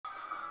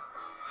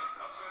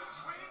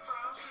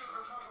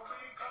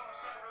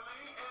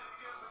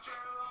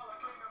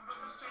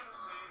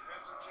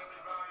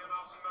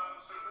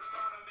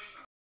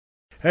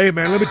Hey,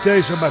 man, let me tell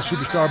you something about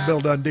Superstar Bill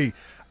Dundee.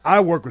 I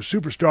work with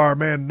Superstar,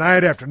 man,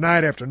 night after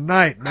night after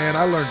night, man.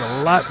 I learned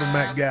a lot from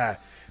that guy.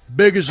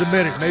 Big as a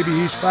minute. Maybe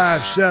he's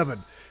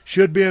 5'7".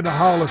 Should be in the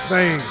Hall of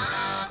Fame.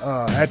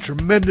 Had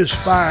tremendous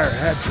fire.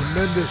 Had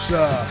tremendous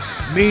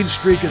mean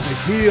streak as a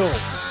heel.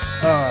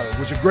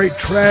 Was a great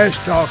trash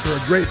talker,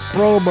 a great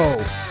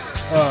promo.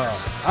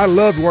 I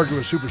loved working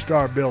with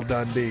Superstar Bill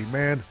Dundee,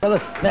 man.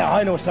 Brother, now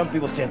I know some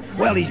people saying,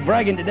 well, he's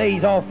bragging today,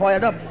 he's all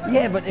fired up.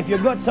 Yeah, but if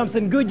you've got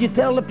something good, you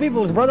tell the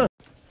people, brother.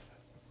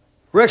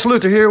 Rex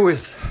Luthor here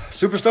with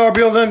Superstar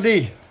Bill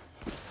Dundee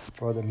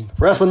for the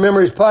Wrestling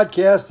Memories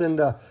podcast. And,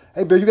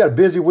 hey, Bill, you got a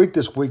busy week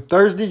this week.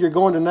 Thursday, you're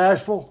going to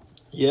Nashville.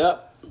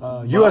 Yep.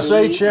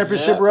 USA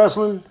Championship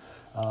Wrestling.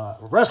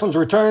 Wrestling's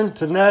return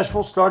to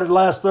Nashville started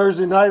last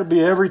Thursday night. It'll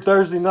be every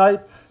Thursday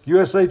night.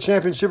 USA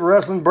Championship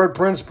Wrestling. Bert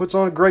Prince puts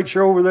on a great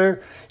show over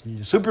there.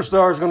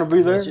 Superstar is going to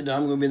be there. I'm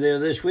going to be there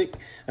this week,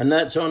 and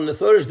that's on the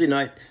Thursday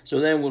night. So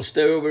then we'll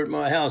stay over at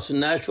my house in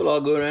Nashville. I'll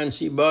go around and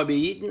see Bobby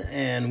Eaton,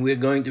 and we're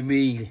going to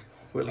be...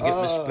 Well, get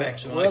my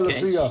specs on. Well,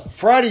 let's see.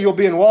 Friday, you'll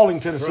be in Walling,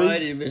 Tennessee.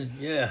 Friday,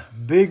 yeah.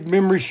 Big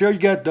memory show. You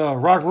got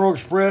Rock and Roll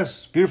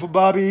Express, beautiful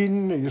Bobby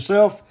Eaton,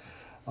 yourself.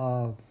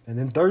 And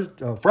then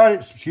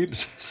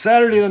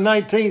Saturday the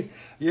 19th,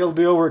 you'll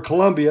be over at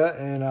Columbia,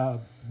 and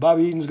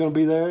Bobby Eaton's going to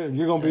be there, and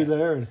you're going to be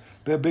there, and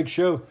be a big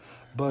show.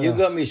 But you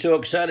got me so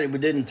excited we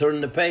didn't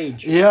turn the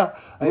page. Yeah.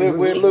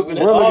 We're looking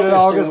at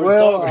August.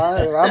 Well,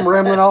 I'm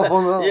rambling off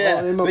on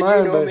in my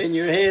mind. But in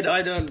your head,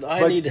 I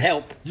need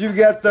help. You've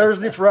got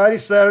Thursday, Friday,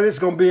 Saturday. It's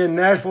going to be in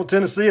Nashville,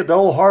 Tennessee at the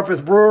old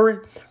Harpeth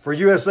Brewery for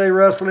USA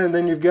Wrestling. And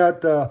then you've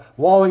got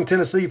Walling,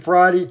 Tennessee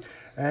Friday.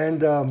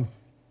 And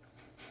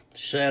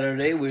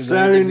Saturday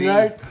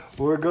night,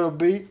 we're going to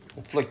be...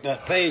 We'll flick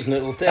that page and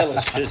it'll tell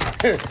us.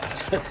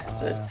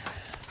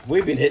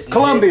 We've been hitting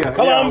Columbia.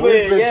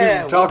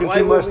 Yeah. Talking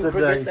too much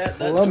today. That's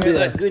where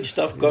that good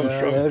stuff comes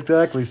from.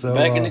 Exactly. So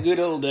back in the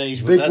good old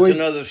days, but that's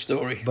another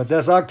story. But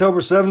that's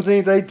October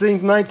 17th,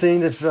 18th,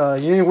 19th. If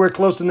you're anywhere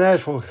close to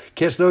Nashville,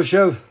 catch those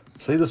shows.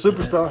 See the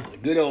Superstar. The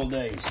good old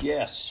days,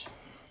 yes.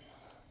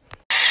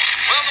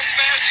 Welcome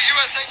fans to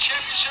USA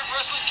Championship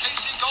Wrestling.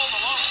 Casey Gold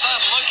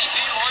alongside Lucky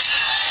P.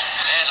 Larson.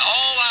 And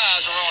all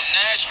eyes are on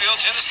Nashville,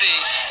 Tennessee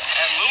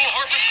at Little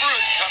Harpeth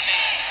Brewing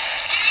Company.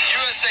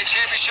 USA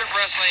Championship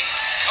Wrestling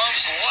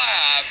comes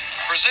live,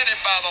 presented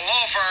by the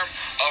law firm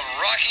of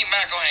Rocky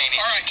McElhaney.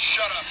 All right,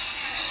 shut up.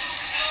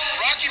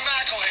 Rocky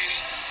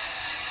McElhaney,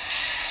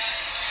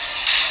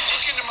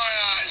 look into my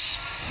eyes.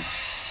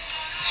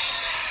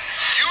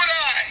 You and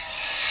I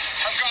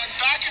have gone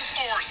back and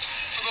forth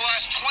for the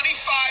last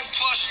 25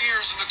 plus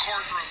years in the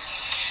courtroom.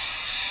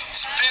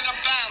 It's been a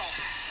battle.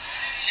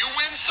 You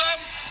win some,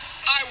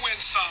 I win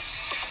some.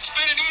 It's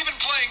been an even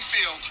playing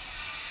field,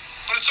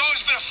 but it's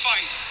always been a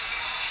fight.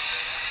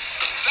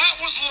 That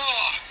was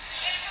law.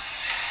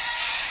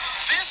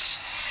 This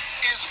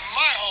is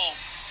my home.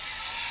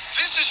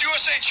 This is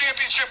USA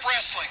Championship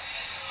Wrestling.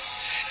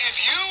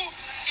 If you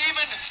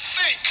even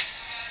think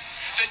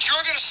that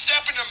you're going to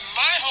step into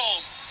my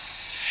home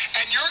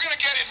and you're going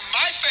to get in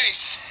my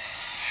face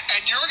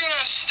and you're going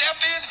to step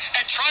in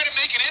and try to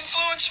make an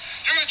influence,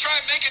 you're going to try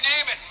and make a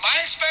name at my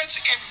expense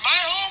in my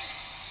home,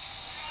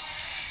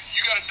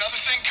 you got another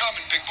thing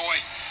coming, big boy.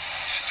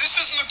 This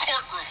isn't the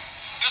courtroom.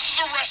 This is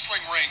the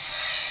wrestling ring.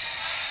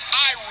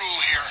 I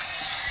rule here.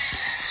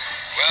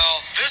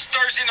 Well, this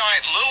Thursday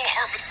night, Little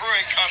Harpeth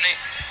Brewing Company,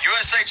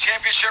 USA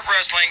Championship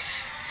Wrestling,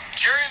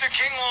 Jerry the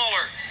King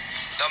Lawler,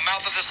 the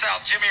Mouth of the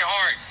South, Jimmy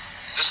Hart,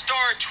 the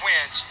Star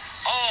Twins,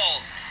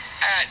 all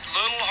at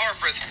Little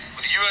Harpeth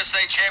with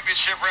USA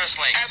Championship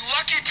Wrestling. And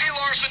Lucky P.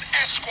 Larson,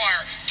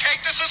 Esquire.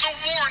 Take this as a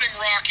warning,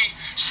 Rocky.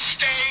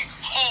 Stay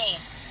home.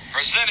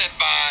 Presented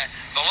by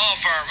the law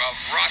firm of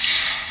Rocky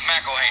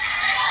McElhaney.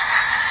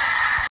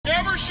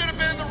 Never should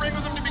have been in the ring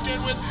with him to begin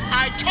with.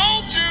 I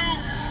told you.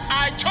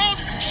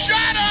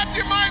 Shut up,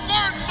 you might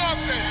learn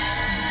something.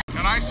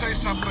 Can I say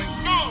something?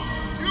 No,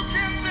 you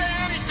can't say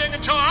anything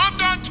until I'm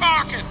done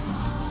talking.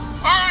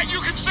 All right, you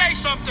can say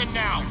something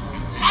now.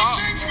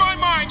 I changed my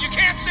mind. You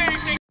can't say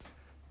anything.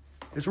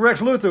 It's Rex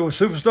Luthor with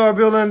Superstar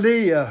Bill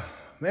Dundee.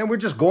 Man, we're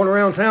just going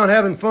around town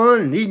having fun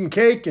and eating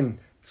cake and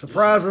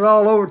surprises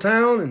all over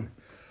town. And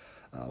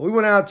we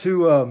went out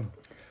to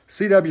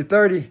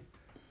CW30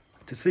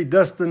 to see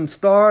Dustin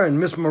Starr and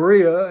Miss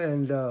Maria,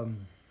 and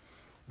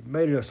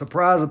made a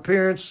surprise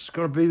appearance. It's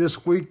going to be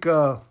this week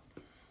on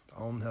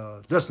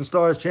Dustin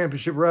Starr's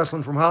Championship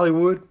Wrestling from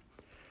Hollywood.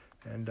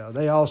 And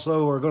they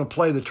also are going to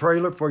play the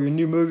trailer for your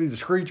new movie, The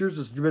Screechers,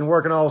 that you've been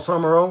working all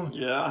summer on.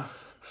 Yeah.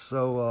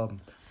 So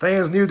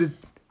fans need to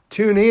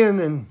tune in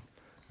and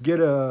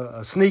get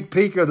a sneak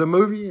peek of the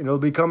movie. And it'll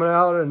be coming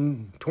out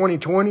in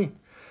 2020.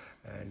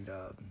 And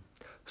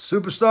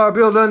Superstar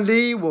Bill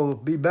Dundee will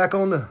be back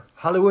on the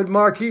Hollywood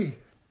marquee.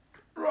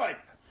 Right.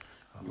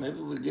 Maybe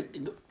we'll get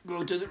to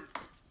go to the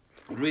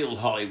real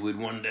Hollywood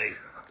one day.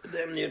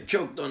 Them you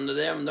choked onto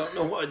them. Don't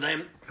know what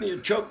them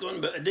you choked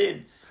on, but I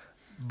did.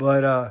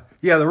 But,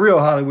 yeah, the real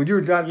Hollywood.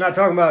 You're not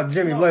talking about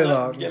Jimmy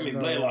Blaylock. Jimmy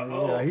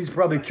Blaylock. Yeah, he's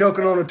probably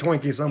choking on a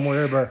Twinkie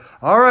somewhere. But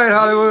all right,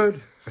 Hollywood.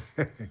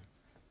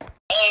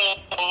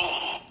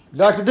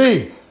 Dr.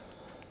 D.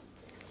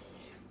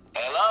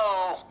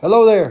 Hello?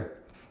 Hello there.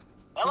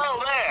 Hello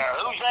there.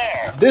 Who's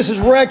there? This is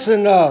Rex,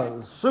 and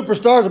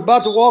Superstar's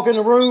about to walk in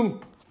the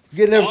room,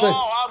 getting everything.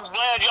 Oh, I'm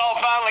glad y'all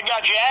finally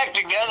got your act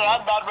together.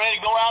 I'm about ready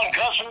to go out and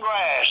cut some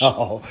grass.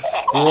 Oh,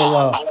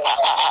 well,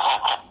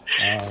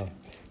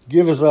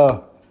 give us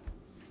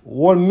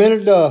 1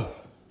 minute.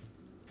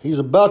 He's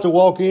about to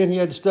walk in. He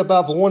had to step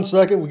out for 1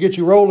 second. We'll get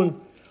you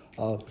rolling.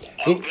 Okay.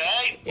 Can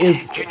you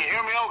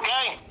hear me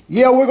okay?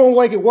 Yeah, we're gonna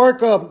wake it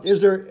work. Is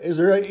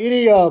there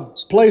any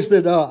place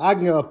that I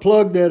can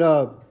plug that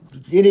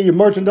any of your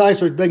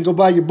merchandise, or they can go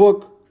buy your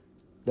book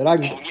that I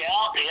can? Yep.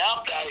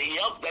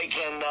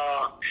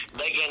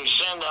 They can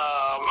send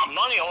a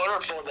money order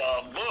for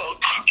the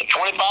book,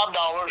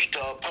 $25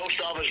 to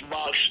Post Office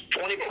Box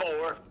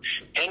 24,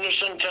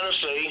 Henderson,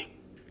 Tennessee,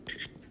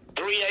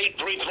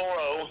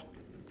 38340.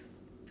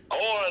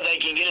 Or they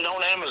can get it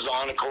on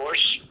Amazon, of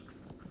course.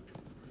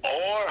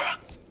 Or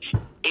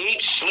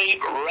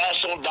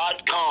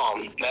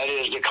EatSleepWrestle.com. That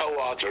is the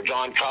co-author,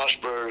 John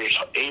Cosper's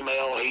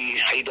email.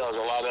 He does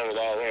a lot of it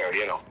out there,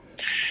 you know.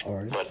 All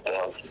right. But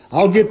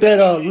I'll get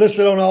that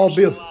listed on all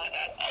bills.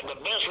 the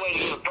best way to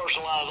get a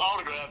personalized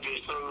autograph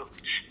is through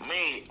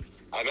me.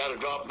 I got a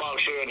drop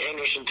box here in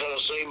Henderson,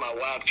 Tennessee. My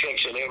wife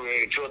checks it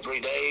every 2 or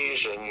 3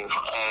 days, and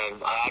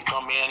I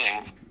come in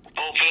and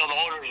fulfill the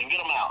orders and get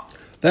them out.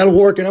 That'll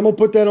work, and I'm going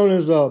to put that on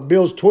his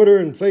Bill's Twitter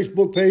and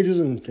Facebook pages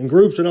and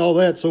groups and all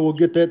that, so we'll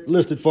get that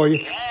listed for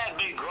you. That'd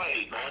be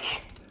great, man.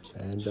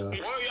 And where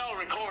are y'all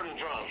recording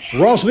from?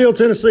 Rossville,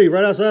 Tennessee,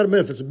 right outside of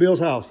Memphis, at Bill's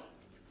house.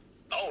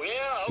 Oh,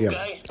 yeah?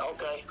 Okay,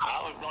 okay.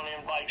 I was going to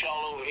invite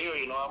y'all over here.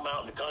 You know, I'm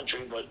out in the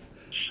country, but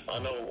I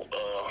know,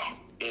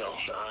 you know,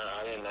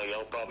 I didn't know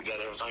y'all probably got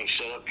everything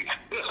set up.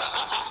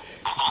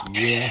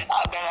 Yeah.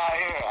 I've been out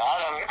here.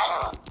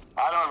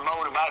 I done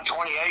mowed about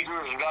 20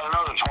 acres and got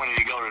another 20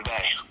 to go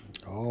today.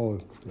 Oh,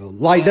 a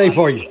light day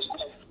for you.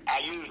 I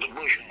used the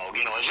bush hog.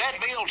 You know, is that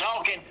Bill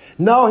talking?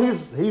 No,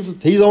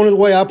 he's on his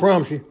way, I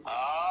promise you.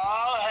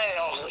 Oh,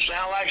 hell. It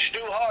sounds like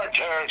Stu Hart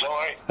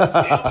territory.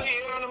 He'll be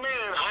here in a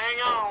minute. Hang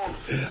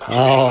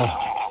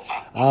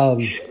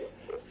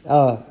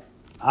on.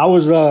 I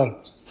was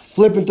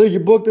flipping through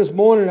your book this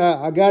morning.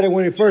 I got it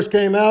when it first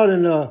came out,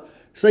 and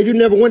said you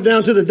never went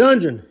down to the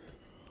dungeon.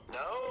 No.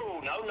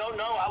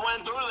 I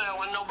went through there.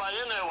 Wasn't nobody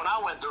in there when I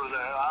went through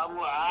there.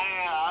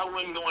 I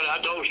wasn't going. I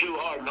told Stu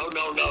Hart, no.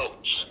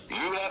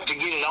 You have to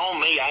get it on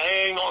me. I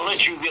ain't gonna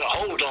let you get a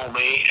hold on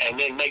me and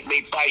then make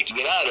me fight to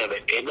get out of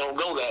it. It don't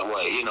go that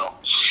way, you know.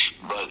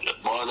 But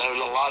boy, there's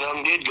a lot of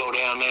them did go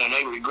down there and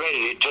they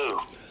regretted it too.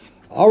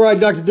 All right,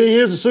 Dr. D,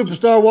 here's the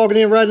Superstar walking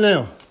in right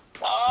now.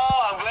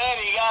 Oh, I'm glad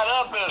he got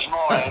up this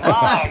morning.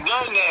 My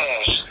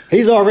goodness.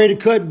 He's already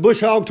cut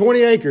bush hog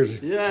 20 acres.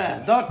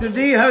 Yeah, Dr.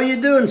 D, how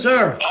you doing,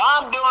 sir?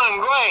 I'm doing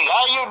great.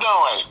 How you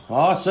doing?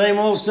 Oh, same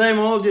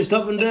old, just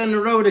up and down the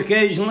road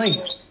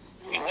occasionally.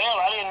 Well,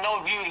 I didn't know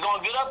if you was going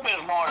to get up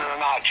this morning or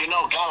not. You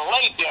know, kind of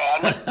late there.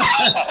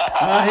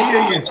 I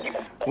hear you.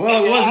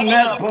 Well, it wasn't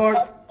that part.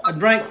 I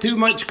drank too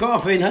much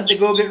coffee and had to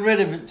go get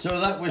rid of it, so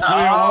that was where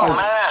I was. Man,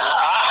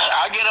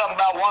 I get up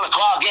about 1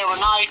 o'clock every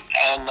night,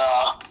 and,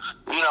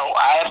 you know,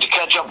 I have to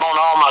catch up on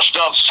all my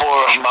stuff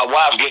before my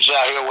wife gets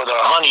out here with her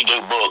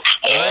honeydew book.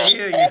 I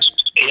hear you.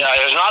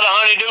 Yeah, it's not a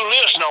honeydew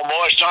list no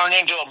more. It's turned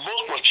into a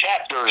book with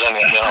chapters in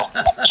it, you know.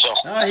 So,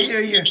 I hear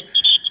you.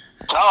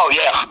 oh,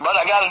 yeah, but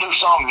I got to do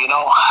something, you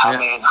know. Yeah. I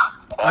mean.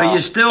 Are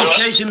you still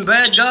chasing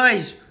bad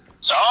guys?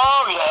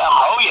 Oh yeah.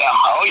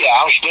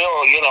 I'm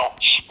still, you know,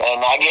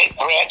 and I get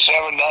threats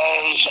every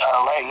day.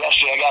 Like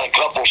yesterday, I got a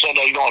couple said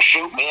they're going to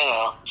shoot me,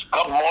 and a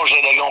couple more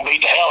said they're going to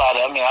beat the hell out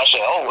of me. I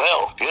said, oh,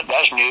 well,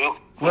 that's new.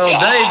 Well,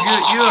 Dave,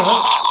 your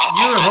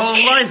whole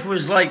life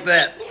was like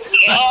that.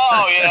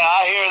 Oh, yeah,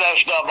 I hear that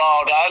stuff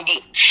all day.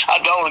 I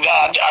told the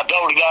guy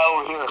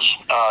over here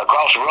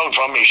across the road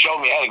from me, he showed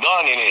me had a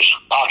gun in his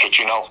pocket,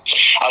 you know.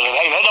 I said,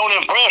 hey, that don't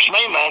impress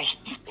me, man.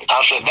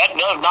 I said, that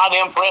does not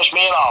impress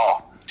me at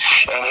all.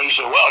 And he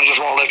said, well, I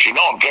just want to let you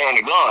know I'm carrying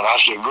a gun. I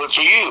said, good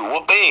for you.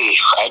 Whoopee.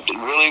 That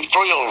really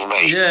thrills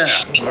me. Yeah,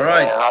 all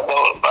right. And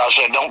I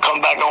said, don't come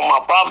back on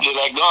my property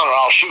with that gun or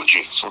I'll shoot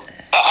you.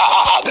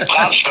 The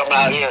cops come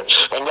out here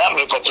and got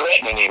me for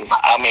threatening him.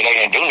 I mean,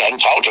 they didn't do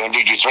nothing. Talk to him.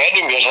 Did you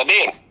threaten him? Yes, I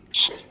did.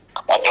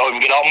 I told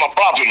him, get off my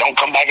property. Don't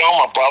come back on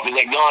my property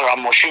with that gun or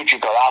I'm going to shoot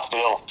you because I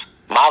feel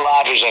my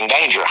life is in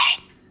danger.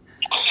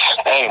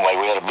 Anyway,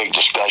 we had a big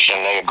discussion.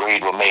 They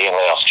agreed with me and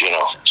left, you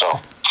know. So,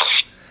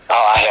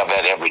 I have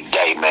that every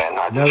day, man.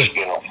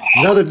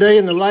 Another day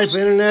in the life of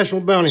International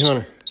Bounty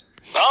Hunter.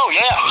 Oh,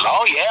 yeah.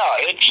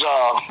 It's,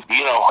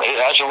 you know,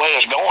 that's the way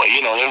it's going,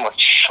 you know.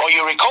 Are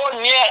you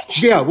recording yet?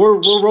 Yeah,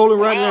 we're rolling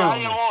right now. I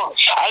didn't want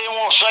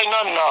to say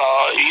nothing,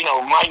 you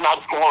know, might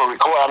not want to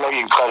record. I know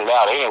you can cut it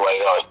out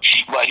anyway.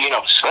 But, you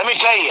know, let me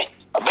tell you,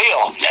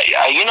 Bill,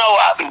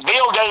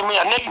 Bill gave me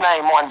a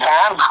nickname one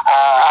time.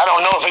 I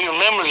don't know if he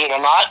remembers it or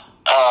not.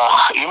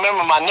 You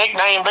remember my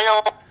nickname,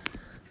 Bill?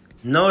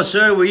 No,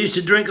 sir. We used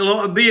to drink a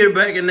lot of beer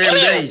back in them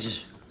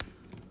days.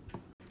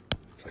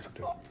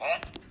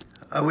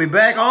 Are we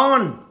back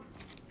on?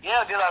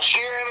 Yeah, did I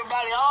scare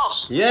everybody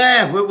off?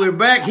 Yeah, we're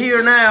back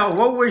here now.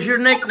 What was your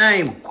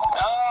nickname?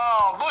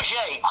 Oh, Bush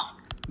Ape.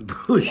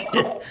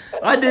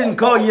 I didn't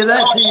call you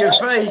that to your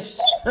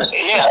face.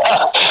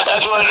 Yeah,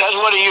 that's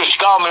what he used to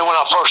call me when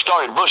I first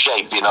started, Bush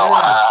Ape. Bill,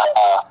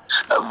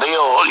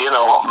 Bill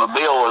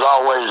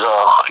was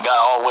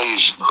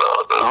always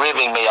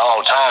ribbing me all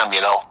the time,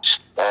 and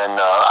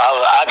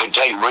I could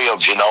take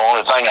ribs,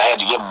 only thing I had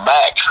to give them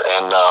back,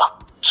 and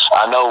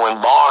I know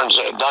when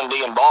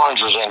Dundee and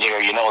Barnes was in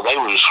here, they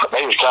was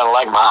kind of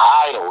like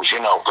my idols,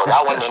 because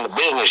I wasn't in the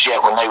business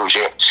yet when they was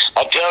here.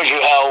 That tells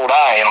you how old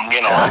I am,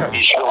 I'm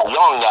just a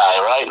young guy,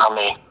 right? I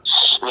mean,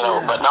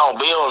 but no,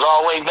 Bill's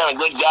always been a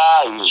good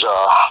guy. He's,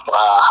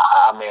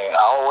 I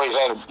always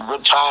had a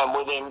good time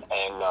with him,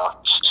 and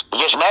he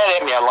gets mad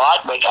at me a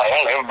lot, but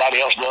everybody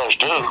else does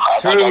too.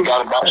 I think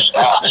I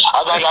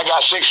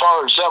got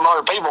 600,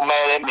 700 people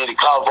mad at me at the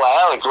Cauliflower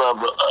Alley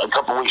Club a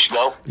couple weeks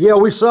ago. Yeah,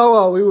 we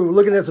saw. We were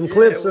looking at some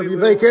clips of your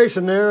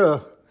vacation there.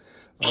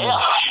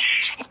 Yeah.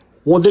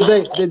 Well,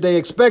 did they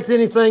expect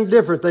anything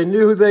different? They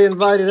knew who they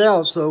invited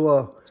out,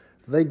 so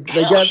they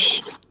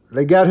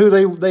got who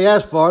they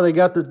asked for. They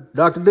got the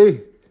Dr.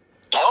 D.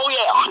 Oh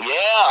yeah.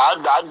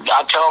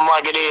 I tell them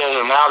like it is,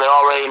 and now they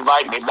already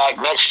invite me back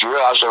next year.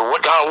 I said,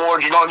 "What kind of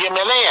award you gonna give me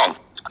then?"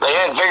 They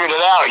hadn't figured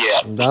it out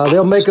yet. Nah,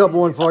 they'll make up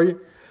one for you.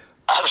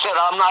 I said,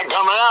 "I'm not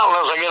coming out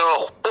unless I get an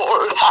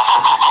award."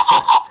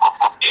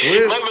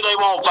 Maybe they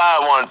won't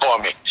find one for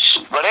me.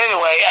 But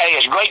anyway, hey,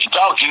 it's great to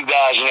talk to you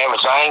guys and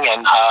everything.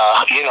 And,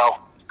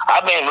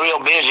 I've been real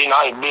busy,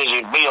 not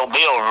busy. Bill,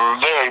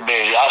 very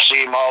busy. I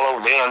see him all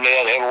over the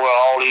internet, everywhere,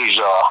 all these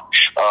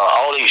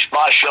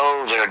spot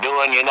shows they're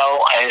doing, and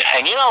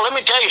let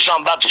me tell you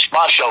something about the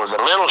spot shows, the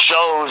little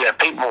shows that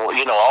people,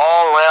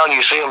 all around,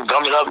 you see them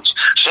coming up,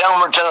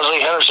 Selmer, Tennessee,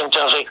 Henderson,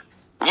 Tennessee.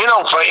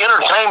 For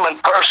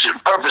entertainment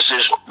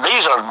purposes,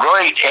 these are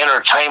great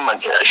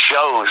entertainment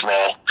shows,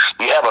 man.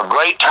 You have a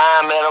great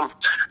time at them.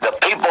 The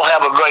people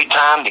have a great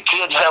time. The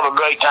kids have a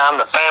great time.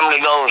 The family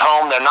goes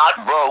home. They're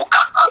not broke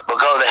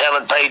because they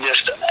haven't paid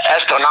this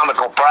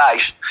astronomical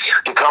price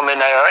to come in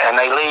there, and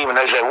they leave and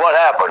they say, "What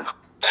happened?"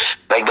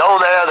 They go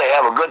there, they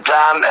have a good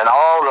time, and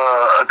all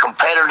the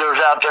competitors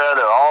out there,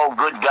 they're all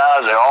good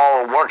guys. They're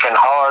all working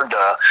hard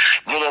to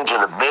get into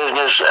the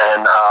business,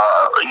 and,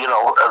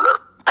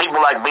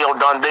 people like Bill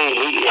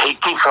Dundee, he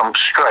keeps them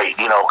straight,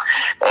 and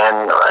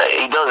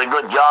he does a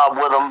good job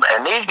with them.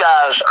 And these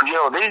guys, are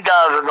going to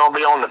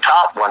be on the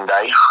top one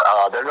day.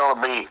 They're going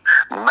to be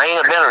main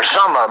eventers,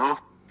 some of them,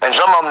 and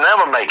some of them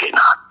never make it.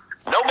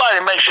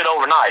 Nobody makes it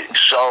overnight,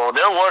 so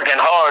they're working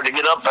hard to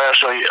get up there.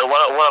 So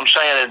what I'm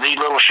saying is these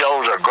little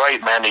shows are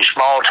great, man. These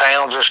small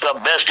towns and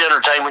stuff, best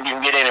entertainment you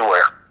can get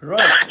anywhere.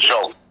 Right.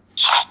 So...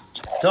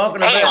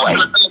 Talking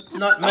about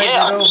not making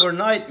it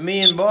overnight,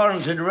 me and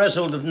Barnes had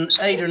wrestled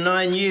 8 or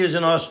 9 years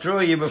in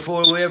Australia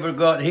before we ever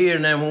got here.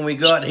 And then when we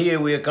got here,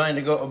 we kind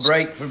of got a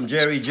break from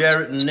Jerry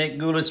Jarrett and Nick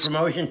Goulet's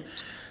promotion.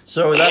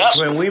 So that's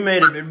when we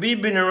made it.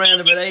 We've been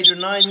around about 8 or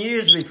 9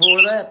 years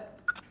before that.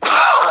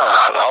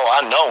 Oh,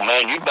 I know,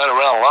 man. You've been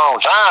around a long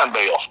time,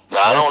 Bill.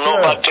 I don't know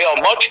if I tell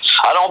much.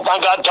 I don't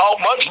think I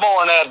talk much more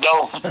than that,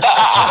 though.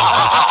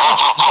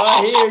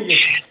 I hear you.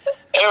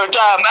 Every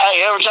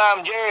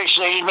time Jerry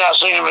sees me, I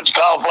seen him at the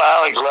Cauliflower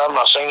Alley Club, and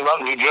I seen him up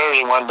in New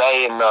Jersey one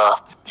day, and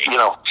he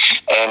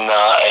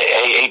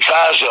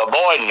tries to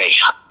avoid me,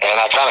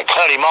 and I kind of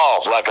cut him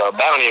off like a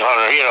bounty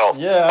hunter,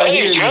 Yeah,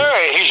 hey,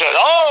 Jerry. He said,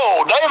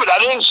 "Oh, David, I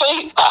didn't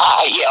see."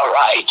 Yeah,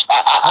 right.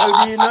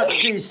 How do you not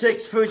see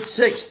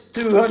 6'6",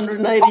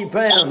 280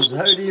 pounds?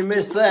 How do you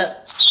miss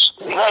that?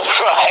 That's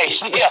right.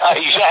 Yeah,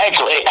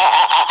 exactly.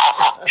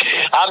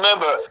 I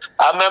remember.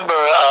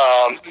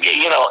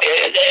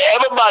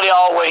 Everybody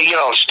always.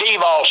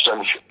 Steve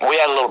Austin. We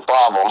had a little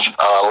problem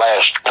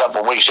last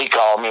couple of weeks. He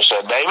called me and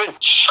said, "David,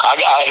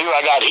 I hear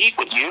I got heat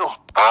with you."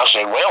 I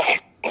said, "Well,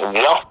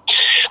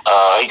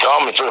 he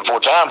called me 3 or 4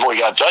 times before he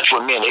got in touch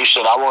with me, and he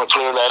said, I want to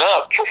clear that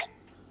up."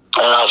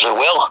 And I said,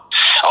 "Well,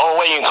 the only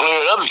way you can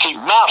clear it up is keep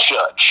your mouth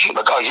shut,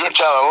 because you're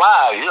telling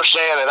lies. You're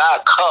saying that I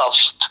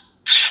cuffed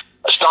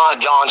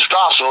John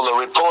Stossel, the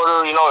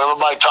reporter,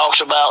 everybody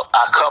talks about.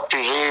 I cupped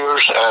his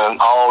ears and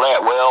all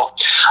that. Well,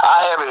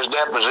 I have his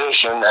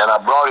deposition, and I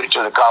brought it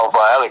to the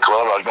Cauliflower Alley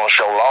Club. I was going to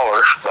show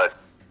Lawler, but,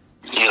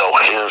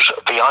 his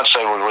fiance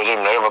was with him,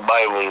 and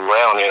everybody was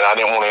around, and I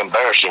didn't want to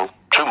embarrass him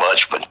too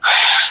much. But,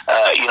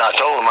 I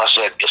told him, I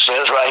said, it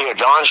says right here,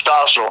 John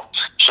Stossel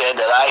said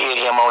that I hit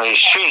him on his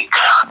cheek,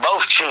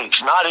 both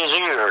cheeks, not his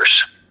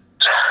ears.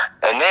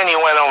 And then he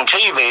went on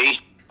TV,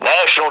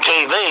 national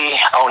TV,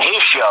 on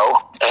his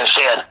show, and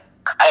said,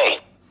 hey,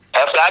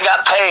 after I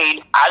got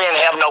paid, I didn't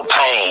have no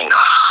pain.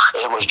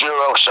 It was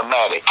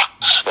neurosomatic.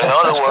 In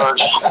other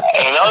words,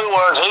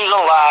 he's a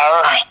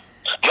liar.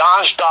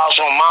 John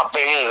Stossel, in my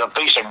opinion, is a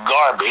piece of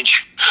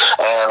garbage.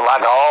 And like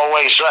I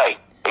always say,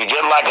 he's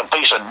just like a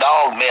piece of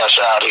dog mess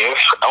out here.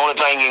 The only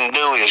thing you can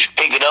do is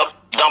pick it up,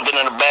 dump it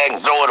in a bag,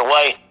 and throw it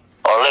away,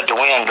 or let the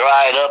wind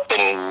dry it up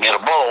and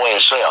it'll blow away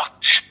itself.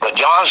 But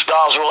John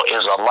Stossel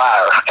is a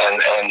liar,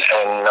 and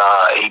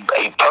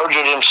he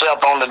perjured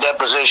himself on the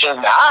deposition.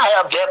 Now, I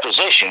have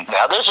deposition.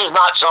 Now, this is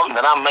not something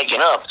that I'm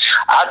making up.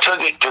 I took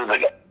it to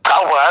the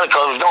Colorado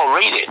because don't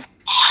read it.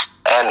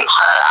 And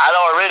I'd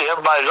already,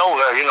 everybody's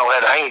over there,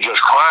 had angels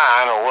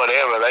crying or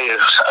whatever.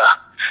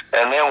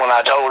 And then when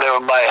I told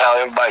everybody how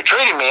everybody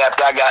treated me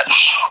after I got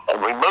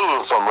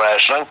removed from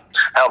wrestling,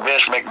 how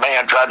Vince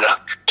McMahon tried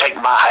to take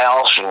my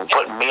house and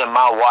put me and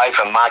my wife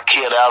and my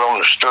kid out on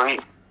the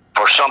street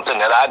for something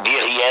that I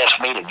did, he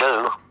asked me to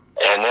do.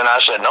 And then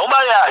I said,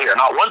 nobody out here,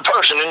 not one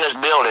person in this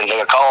building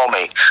here called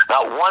me.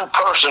 Not one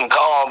person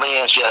called me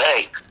and said,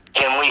 hey,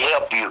 can we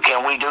help you?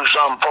 Can we do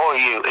something for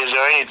you? Is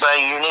there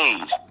anything you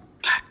need?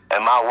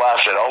 And my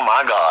wife said, oh,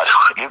 my God,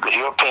 you could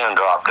hear a pin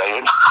drop,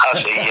 David. I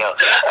said, yeah.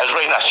 That's the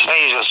reason I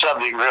changed the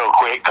subject real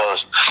quick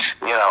because,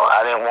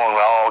 I didn't want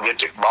to all get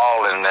to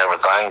bawling and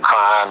everything,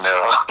 crying.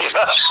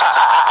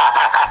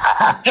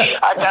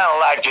 I kind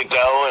of liked it,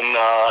 though, and,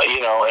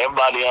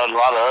 everybody else, a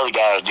lot of other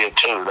guys did,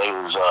 too. They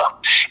was,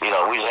 we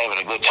was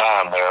having a good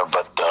time there.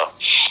 But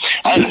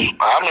I'm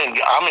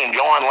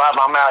enjoying life.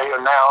 I'm out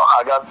here now.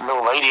 I got a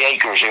little 80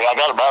 acres here. I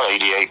got about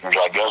 80 acres,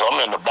 I guess. I'm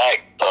in the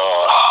back,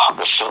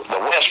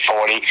 the West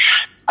 40.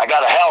 I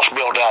got a house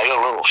built out here.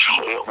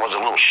 It was a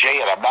little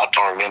shed. I about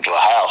turned it into a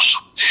house.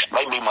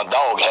 Maybe my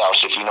dog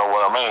house, if you know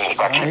what I mean.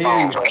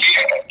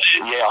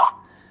 Yeah.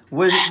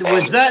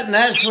 Was that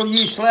Nashville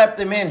you slapped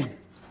him in?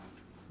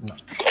 No.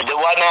 Do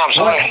what now? I'm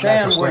sorry. What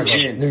town was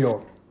you in? New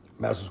York,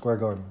 Madison Square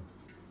Garden.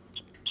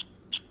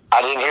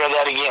 I didn't hear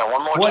that again.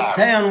 One more time. What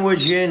town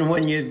was you in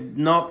when you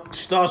knocked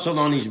Stossel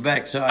on his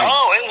backside?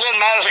 Oh, it was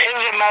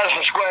in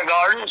Madison Square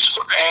Gardens,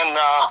 and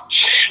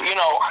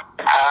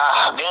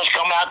Vince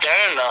come out there,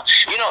 and the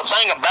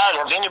thing about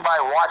it, if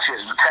anybody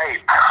watches the tape,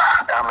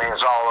 I mean,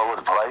 it's all over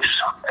the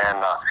place.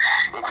 And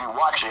if you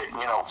watch it,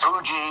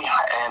 Fuji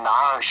and the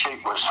Iron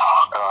Sheik was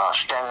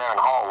standing there in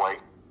the hallway.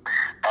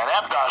 And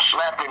after I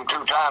slapped him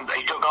 2 times,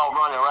 they took off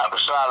running right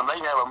beside him. They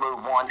never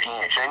moved 1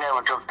 inch. They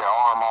never took their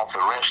arm off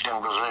the resting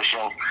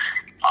position.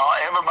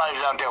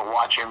 Everybody's out there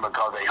watching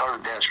because they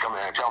heard Vince come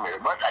in and tell me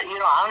that. But, I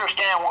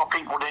understand why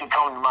people didn't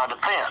come to my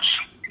defense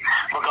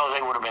because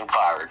they would have been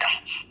fired.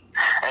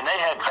 And they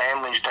had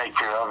families to take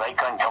care of. They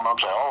couldn't come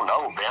up and say, oh,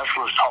 no, Vince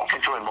was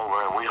talking to him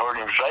over there. We heard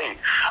him say,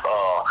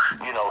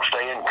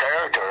 stay in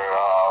character,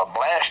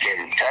 blast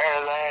him, tear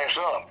his ass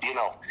up,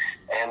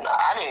 And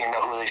I didn't even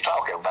know who he was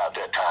talking about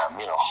that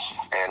time,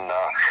 And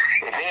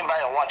if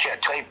anybody will watch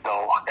that tape,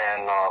 though,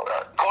 and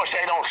of course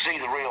they don't see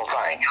the real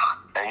thing.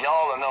 And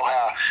y'all will know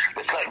how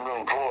the cutting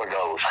room floor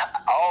goes.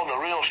 All the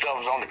real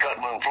stuff is on the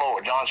cutting room floor.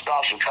 John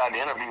Stossel tried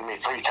to interview me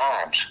 3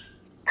 times.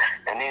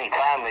 And then he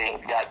finally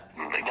got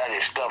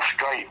his stuff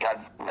straight.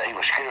 He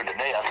was scared to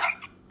death.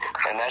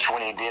 And that's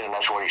when he did, and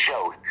that's what he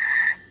showed.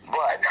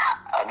 But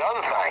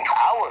another thing,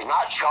 I was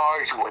not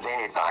charged with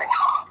anything.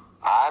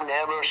 I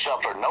never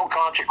suffered no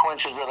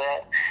consequences of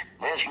that.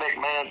 Vince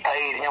McMahon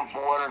paid him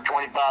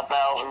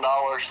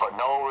 $425,000 for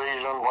no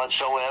reason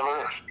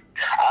whatsoever.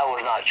 I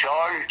was not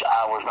charged.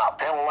 I was not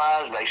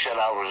penalized. They said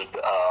I was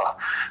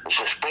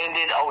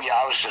suspended. Oh, yeah,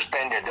 I was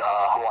suspended,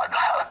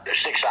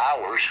 6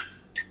 hours.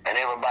 And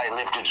everybody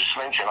lifted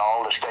suspension.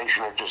 All the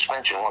station lifted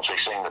suspension once they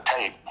seen the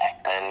tape.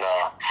 And,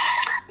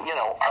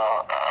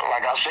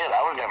 like I said,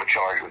 I was never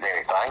charged with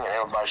anything. And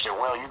everybody said,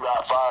 well, you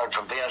got fired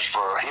from Vince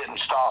for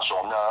hitting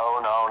Stossel. No.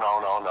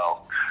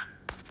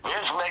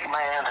 Vince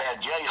McMahon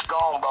had Jay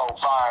Strongbow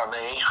fire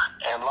me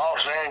in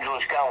Los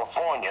Angeles,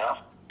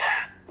 California,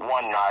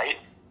 one night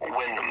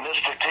when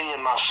Mr. T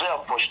and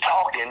myself was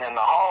talking in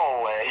the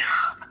hallway.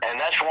 And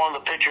that's one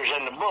of the pictures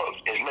in the book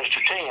is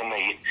Mr. T and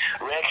me.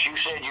 Rex, you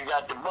said you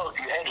got the book.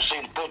 You had to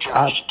see the picture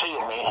of Mr. T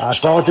and me. I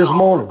saw it this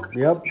morning.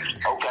 Yep.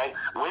 Okay.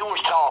 We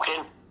was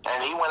talking,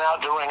 and he went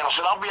out to the ring. And I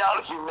said, I'll be out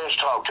in a few minutes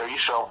to talk to you.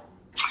 So,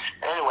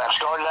 anyway, I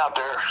started out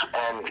there,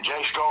 and Jay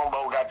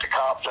Strongbow got the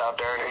cops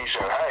out there, and he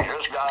said, hey,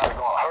 this guy's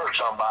going to hurt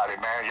somebody,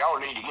 man. Y'all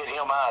need to get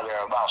him out of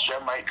there. About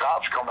 7 or 8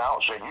 cops come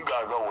out and said, you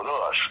got to go with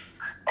us.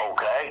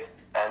 Okay.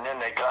 And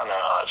then they kind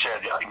of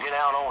said, get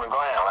down on the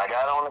ground. I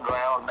got on the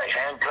ground. They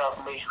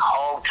handcuffed me,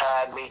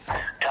 hog-tied me,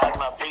 tied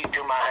my feet to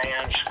my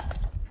hands,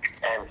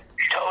 and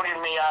toted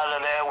me out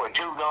of there with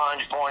 2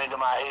 guns pointed to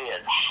my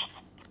head.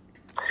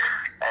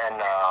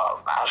 And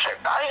I said,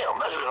 damn,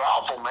 this is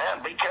awful,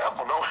 man. Be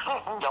careful.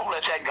 Don't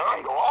let that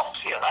gun go off.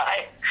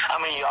 I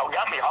mean, y'all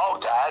got me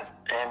hog-tied,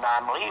 and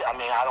I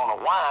don't know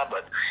why,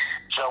 but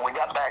so we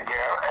got back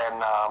there,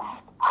 and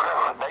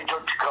they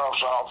took the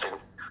cuffs off and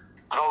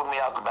threw me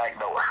out the back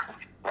door.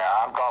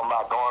 Now, I'm talking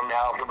about throwing me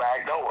out the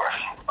back door.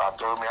 I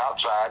threw me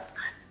outside,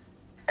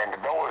 and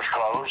the door's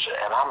closed,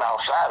 and I'm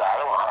outside.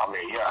 I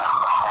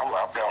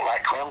felt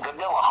like Clem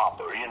Vanilla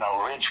Hopper,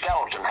 Red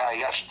Skeleton, how he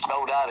got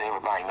thrown out of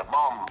everything. The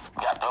bum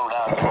got thrown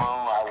out of the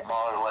room, out of the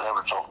bar, or whatever.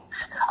 So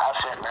I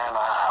said, man,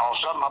 all of a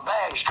sudden my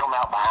bags come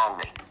out behind behind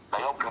me.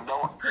 They opened the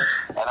door,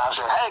 and I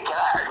said, "Hey, can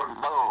I?"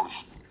 Boom,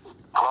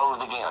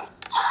 closed again.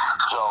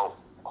 So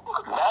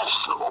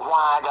that's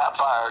why I got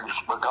fired,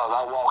 because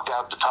I walked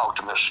out to talk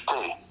to Mr.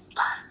 T.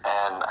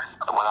 And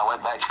when I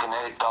went back to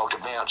Connecticut to talk to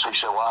Vince, he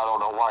said, "Well, I don't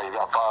know why you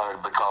got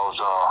fired,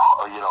 because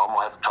I'm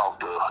gonna have to talk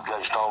to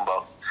Jay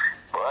Stoneborough."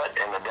 But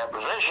in the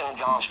deposition,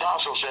 John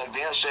Stossel said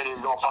Vince said he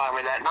was gonna fire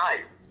me that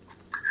night.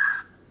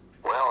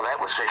 Well, that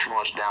was 6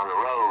 months down the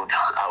road.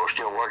 I was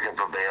still working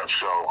for Vince,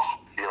 so,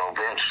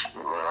 Vince,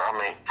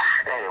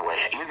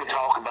 anyway, you can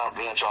talk about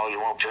Vince all you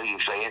want to. You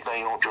can say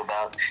anything you want to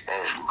about it,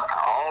 and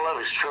all of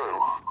it's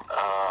true.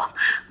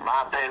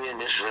 My opinion,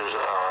 this is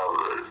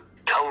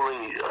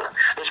totally,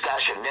 this guy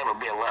should never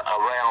be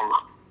around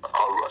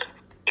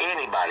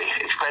anybody,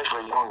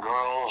 especially young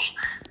girls.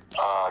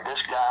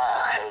 This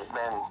guy has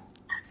been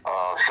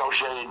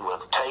associated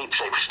with tapes.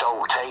 They've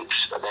stole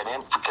tapes that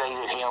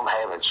implicated him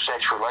having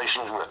sex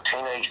relations with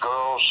teenage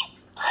girls.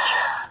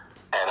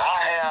 And I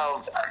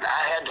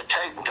had the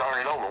tape and turned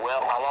it over.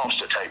 Well, I lost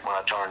the tape when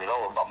I turned it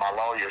over, but my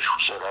lawyers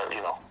said, I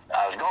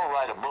was going to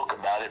write a book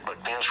about it, but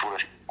Vince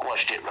would have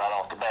squashed it right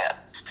off the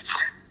bat.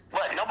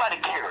 But nobody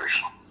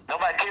cares.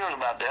 Nobody cares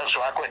about that,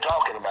 so I quit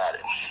talking about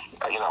it.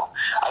 I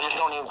just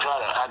don't even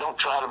I don't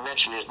try to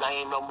mention his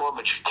name no more,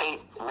 but you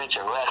can't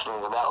mention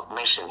wrestling without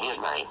mentioning his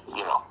name,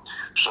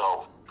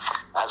 So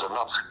that's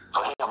enough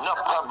for him.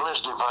 Enough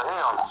publicity for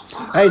him.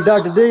 Hey,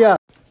 Dr. D,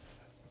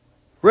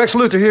 Rex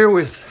Luthor here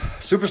with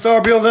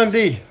Superstar Bill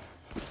Dundee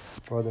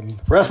for the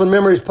Wrestling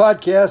Memories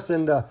podcast.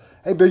 And,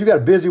 hey, Bill, you got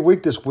a busy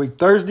week this week.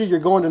 Thursday, you're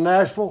going to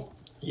Nashville.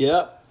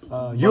 Yep.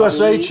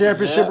 USA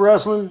Championship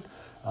Wrestling.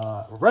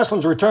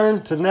 Wrestling's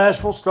return to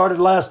Nashville started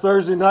last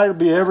Thursday night. It'll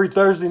be every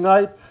Thursday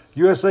night.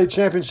 USA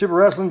Championship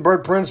Wrestling.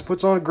 Bert Prince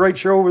puts on a great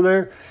show over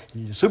there.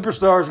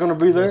 Superstar is going to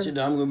be there. I'm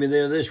going to be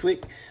there this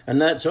week,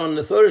 and that's on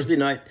the Thursday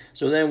night.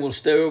 So then we'll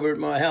stay over at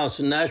my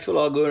house in Nashville.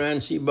 I'll go around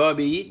and see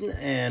Bobby Eaton,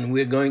 and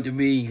we're going to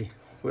be.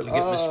 We'll get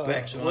my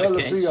specs on.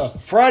 Let's see.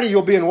 Friday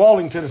you'll be in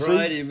Walling, Tennessee.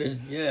 Friday,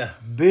 yeah.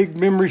 Big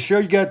memory show.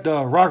 You got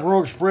Rock and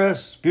Roll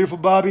Express, beautiful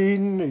Bobby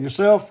Eaton,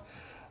 yourself.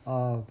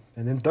 And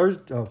then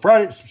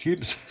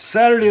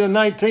Saturday the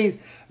 19th,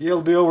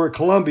 you'll be over at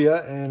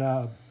Columbia,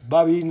 and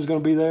Bobby Eaton's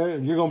going to be there,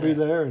 and you're going to be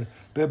there, and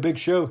be a big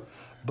show.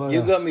 But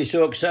you got me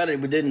so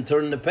excited we didn't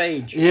turn the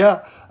page.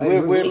 Yeah,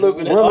 we're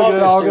looking at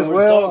August.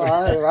 Well,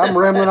 I'm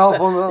rambling off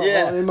on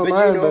in my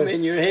mind. But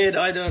in your head,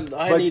 I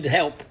need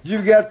help.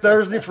 You've got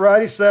Thursday,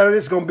 Friday, Saturday.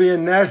 It's going to be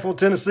in Nashville,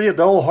 Tennessee, at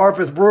the old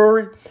Harpeth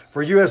Brewery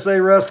for USA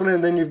Wrestling,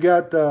 and then you've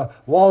got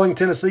Walling,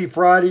 Tennessee,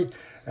 Friday,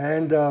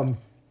 and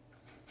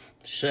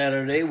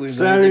Saturday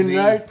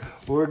night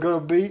we're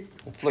going to be.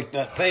 We'll flick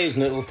that page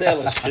and it'll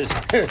tell us.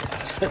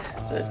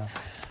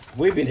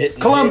 We've been hitting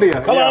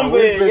Columbia. Columbia,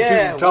 we've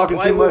been talking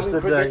too much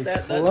today.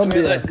 That's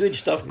where that good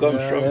stuff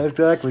comes from.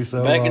 Exactly.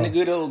 So back in the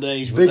good old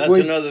days, but that's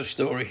another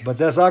story. But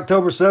that's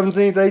October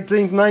 17th,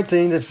 18th,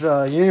 19th. If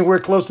you're anywhere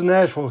close to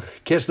Nashville,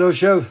 catch those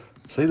shows.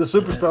 See the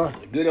Superstar.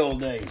 The good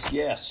old days,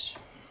 yes.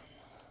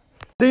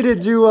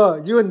 Did you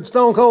and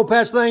Stone Cold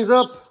patch things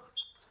up?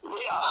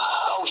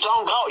 Yeah,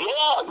 Stone Cold.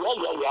 Yeah.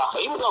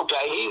 He was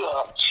okay. He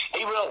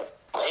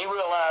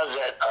realized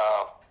that.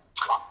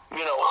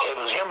 It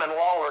was him and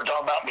Waller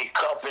talking about me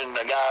cupping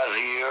the guy's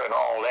ear and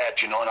all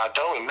that, and I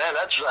told him, man,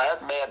 that's a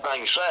bad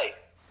thing to say.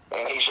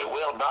 And he said,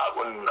 well, Doc,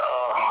 when,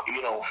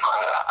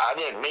 I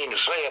didn't mean to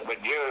say it,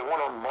 but Jerry,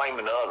 one of them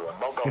blaming the other one.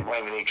 Both of them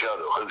blaming each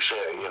other. Who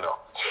said it,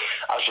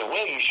 I said,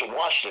 well, you should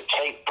watch the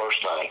tape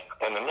first thing.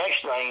 And the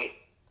next thing,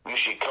 you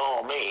should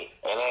call me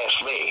and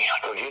ask me,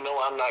 because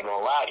I'm not going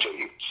to lie to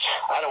you.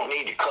 I don't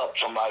need to cup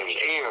somebody's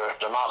ear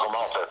to knock them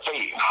off their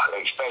feet,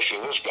 especially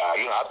this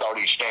guy. I thought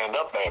he'd stand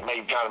up there. It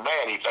made him kind of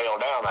mad. He fell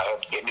down. I had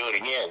to do it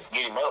again,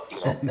 get him up,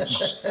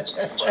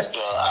 But,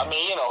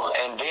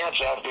 and Vince,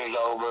 after it's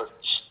over,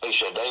 he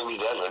said, Davey,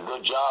 that's a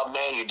good job,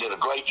 man. You did a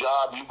great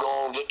job. You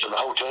go and get to the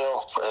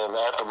hotel. And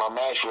after my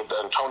match with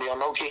Antonio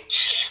Inoki,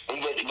 you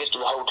get to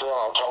the hotel.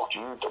 I'll talk to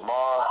you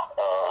tomorrow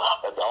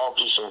at the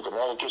office in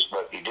Connecticut.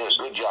 But you did a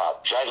good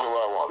job. Exactly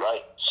what I want,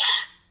 right?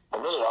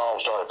 And then it all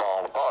started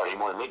falling apart. He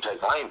wanted me to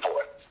take blame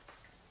for it.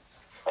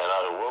 And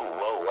I said,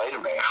 whoa, wait a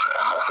minute.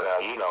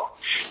 Now, you don't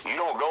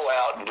go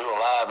out and do a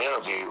live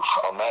interview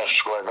on Madison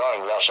Square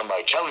Garden without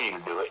somebody telling you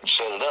to do it and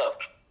set it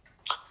up.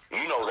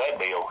 You know that,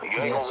 Bill.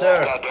 You ain't gonna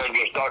walk out there and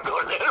just start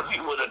doing an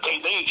interview with a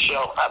TV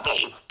show. But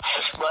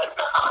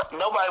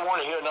nobody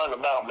wanted to hear nothing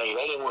about me.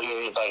 They didn't want to hear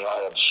anything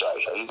I had to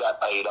say. He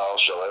got paid off,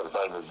 so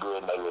everything was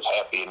good, and they was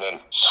happy. And then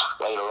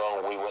later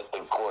on, we went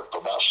through court for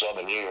about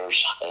 7 years,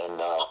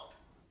 and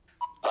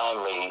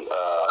finally,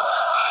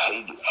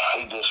 he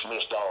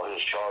dismissed all his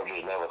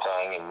charges and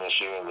everything, and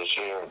this year,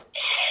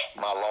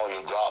 my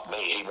lawyer dropped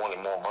me. He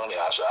wanted more money.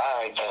 I said,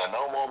 I ain't paying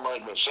no more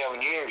money than 7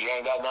 years. You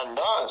ain't got nothing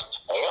done.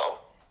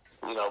 Hell.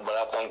 But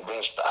I think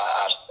Vince,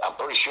 I'm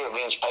pretty sure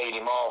Vince paid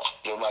him off,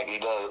 just like he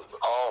does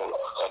all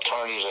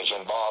attorneys that's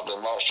involved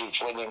in lawsuits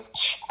with him.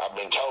 I've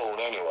been told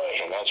anyway,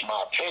 and that's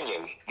my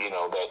opinion,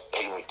 that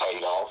he was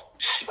paid off.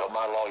 But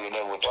my lawyer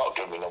never would talk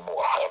to me no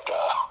more after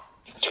I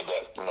did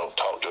that,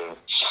 talk to him.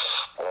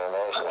 And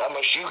I said, how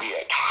much you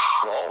get?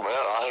 Oh, man,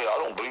 I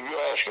don't believe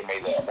you're asking me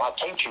that. Why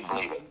can't you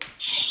believe it?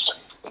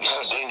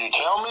 Didn't you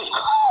tell me?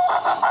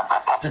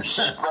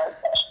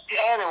 But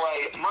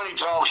anyway, money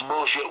talks,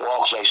 bullshit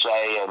walks, they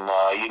say, and,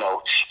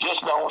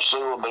 just don't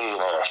sue a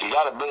billionaire. If you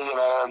got a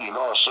billionaire and you're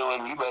going to sue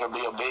him, you better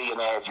be a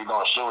billionaire if you're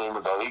going to sue him,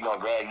 because he's going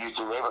to drag you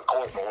through every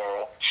court in the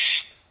world,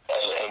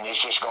 and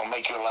it's just going to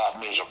make your life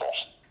miserable.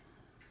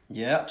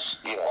 Yeah.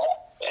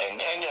 And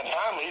then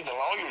finally, the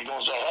lawyer's going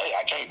to say, hey,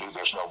 I can't do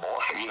this no more.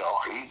 He's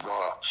going to,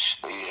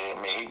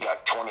 he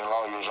got 20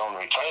 lawyers on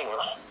retainer,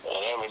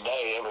 and every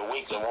day, every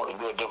week, they want to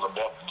do a different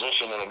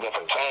deposition in a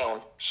different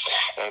town.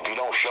 And if you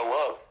don't show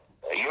up,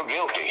 you're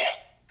guilty.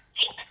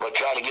 But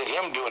try to get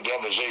him to do a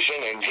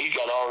deposition, and he's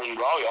got all these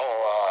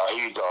lawyers.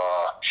 He's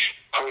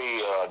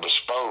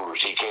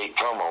predisposed. He can't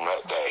come on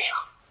that day.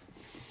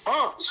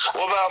 Huh?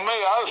 What about me?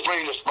 I was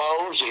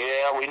predisposed.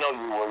 Yeah, we know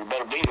you were. You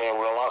better be there.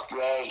 We'll lock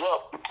your ass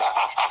up.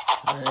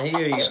 I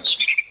hear you.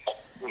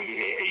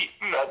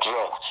 That's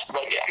right.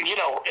 But, I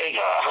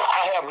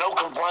have no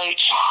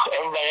complaints.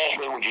 Everybody asks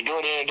me, would you do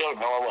it any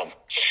different? No, I wouldn't.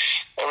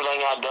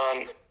 Everything I've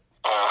done,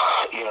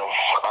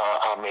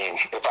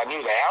 if I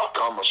knew the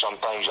outcome of some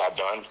things I've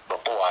done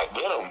before I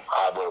did them,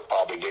 I would have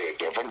probably did it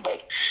different.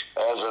 But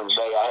as of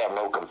today, I have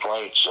no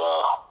complaints.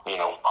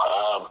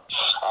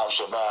 I've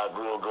survived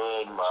real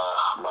good.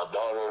 My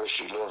daughter,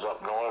 she lives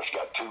up north. She's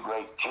got 2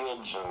 great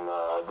kids and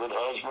a good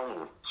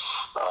husband.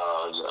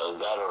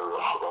 Got her,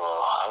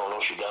 I don't know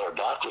if she got her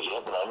doctorate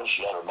yet, but I know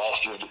she got her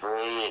master's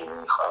degree. And,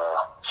 and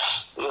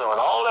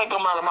all that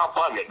come out of my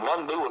pocket.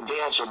 Nothing to do with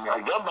dance. And the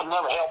government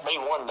never helped me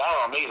one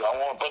dime either. I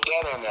want to put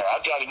that in there. I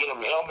tried to get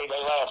them to help me. They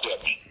laughed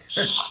at me.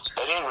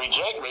 They didn't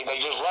reject me. They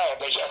just laughed.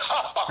 They said,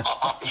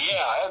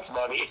 yeah, that's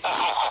funny.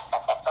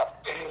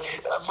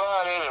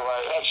 But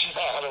anyway,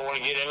 I don't want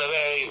to get into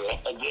that either.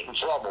 I get in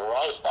trouble,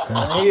 right?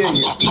 I hear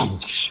you.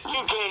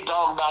 You can't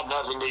talk about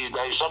nothing these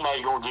days.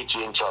 Somebody's going to get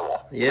you in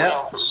trouble.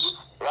 Yeah.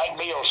 Like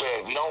Bill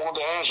said, if you don't want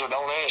the answer,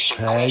 don't answer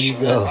the There question. you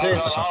go.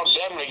 I'll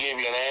definitely give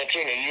you an answer,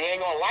 and you ain't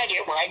going to like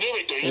it when I give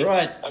it to you.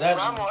 Right. Then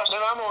I'm going to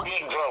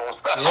get in trouble.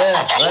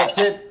 Yeah, that's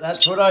it.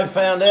 That's what I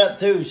found out,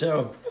 too,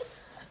 so.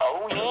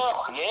 Oh,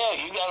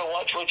 yeah, you got to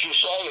watch what you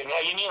say, and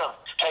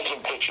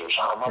taking pictures.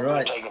 I'm up there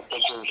Right. taking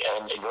pictures,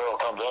 and the girl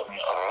comes up, and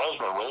her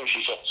husband with her,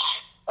 she said,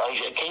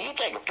 can you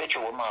take a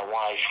picture with my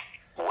wife?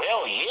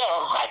 Well,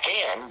 yeah, I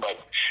can, but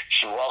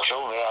she walks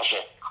over there. I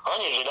said,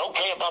 honey, is it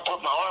okay if I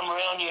put my arm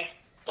around you?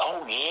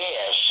 Oh,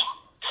 yes.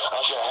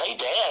 I said, I hate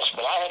to ask,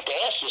 but I have to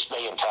ask this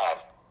day and time.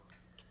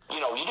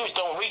 You just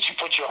don't reach and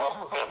put your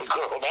arm around the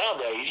girl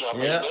nowadays. I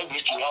mean, Yeah. they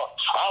get you out.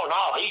 Oh,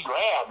 no, he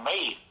grabbed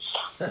me.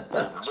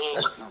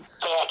 Big,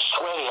 fat,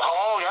 sweaty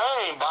hog. I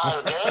ain't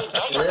bothered there.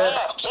 Take a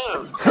bath,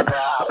 too.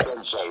 Well, I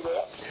didn't say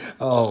that.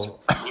 Oh.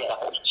 Yeah.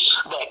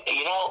 But,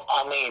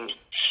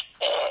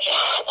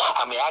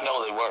 I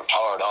know they worked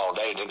hard all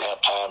day. Didn't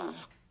have time to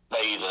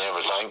bathe and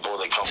everything before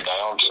they come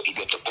down just to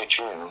get the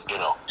picture, and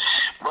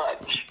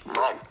but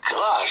my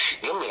gosh,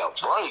 give me a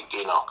break,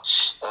 and I've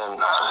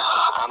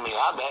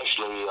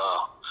actually in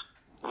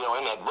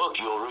that book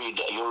you'll read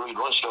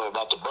one story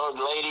about the bug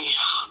lady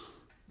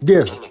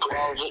Yes. in the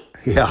closet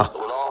Yeah. with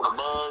all the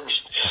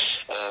bugs,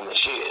 and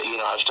she,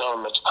 I was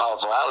telling Mr.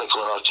 Powerful Alex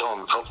when I was telling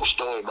him a couple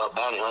stories about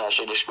Bounty Hunter. I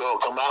said this girl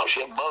come out,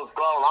 she had bugs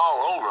crawling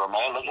all over her,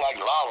 man, looked like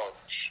lava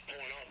going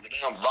off the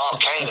damn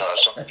volcano or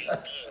something.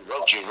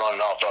 Roaches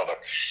running off of her.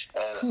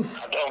 And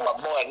I told my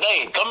boy,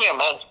 Dave, come here,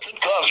 man. Put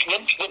cuffs,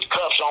 get the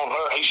cuffs on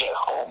her. He said,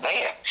 oh,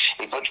 man.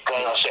 He put the cuffs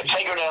on. I said,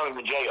 take her down to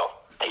the jail.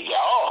 He said,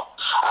 oh,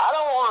 I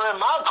don't want her in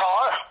my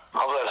car.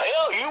 I said,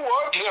 hell, you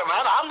work here,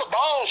 man. I'm the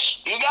boss.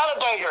 You got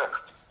to take her.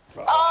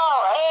 Oh,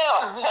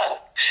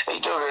 hell. He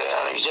took her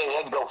down. He said he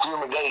had to go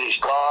fumigate his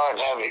car and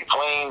have it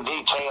clean,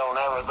 detail and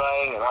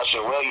everything. And I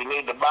said, well, you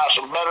need to buy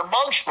some better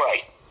bug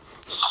spray.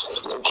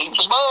 Keep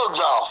the bugs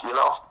off,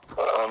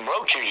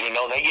 roaches,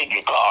 they get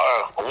your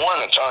car. One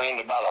to turn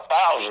into about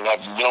 1,000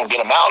 if you don't get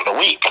them out in a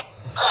week.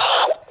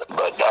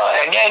 But,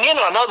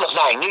 another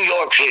thing, New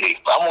York City.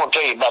 I want to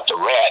tell you about the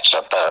rats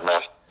up there,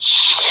 man.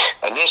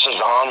 And this is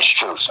the honest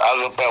truth. I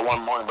was up there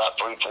one morning about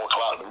 3, 4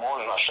 o'clock in the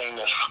morning. I seen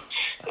this.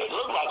 It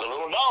looked like a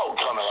little dog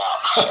coming out.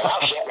 And I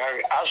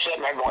was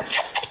sitting there going,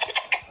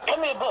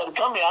 come here, buddy,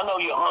 come here. I know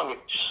you're hungry.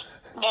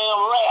 Damn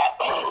rat.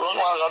 Looked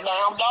like a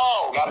damn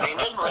dog. I mean,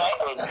 this rat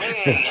was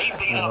big. He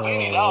beat up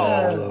any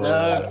dog.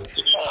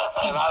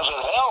 And I said,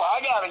 hell,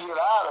 I got to get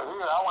out of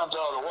here. I went the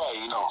other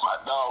way.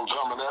 That dog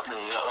coming at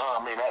me.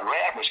 That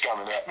rat was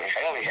coming at me.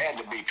 Hell, he had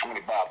to be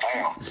 25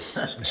 pounds.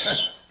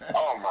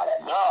 Oh, my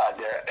God.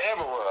 They're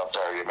everywhere up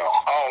there,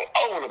 all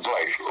over the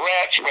place.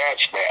 Rats.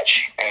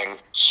 And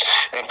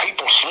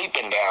people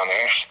sleeping down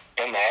there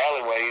in the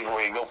alleyways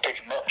where you go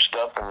picking up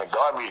stuff in the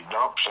garbage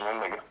dumps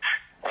and in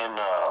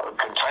the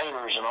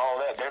containers and all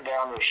that. They're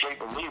down there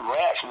sleeping. These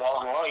rats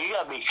walking along. You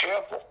got to be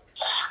careful.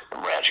 The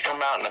rats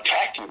come out and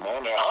attack you,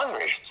 man. They're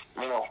hungry,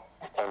 And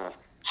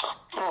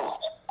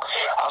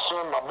I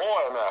send my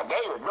boy in there.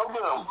 David, go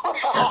get him. No,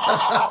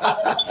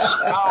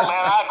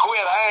 man, I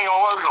quit. I ain't going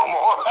to work no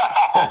more.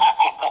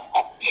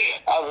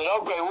 I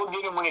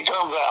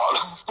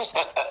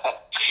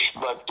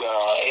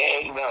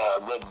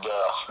had,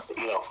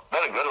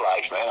 been a good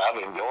life, man. I've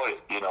enjoyed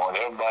it, and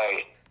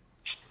everybody.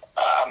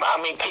 I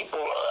mean,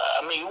 people.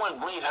 You wouldn't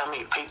believe how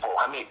many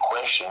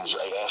questions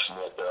they asked me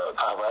at the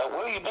conference.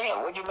 Where you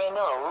been? What you been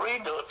doing?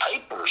 Read the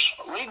papers.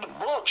 Read the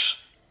books.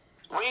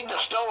 Read the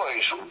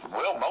stories.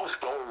 Well, most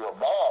stories are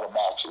bad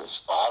about you.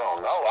 I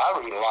don't know. I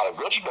read a lot of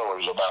good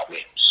stories about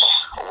me.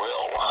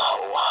 Well,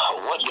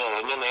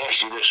 and then they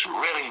ask you this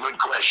really good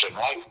question,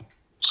 right?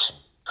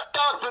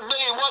 Dr. D,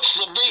 what's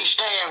the D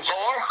stand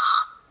for?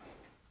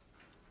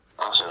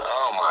 I said,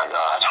 oh my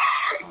God,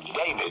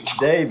 David.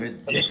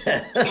 David.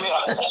 Yeah.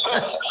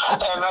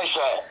 And they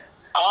said,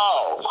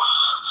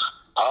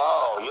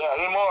 yeah,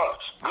 any more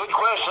good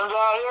questions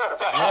out here?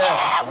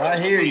 Yeah, I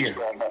hear you.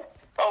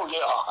 Oh,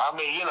 yeah. I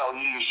mean,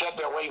 you sit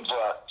there waiting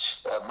for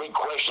a big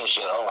question.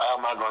 Say, how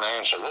am I going to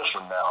answer this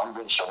one now? I'm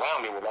getting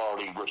surrounded with all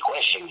these good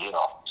questions,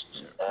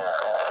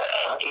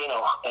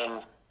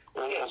 and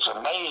it's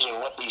amazing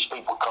what these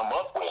people come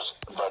up with.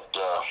 But,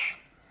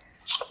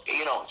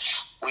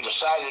 we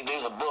decided to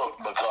do the book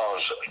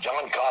because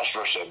John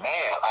Costner said,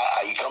 man,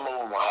 you come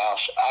over to my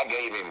house, I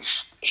gave him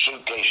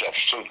suitcase after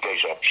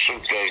suitcase after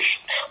suitcase,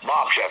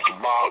 box after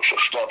box of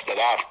stuff that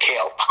I've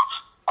kept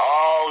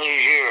all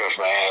these years,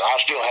 man. I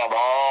still have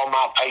all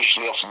my pay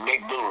slips from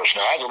Nick Boulis.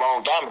 Now, that's a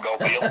long time ago,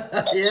 Bill.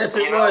 Yes,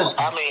 it was.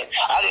 I mean,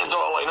 I didn't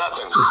throw away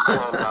nothing.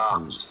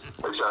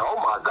 And he said, oh,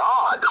 my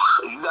God,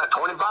 you got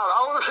 $25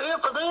 here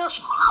for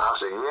this? I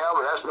said, yeah,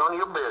 but that's none of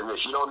your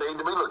business. You don't need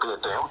to be looking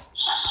at them.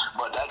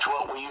 But that's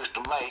what we used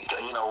to make.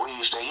 We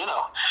used to,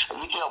 if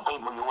you tell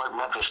people you work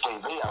Memphis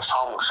TV, I was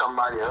talking with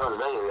somebody the other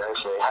day, they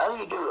say, how do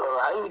you do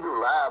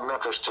live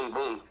Memphis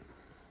TV?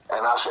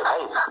 And I said,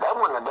 hey, that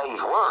wasn't a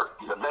day's work.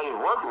 The day's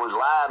work was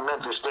live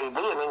Memphis TV,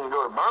 and then you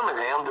go to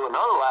Birmingham, do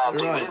another live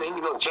TV, and then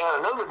you go to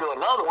Chattanooga, do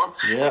another one.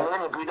 Yeah. And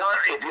then if you're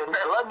lucky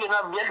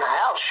enough to get in a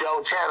house show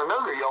in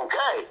Chattanooga, you're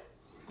okay.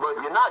 But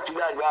if you're not, you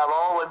got to drive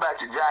all the way back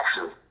to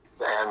Jackson.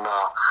 And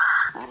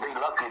you'd be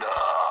lucky to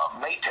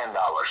make $10 out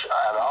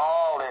of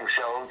all them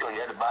shows, because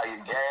you had to buy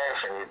your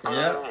gas and your food.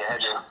 Yep. You had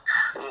to,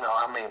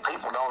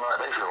 people don't know.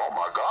 They say, oh,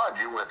 my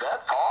God, you went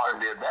that far and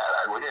did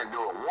that. We didn't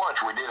do it once.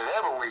 We did it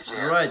every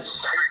weekend. Right.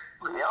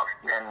 Yeah,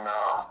 and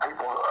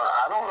people,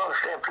 I don't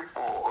understand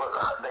people,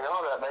 they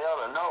ought to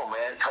know,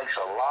 man, it takes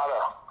a lot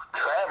of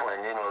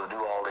traveling, to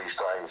do all these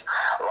things.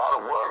 A lot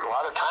of work, a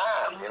lot of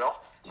time,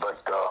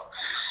 But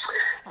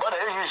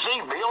as you see,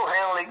 Bill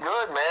handled it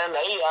good, man.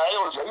 He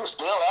was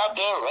still out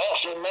there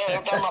wrestling, man.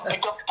 Every time I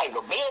pick up the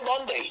paper, Bill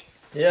Dundee.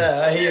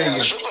 Yeah, I hear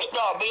you.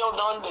 Superstar Bill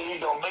Dundee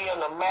is going to be in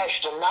the match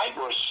tonight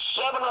with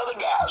 7 other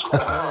guys.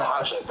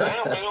 I said,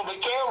 damn, Bill, be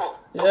careful.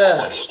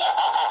 Yeah.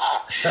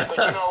 But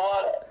you know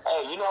what?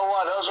 Hey, you know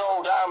what? Us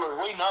old timers,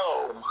 we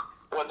know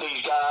what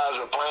these guys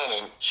are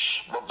planning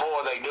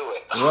before they do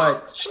it. Right.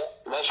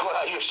 That's what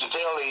I used to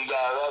tell these guys.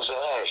 I said,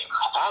 hey,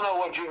 I know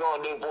what you're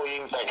going to do before you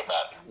even think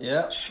about it.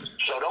 Yeah.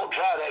 So don't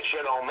try that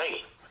shit on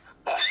me.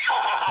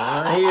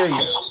 I hear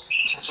you.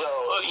 So,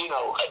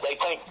 they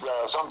think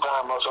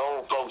sometimes us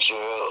old folks are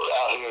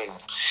out here and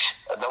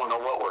don't know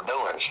what we're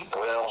doing.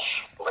 Well,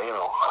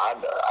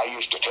 I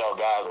used to tell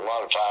guys a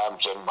lot of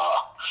times, and,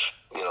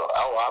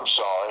 oh, I'm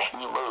sorry,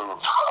 you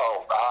moved.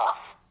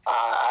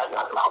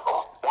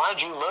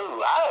 Why'd you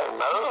move? I didn't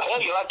know.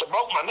 Hell, you like to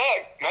broke my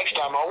neck. Next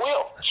time I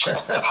will.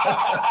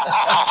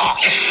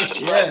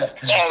 Yeah.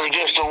 That was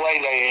just the way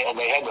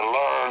they had to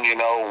learn,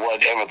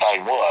 what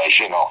everything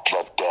was,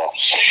 But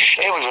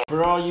it was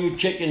For all you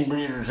chicken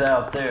breeders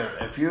out there,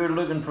 if you're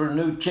looking for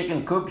new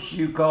chicken coops,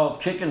 you call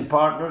Chicken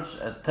Partners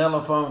at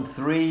telephone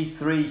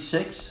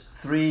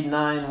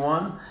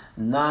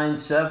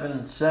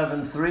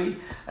 336-391-9773,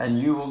 and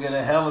you will get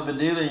a hell of a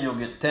deal, and you'll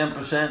get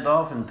 10%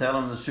 off, and tell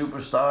them the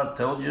superstar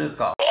told you to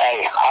call.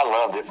 Hey, I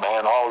loved it,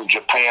 man. All the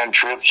Japan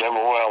trips,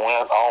 everywhere I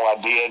went, all I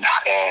did.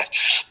 And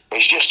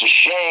it's just a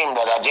shame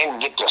that I didn't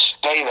get to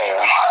stay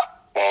there.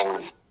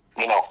 And,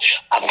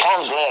 I'm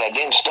kind of glad I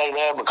didn't stay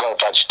there, because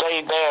if I'd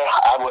stayed there,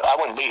 I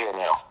wouldn't be here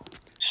now.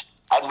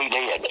 I'd be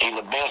dead.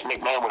 Either Vince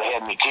McMahon would have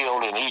had me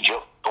killed in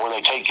Egypt, or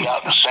they take you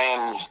out in the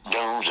sand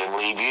dunes and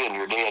leave you, and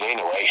you're dead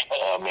anyway.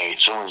 I mean,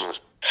 as soon as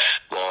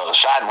the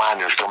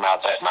Sidewinders come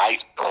out that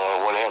night,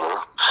 or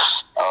whatever,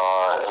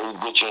 he'd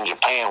get you in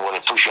Japan where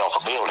they push you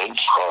off a building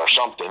or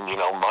something.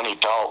 Money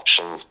talks,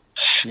 and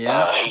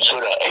Yeah. he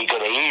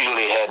could have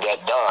easily had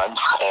that done.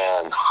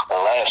 And the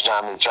last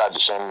time he tried to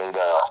send me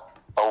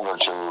over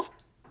to,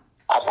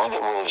 I think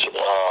it was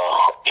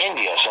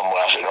India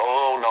somewhere. I said,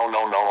 oh, no,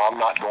 I'm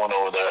not going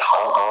over there.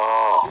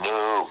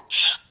 No.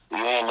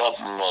 You end up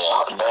in the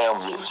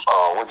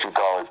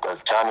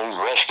Chinese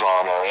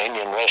restaurant or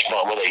Indian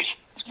restaurant where they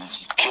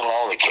kill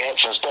all the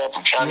cats and stuff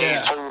and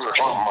Chinese food or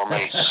something. I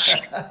mean, he's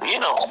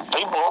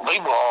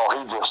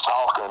just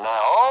talking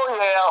now. Oh,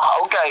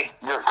 yeah, okay,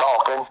 you're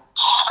talking.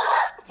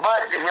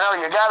 But, you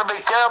got to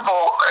be careful.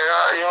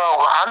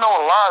 I know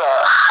a lot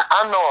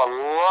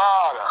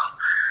of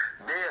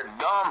dead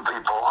dumb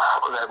people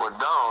that were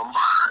dumb,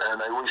 and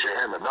they wish they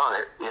hadn't done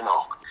it,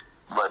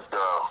 But,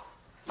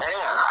 man,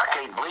 I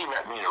can't believe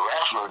that many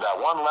wrestlers. That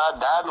one lad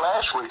died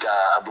last week,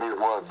 I believe it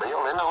was,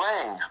 Bill, in the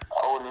ring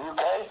over in the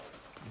UK.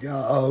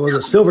 Was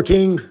it Silver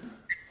King?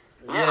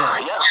 Yeah,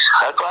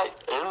 that's right.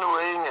 In the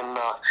ring, and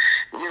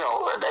you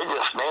know, they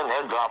just, man,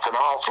 they're dropping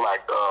off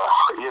like,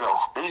 you know,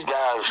 these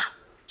guys.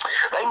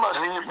 They must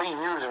be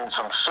using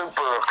some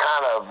super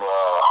kind of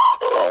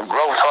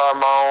growth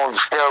hormones,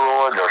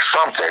 steroids, or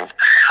something,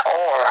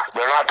 or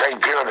they're not taking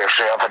care of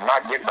themselves and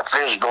not getting the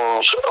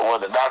physicals where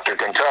the doctor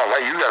can tell them,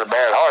 hey, you got a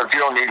bad heart,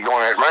 you don't need to go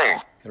in that ring.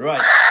 Right.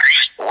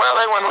 Well,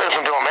 they wouldn't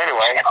listen to them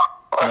anyway.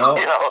 No.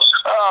 You know,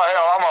 oh,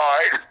 hell, I'm all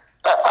right.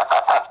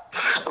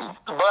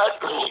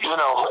 But, you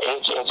know,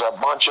 it's a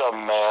bunch of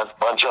them, man.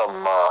 Bunch of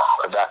them.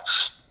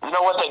 You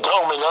know what they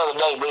told me the other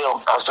day,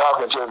 Bill? I was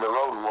talking to the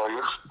Road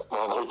Warrior,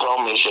 and he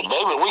told me, he said,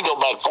 David, we go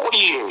back 40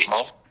 years,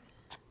 man.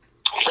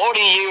 40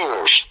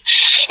 years.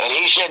 And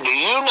he said, do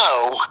you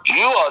know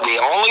you are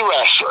the only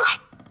wrestler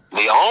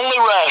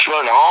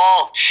in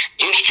all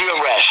history of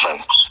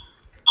wrestling.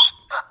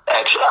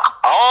 That's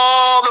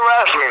all the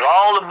wrestlers,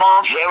 all the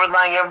bumps,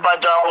 everything,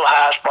 everybody, all the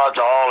high spots,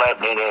 all that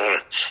bit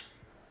in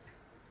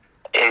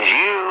is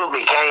you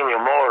became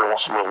immortal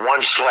with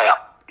one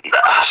slap.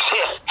 I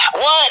said,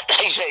 what?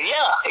 He said,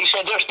 yeah. He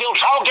said, they're still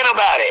talking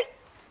about it.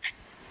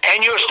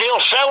 And you're still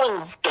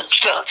selling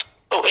stuff.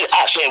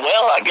 I said,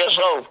 well, I guess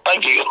so.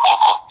 Thank you.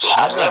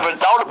 I've never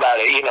thought about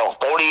it. You know,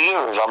 40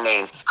 years. I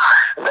mean,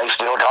 they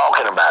still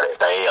talking about it.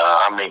 They,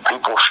 I mean,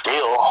 people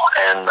still,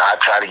 and I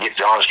try to get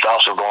John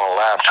Stossel going on a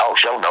live talk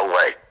show. No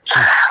way.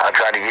 I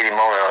tried to get him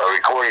on a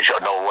recording show.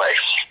 No way.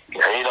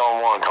 He don't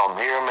want to come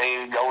near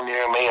me, go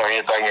near me, or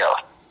anything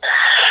else.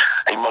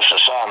 He must have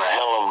signed a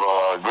hell of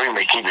an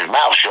agreement to keep his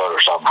mouth shut or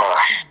something, huh?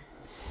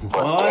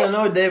 But, Well, I don't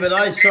know, David.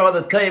 I saw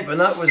the tape, and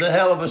that was a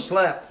hell of a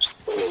slap.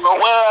 well,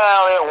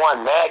 it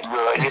wasn't that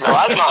good. You know,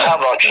 I was gonna have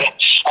a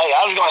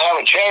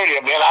charity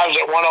event. I was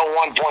at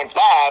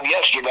 101.5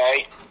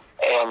 yesterday,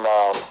 and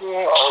old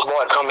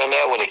boy come in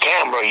there with a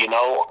camera, you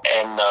know,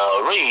 and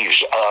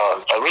Reeves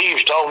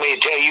told me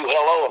to tell you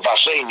hello if I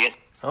seen you.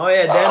 Oh,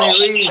 yeah, Danny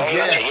Reeves,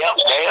 yeah. Yep,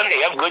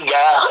 good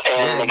guy.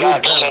 And Yeah, the guy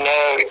good come guy. in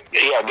there,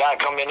 guy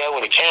come in there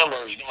with a camera.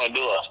 He's going to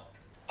do a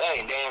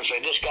thing. Dan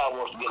said, this guy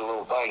wants to get a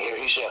little thing here.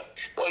 He said,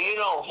 well, you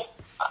know,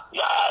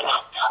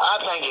 I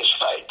think it's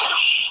fake.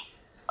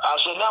 I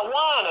said, now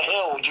why in the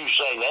hell would you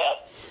say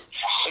that?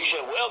 He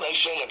said, well, they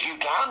said a few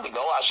times ago.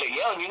 I said,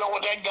 yeah, and you know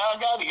what that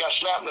guy got? He got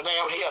slapped in the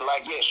damn head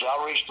like this. So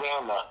I reached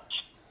down the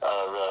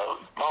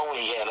bone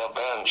he had up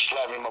there and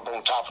slapped him up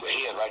on top of the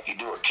head like you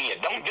do a kid.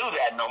 Don't do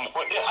that no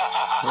more.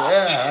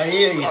 Yeah, I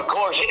hear you. Of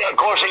course, he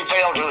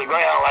fell to the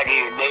ground like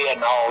he was dead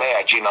and all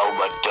that, you know,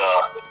 but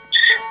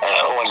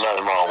there wasn't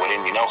nothing wrong with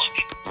him, you know.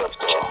 But,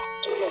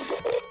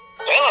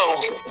 hello.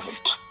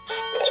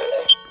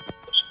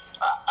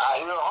 I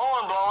hear a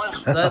horn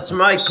blowing. That's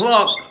my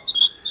clock.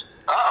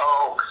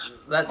 Uh-oh.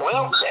 That's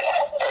Well,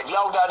 have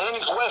y'all got any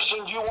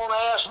questions you want to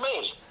ask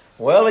me?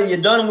 Well, are you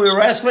done with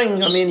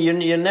wrestling? I mean,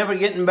 you're never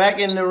getting back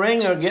in the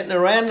ring or getting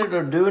around it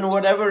or doing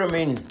whatever? I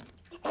mean,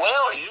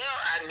 Well, yeah,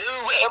 I do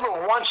every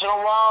once in a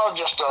while,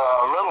 just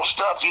little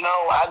stuff, you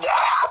know.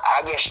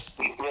 I just,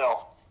 you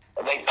know,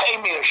 they pay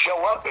me to show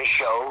up at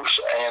shows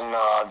and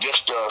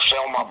just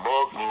sell my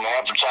book and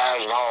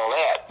advertise and all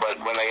that. But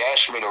when they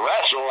ask me to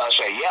wrestle, I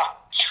say, yeah,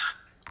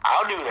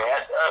 I'll do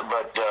that,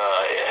 but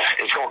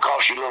it's going to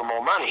cost you a little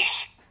more money.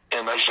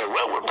 And they say,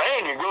 well, we're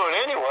paying you good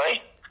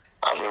anyway.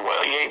 I said,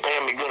 well, you ain't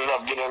paying me good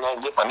enough to get in there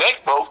and get my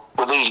neck broke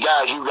with these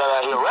guys you got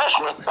out here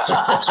wrestling.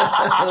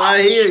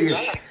 I hear you.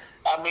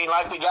 I mean,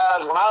 like the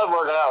guys when I was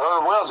working out,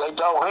 Herb Wells, they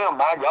told him,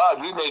 my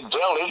God, you need to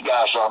tell this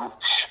guy something.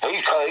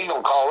 He's going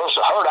to call us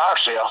to hurt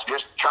ourselves,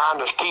 just trying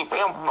to keep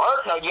him from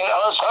hurting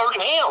us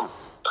hurting him.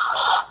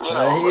 You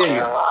know, I hear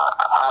you.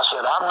 I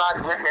said, I'm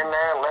not getting in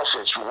there unless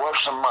it's worth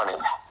some money.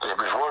 If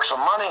it's worth some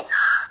money,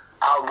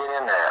 I'll get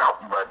in there.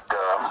 But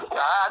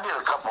I did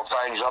a couple of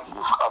things up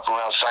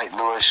around St.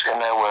 Louis in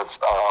there with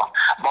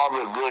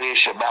Barbara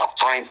Goodish about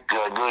Frank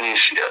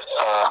Goodish.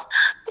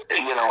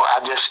 You know, I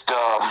just, you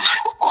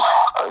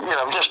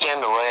know, just in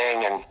the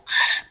ring and,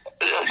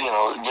 you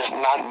know, just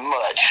not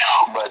much.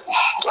 But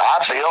I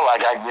feel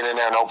like I can get in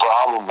there no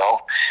problem,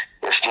 though.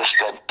 It's just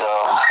that,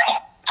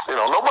 you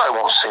know, nobody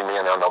wants to see me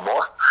in there no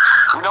more.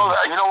 You know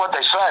what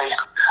they say?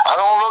 I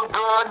don't look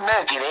good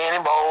naked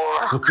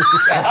anymore.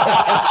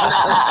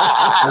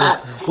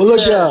 Well,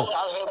 look,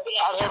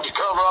 I'd have to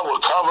cover up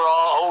with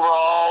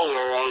overalls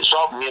or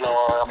something, you know.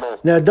 I mean,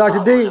 now,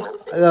 Dr. D,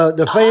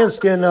 the fans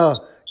can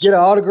get an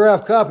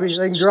autographed copy.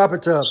 They can drop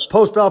it to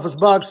Post Office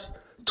Box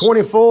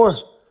 24,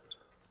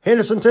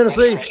 Henderson,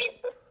 Tennessee.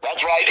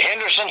 That's right,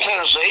 Henderson,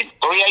 Tennessee,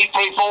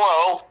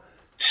 38340.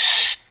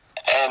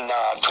 And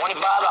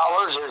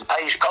 $25 is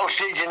pays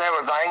postage and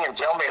everything, and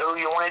tell me who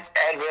you want it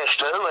addressed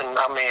to, and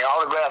I mean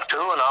autograph to,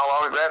 and I'll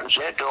autograph and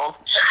send it to them.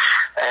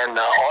 And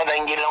or they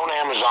can get it on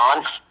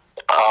Amazon,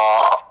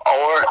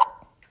 or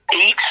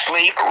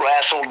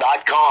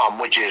EatSleepWrestle.com,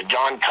 which is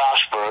John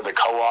Cosper, the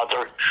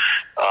co-author,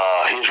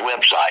 his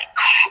website.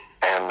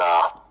 And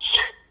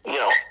you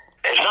know,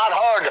 it's not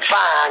hard to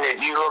find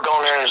if you look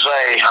on there and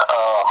say,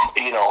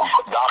 you know,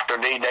 Dr.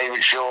 D.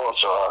 David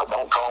Schultz,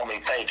 don't call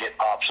me fake. It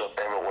pops up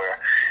everywhere.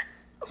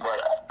 but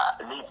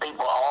these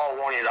people all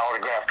wanted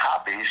autographed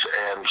copies,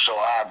 and so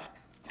I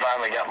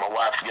finally got my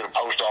wife to get a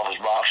post office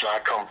box, and I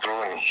come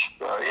through, and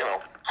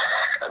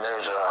and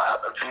there's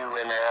a few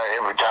in there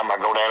every time I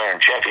go down there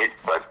and check it.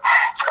 But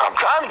I'm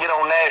trying to get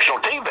on national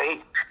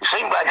TV. It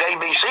seems like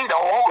ABC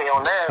don't want me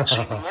on there.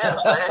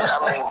 CBS, I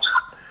mean,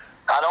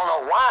 I don't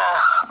know why,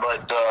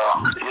 but I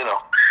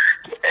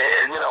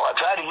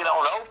tried to get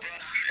on Oprah,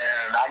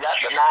 and I got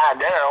denied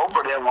there.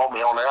 Oprah didn't want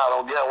me on there.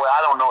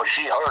 I don't know if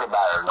she heard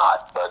about it or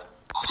not, but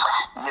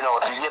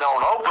if you get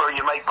on Oprah,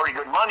 you make pretty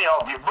good money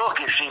off your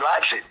book if she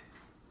likes it.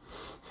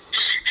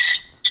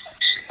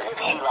 If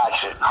she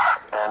likes it,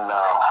 and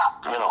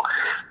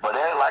but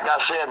like I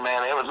said,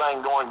 man,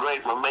 everything going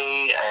great with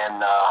me,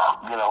 and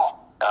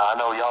I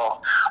know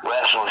y'all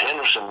wrestle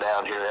Henderson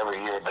down here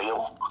every year,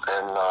 Bill,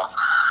 and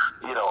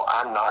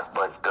I'm not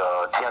but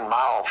 10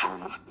 miles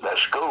from that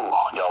school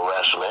y'all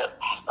wrestle at.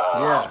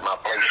 My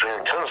place here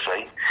in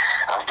Tennessee.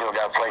 I still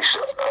got a place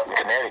up in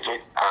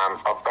Connecticut. I'm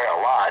up there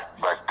a lot,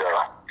 but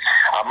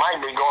I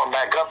might be going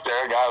back up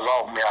there. Guys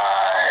offered me a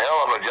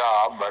hell of a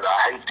job, but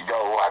I hate to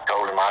go. I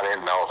told him I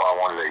didn't know if I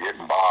wanted to get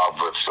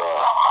involved with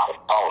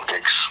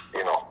politics,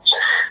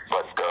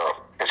 but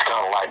it's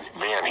kind of like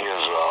being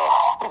his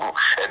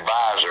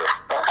advisor.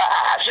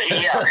 I said,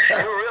 yeah,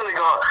 you're really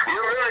gonna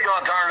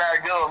turn out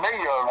good with me,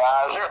 your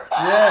advisor.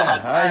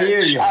 Yeah, I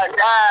hear you. I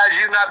advise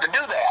you not to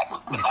do that.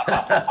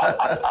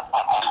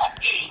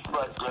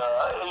 But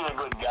he's a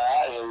good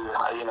guy.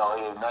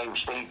 His name's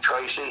Steve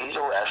Tracy. He's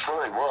a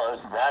wrestler. He was.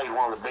 Now he's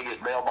one of the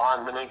biggest bail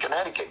bondsmen in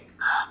Connecticut.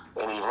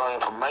 And he's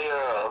running for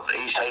mayor of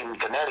East Haven,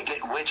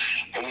 Connecticut,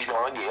 which he's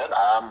going to get.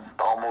 I'm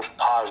almost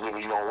positive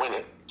he's going to win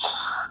it.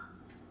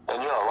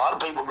 And, a lot of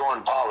people go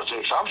in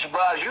politics. I'm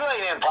surprised you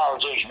ain't in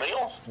politics,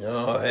 Bill.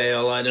 Oh,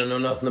 hell, I don't know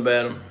nothing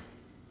about him.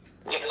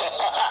 Yeah,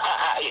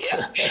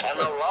 I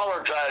know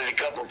Lawler tried it a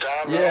couple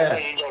times. Yeah. I don't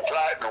think he's going to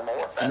try it no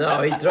more.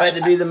 No, he tried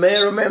to be the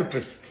mayor of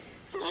Memphis.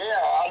 Yeah,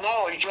 I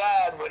know he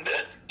tried, but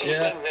he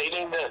Yeah.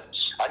 didn't.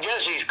 I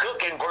guess he's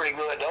cooking pretty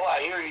good, though.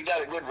 I hear you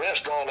got a good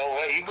restaurant over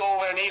there. You go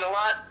over there and eat a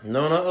lot?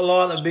 No, not a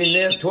lot. I've been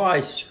there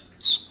twice.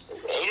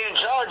 He didn't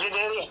charge you,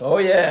 did he? Oh,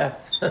 yeah.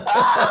 That's the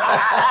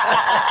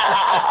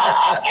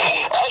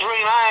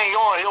reason I ain't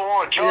going. He'll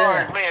want to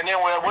charge me, and then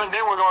we're going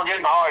to get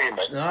in an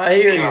argument. I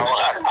hear you.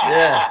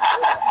 Yeah,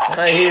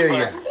 I hear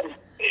you.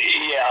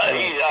 Yeah,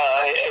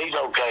 he's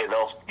okay,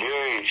 though.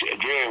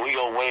 Jerry, we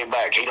go way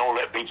back. He don't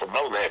let people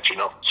know that,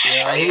 Yeah,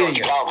 I he hear goes to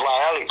you. Cowfly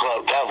Alley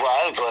Club,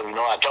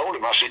 I told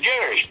him, I said,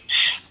 Jerry,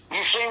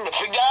 you seem to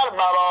forgot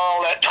about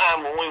all that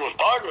time when we was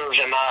partners,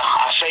 and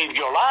I saved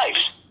your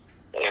life.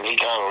 And he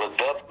kind of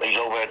looked up. He's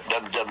over at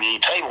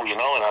WWE table, and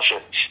I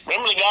said,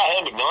 remember the guy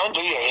had the gun to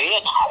your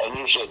head? And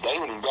you said,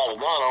 David, he got a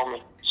gun on me.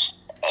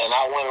 And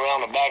I went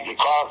around the back of the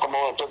car, come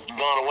on, took the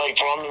gun away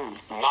from him,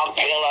 knocked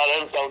the hell out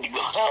of him, threw the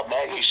gun out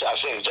back. I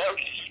said, is that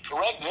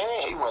correct,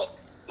 Jerry? He went,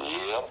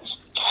 yep.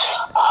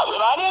 I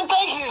said, I didn't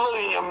think you was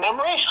losing your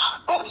memory.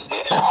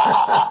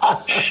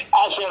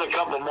 I said a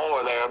couple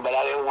more there, but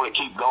I didn't want to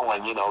keep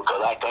going,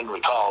 because I couldn't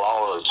recall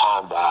all of the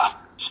time that I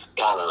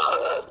kind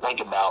of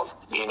think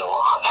about,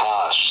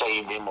 how I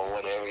saved him or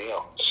whatever,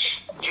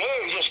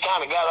 Jerry just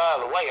kind of got out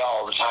of the way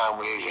all the time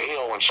with his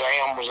heel when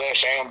Sam was there,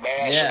 Sam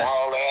Bass and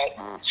all that.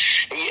 And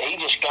he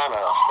just kind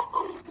of,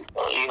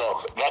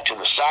 got to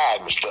the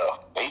side and stuff.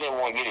 He didn't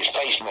want to get his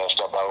face messed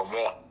up over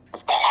there.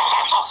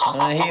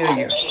 I hear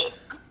you.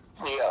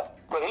 Yeah,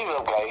 but he's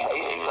okay.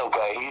 He's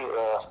okay. You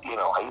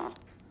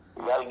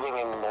got to give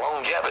him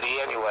longevity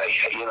anyway,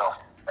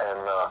 And,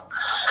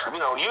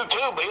 you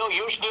too, Bill,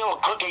 you're still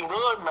cooking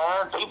good,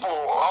 man. People,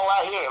 all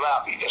I hear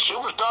about you,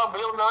 Superstar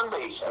Bill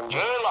Dundee and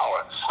Jerry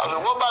Lawler. I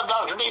said, what about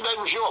Dr. D.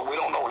 David Short? We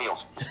don't know him.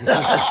 I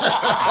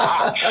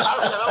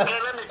said, okay,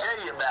 let me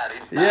tell you about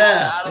him.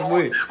 Yeah.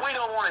 We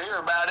don't want to hear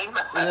about him.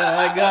 Yeah,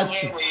 I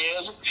got you. He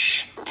is.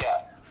 Yeah.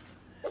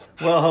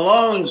 Well,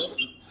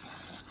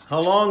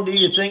 how long do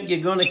you think you're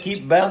going to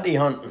keep bounty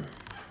hunting?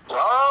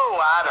 Oh,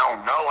 I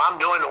don't know. I'm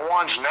doing the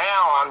ones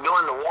now. I'm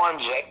doing the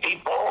ones that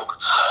people,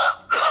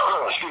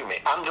 excuse me,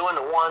 I'm doing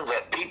the ones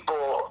that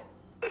people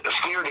are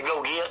scared to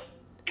go get,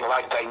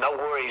 like they know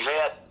where he's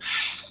at,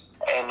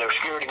 and they're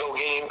scared to go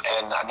get him.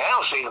 And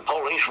now, see, the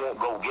police won't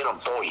go get him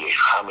for you.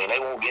 I mean, they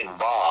won't get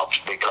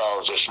involved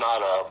because it's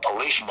not a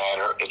police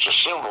matter. It's a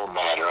civil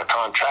matter, a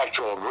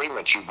contractual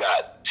agreement you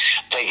got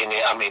taking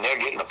it. I mean, they're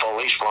getting the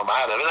police from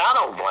out of it. I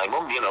don't blame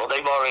them.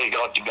 They've already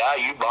got the guy.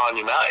 You bond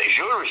him out. It's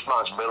your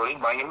responsibility to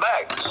bring him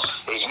back.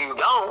 If you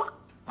don't,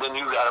 then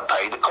you got to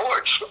pay the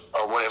courts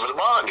or whatever the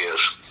bond is.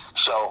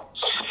 So,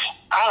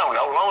 I don't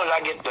know. As long as I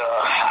get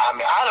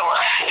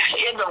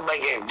it don't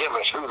make any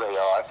difference who they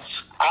are.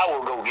 I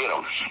will go get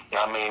them.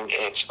 I mean,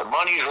 if the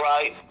money's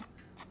right,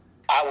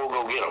 I will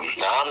go get them.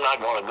 Now, I'm not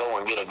going to go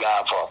and get a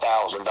guy for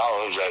 $1,000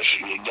 that's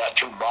got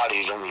 2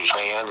 bodies in his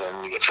hand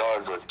and you get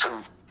charged with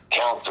 2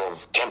 counts of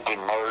attempted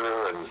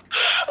murder and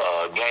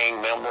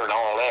gang member and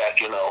all that,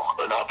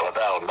 not for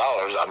 $1,000.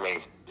 I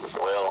mean,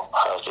 well,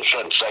 I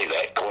shouldn't say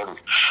that.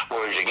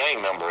 Where's the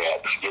gang member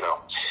at,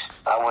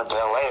 I went to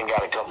L.A. and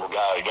got a couple of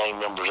guys, gang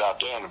members out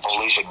there, and the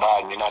police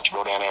advised me not to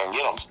go down there and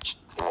get them.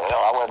 Well,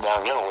 I went down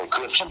and get them with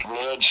Crips and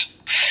Bloods.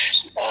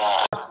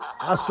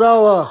 I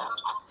saw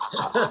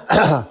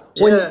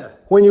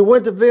when you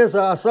went to Vince,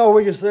 I saw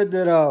where you said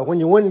that when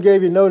you went and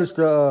gave your notice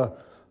to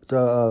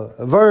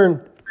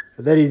Vern,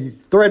 that he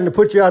threatened to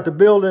put you out the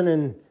building,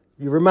 and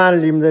you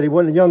reminded him that he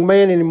wasn't a young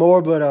man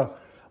anymore. But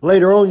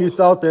later on, you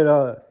thought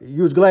that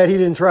you was glad he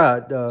didn't try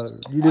it.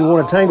 You didn't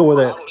want to tangle with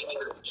that.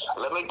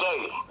 Let me tell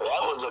you,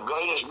 that was the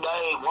greatest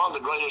day, one of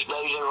the greatest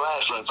days in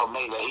wrestling for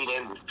me, that he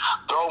didn't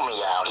throw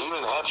me out. He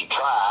didn't have to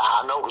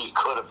try. I know he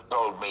could have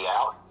thrown me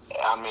out.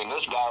 I mean,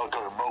 this guy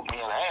could have broke me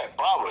in half,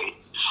 probably.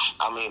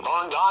 I mean,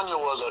 Vern Gagne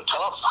was a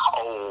tough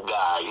old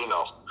guy, you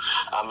know.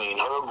 I mean,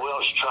 Herb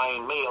Welch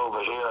trained me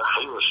over here.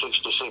 He was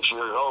 66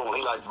 years old.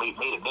 He like beat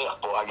me to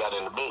death before I got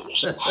in the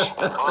business.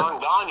 And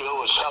Vern Gagne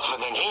was tougher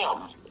than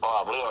him,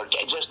 probably, or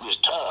just as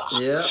tough.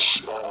 Yeah.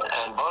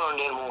 And Vern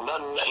didn't want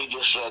nothing. He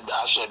just said,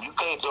 I said, you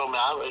can't throw me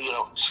out, you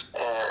know.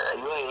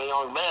 You ain't a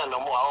young man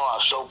no more. Oh, I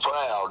was so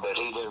proud that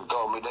he didn't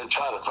throw me. They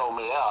tried to throw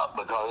me out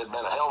because it'd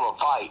been a hell of a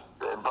fight.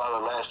 It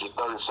probably lasted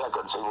 30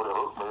 seconds. He would have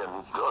hooked me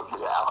and drug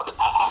me out.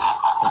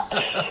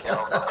 You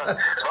know,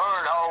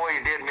 Vern always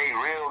did me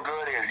real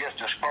good. It was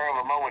just a spur of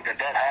a moment that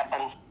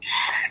happened,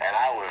 and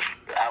I was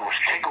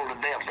tickled to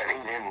death that he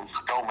didn't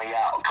throw me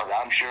out, because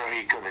I'm sure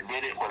he could have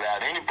did it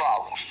without any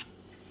problems.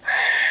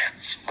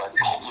 But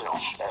you know,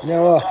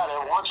 you're out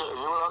there once in a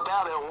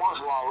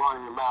while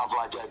running your mouth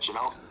like that, you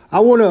know. I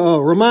want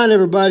to remind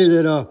everybody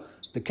that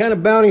the kind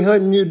of bounty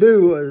hunting you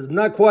do is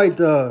not quite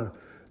the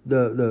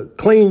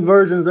clean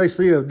versions they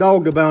see of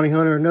Dog the Bounty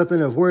Hunter, or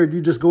nothing of where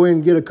you just go in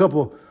and get a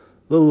couple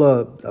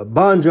little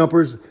bond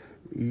jumpers.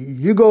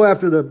 You go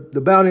after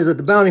the bounties that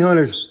the bounty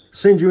hunters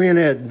send you in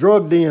at,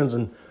 drug dens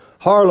and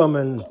Harlem,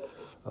 and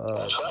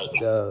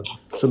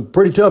some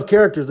pretty tough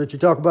characters that you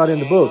talk about in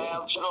the book.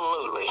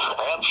 Absolutely.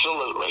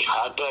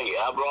 I tell you,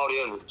 I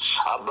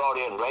brought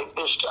in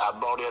rapists. I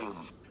brought in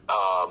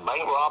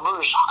bank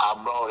robbers. I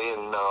brought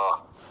in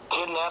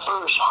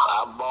kidnappers.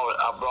 I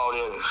brought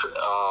in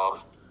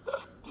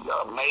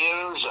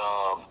mayors,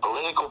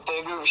 political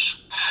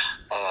figures.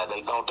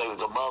 They thought they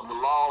was above the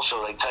law,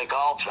 so they take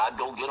off, and I'd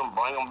go get them,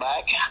 bring them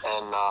back.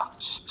 And,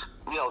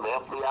 you know, the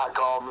FBI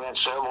called me in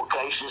several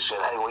cases,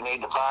 said, hey, we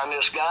need to find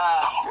this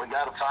guy. We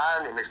got to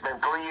find him. It's been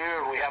 3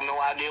 years. We have no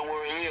idea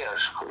where he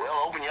is.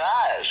 Well, open your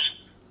eyes.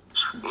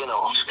 You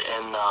know,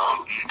 and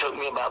it took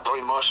me about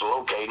 3 months to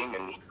locate him,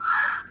 and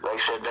they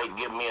said they'd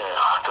give me a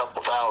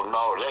couple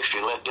 $1,000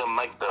 extra, let them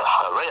make the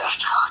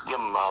arrest, give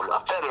them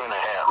a feather in the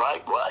hat,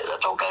 right? Well,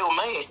 that's okay with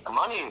me.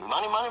 Money,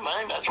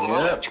 that's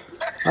what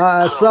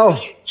I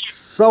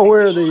saw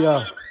where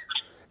the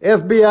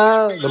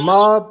FBI, the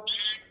mob,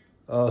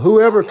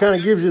 whoever kind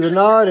of gives you the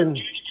nod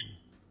and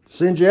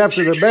sends you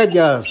after the bad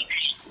guys.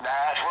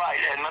 That's right,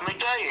 and let me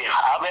tell you,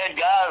 I've had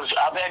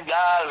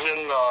guys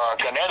in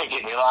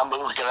Connecticut. You know, I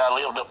moved because I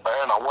lived up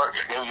there and I worked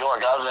in New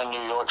York. I was in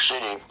New York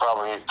City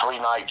probably 3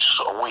 nights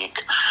a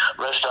week.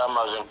 Rest of them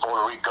I was in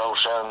Puerto Rico,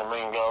 San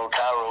Domingo,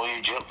 Cairo,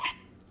 Egypt,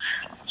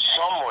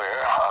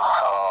 somewhere,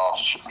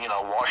 you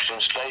know,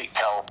 Washington State,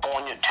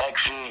 California,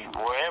 Texas,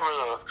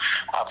 wherever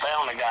I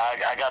found the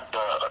guy. I got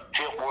the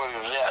tip where he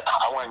was at.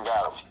 I went and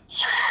got him.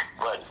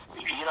 But,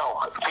 you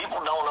know, people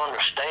don't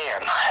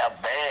understand how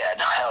bad,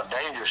 how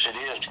dangerous it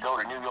is to go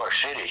to New York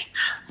City,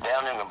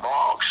 down in the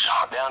Bronx,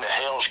 down to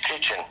Hell's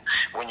Kitchen,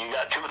 when you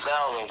got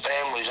 2,000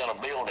 families in a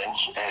building,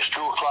 and it's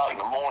 2 o'clock in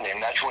the morning.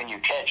 That's when you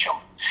catch them.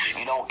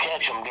 You don't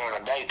catch them during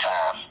the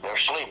daytime. They're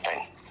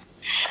sleeping.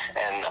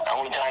 And the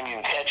only time you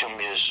can catch them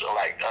is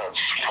like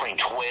between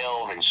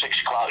 12 and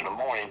 6 o'clock in the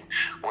morning,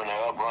 when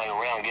they're up running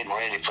around getting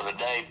ready for the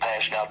day,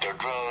 passing out their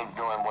drugs,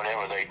 doing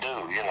whatever they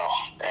do, you know.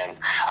 And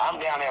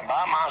I'm down there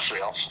by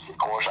myself. Of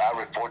course, I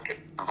report to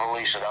the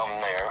police that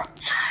I'm there.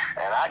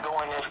 And I go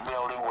in this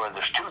building where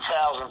there's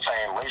 2,000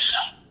 families.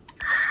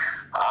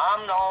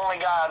 I'm the only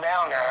guy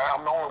down there.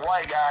 I'm the only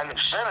white guy in the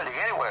vicinity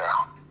anywhere.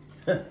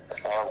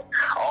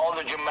 All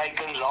the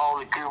Jamaicans, all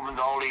the Cubans,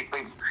 all these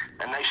people,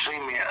 and they see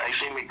me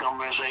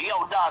come in and say,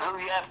 yo, Doc, who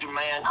you after,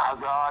 man? I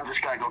go, I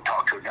just got to go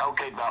talk to him.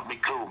 Okay, Doc, be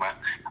cool, man.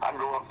 I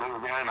go up there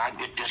and I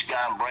get this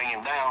guy and bring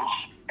him down,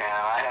 and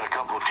I had a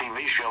couple of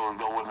TV shows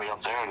go with me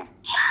up there, and,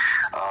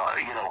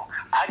 you know,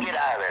 I get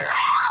out of there.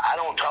 I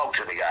don't talk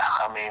to the guy.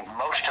 I mean,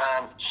 most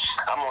time,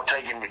 I'm going to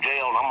take him to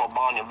jail, and I'm going to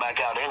bond him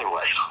back out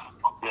anyway.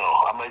 You know,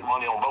 I make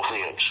money on both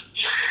ends.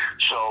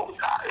 So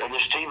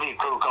this TV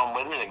crew come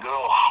with me. The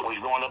girl, we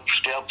was going up the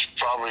steps,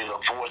 probably the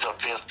 4th or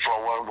 5th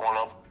floor, going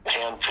up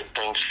 10,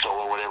 15th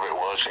floor, whatever it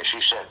was. And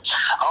she said,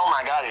 oh,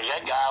 my God, is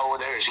that guy over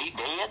there, is he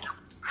dead?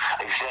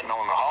 He's sitting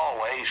on the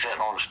hallway, he's sitting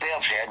on the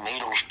steps. He had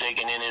needles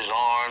sticking in his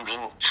arms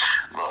and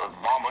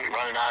vomit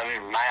running out of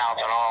his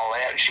mouth and all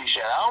that. And she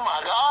said, oh,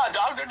 my God,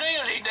 Dr. D,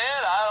 is he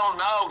dead? I don't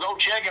know. Go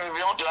check him if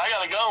you want to. I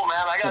got to go,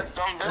 man. I got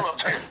something to do up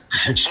there.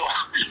 So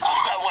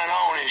I went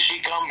on, and she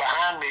come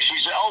behind me. She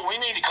said, oh, we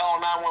need to call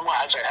 911.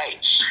 I said,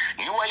 hey,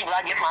 you wait till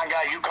I get my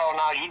guy. You call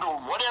now. You do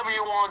whatever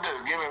you want to do.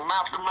 Give him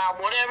mouth to mouth,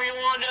 whatever you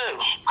want to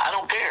do. I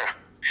don't care.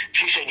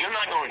 She said, you're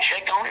not going to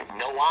check on him?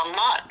 No, I'm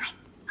not.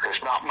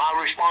 It's not my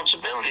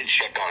responsibility to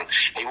check on him.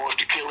 He wants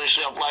to kill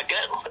himself like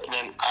that,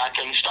 then I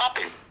can't stop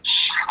him.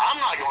 I'm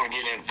not going to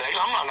get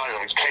infected. I'm not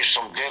going to catch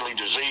some deadly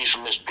disease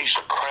from this piece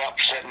of crap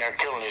sitting there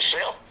killing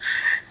himself.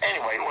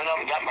 Anyway, went up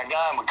and got my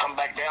guy, and we come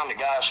back down. The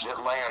guy's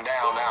just laying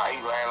down now. He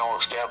ran on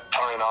the step,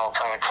 turning all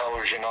kind of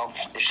colors, you know.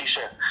 And she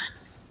said,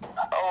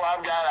 "Oh,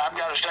 I've got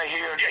to stay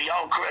here.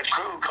 Y'all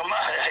crew, come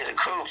out." Hey, the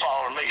crew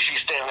following me.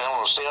 She's standing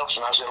on the steps,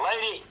 and I said,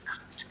 "Lady,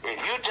 if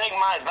you take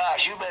my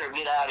advice, you better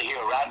get out of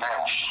here right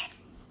now,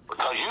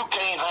 because you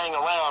can't hang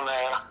around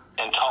there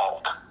and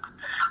talk,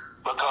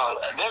 because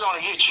they're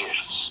going to get you.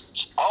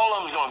 All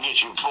of them's going to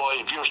get you,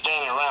 boy, if you're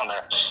standing around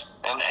there."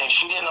 And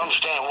she didn't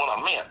understand what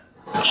I meant.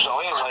 So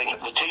anyway,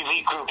 the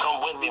TV crew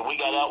come with me. We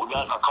got out. We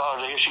got in our car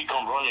there. She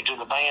come running to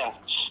the van,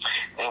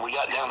 and we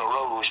got down the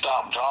road. We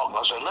stopped and talked.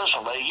 I said,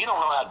 "Listen, lady, you don't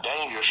know how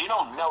dangerous. You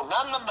don't know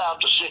nothing about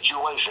the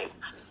situation.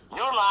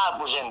 Your life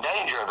was in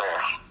danger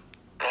there."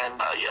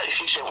 And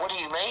she said, "What do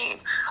you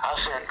mean?" I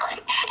said,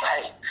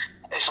 "Hey,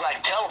 it's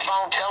like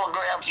telephone,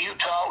 telegraph. You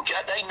talk.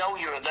 They know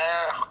you're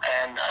there,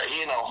 and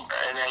you know,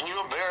 and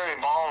you're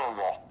very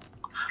vulnerable.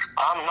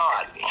 I'm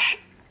not.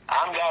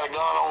 I've got a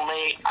gun on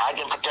me. I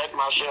can protect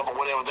myself or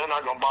whatever. They're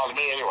not going to bother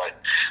me anyway.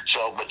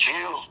 So, but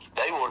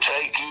they will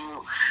take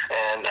you,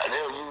 and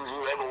they'll use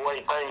you every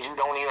way, things you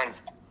don't even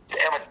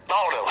ever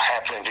thought of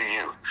happening to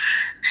you."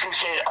 She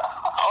said,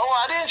 "Oh,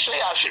 I didn't say."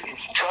 I said,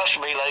 "Trust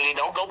me, lady,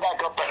 don't go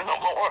back up there no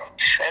more."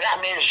 And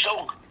I mean, it's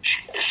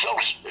so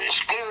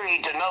scary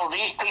to know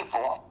these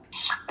people.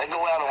 They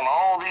go out on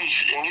all these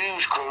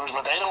news crews,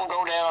 but they don't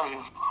go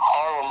down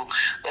Harlem.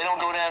 They don't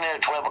go down there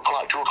at 12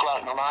 o'clock, 2 o'clock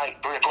in the night,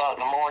 3 o'clock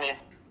in the morning.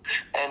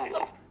 And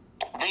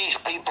these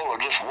people are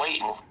just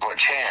waiting for a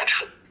chance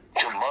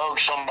to mug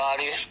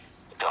somebody,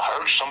 to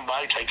hurt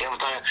somebody, take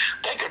everything.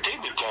 Take their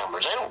TV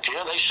cameras. They don't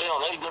care. They sell.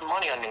 They good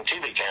money on them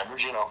TV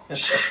cameras, you know. and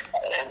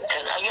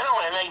you know,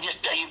 and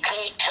you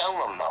can't tell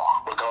them though,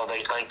 because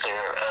they think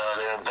they're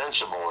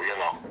invincible, you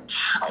know.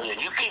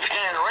 You keep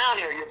standing around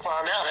here, you'll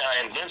find out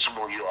how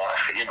invincible you are,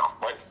 you know.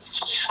 But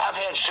I've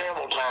had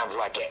several times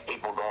like that,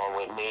 people going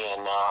with me,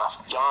 and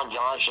John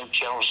Johnson,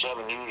 Channel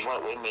 7 News,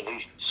 went with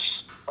me.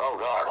 Oh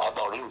God, I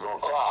thought he was gonna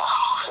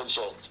cry. He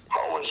said,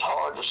 "Oh, it's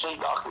hard to see,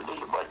 Dr.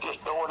 D, but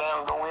just door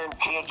down, go in,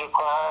 kids are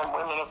crying,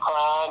 women are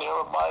crying,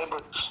 everybody."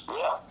 But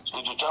yeah,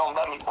 did you tell them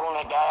about me pulling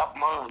that guy up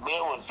from under the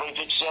bed with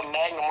 357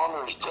 Magnum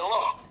under his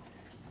pillow?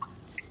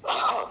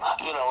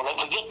 You know, they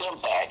forget them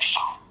facts.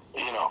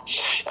 You know,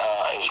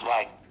 it's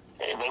like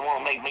they want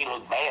to make me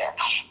look bad.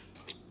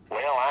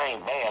 Well, I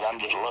ain't bad.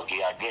 I'm just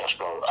lucky, I guess,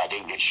 because I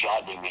didn't get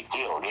shot, didn't get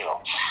killed, you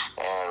know.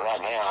 And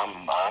right now,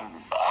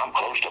 I'm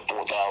close to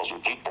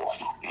 4,000 people,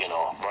 you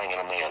know, bringing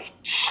them in.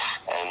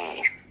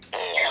 And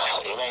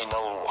it ain't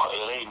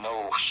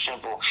no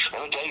simple.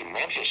 Let me tell you,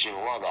 Memphis is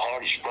one of the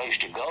hardest places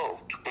to go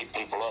to pick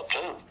people up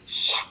too.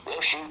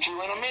 They'll shoot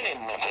you in a minute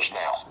in Memphis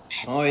now.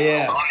 Oh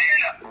yeah.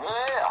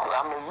 Yeah,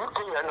 I mean,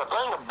 and the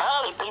thing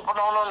about it, people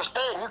don't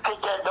understand. You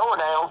kick that door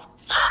down,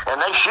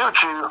 and they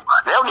shoot you.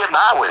 They'll get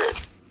by with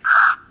it.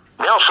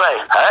 They'll say,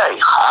 "Hey,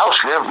 I was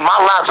scared for my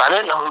life. I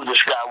didn't know who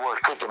this guy was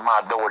kicking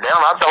my door down.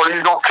 I thought he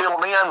was going to kill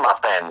me and my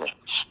family."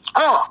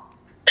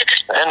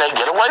 And they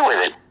get away with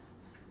it.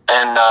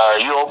 And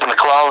you open the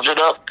closet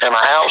up in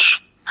a house,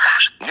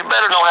 you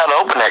better know how to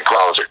open that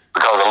closet,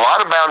 because a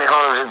lot of bounty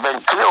hunters have been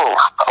killed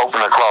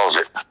open a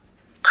closet.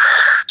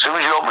 As soon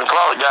as you open the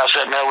closet, guy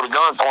sitting there with a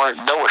gun pointed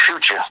at the door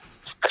shoot you.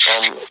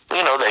 And,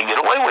 you know, they get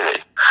away with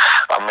it.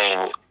 I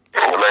mean,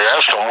 well, they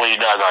asked him, "Well, you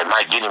know, I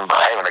might get him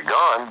by having a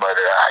gun," but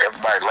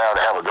everybody's allowed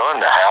to have a gun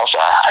in the house,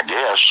 I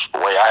guess, the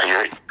way I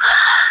hear it.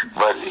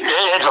 But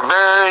it's a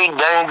very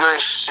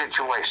dangerous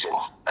situation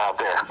out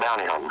there,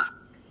 bounty hunting.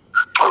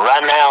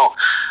 Right now,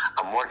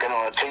 I'm working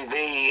on it's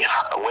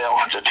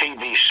a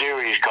TV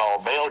series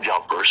called Bell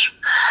Jumpers.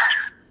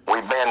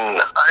 We've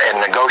been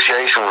in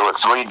negotiations with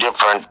 3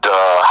 different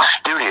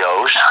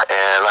studios,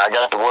 and I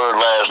got the word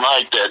last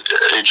night that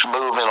it's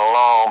moving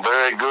along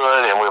very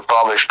good, and we'll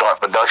probably start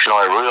production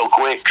on it real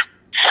quick.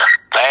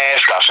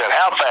 Fast. I said,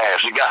 "How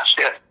fast?" The guy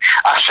said,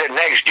 I said,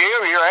 "Next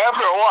year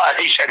after, or what?"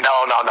 He said,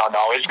 No,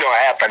 it's going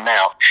to happen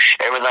now.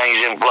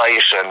 Everything's in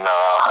place, and,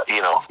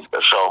 you know,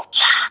 so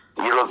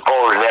you look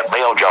forward to that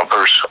Bell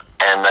Jumpers.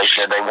 And they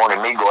said they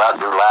wanted me to go out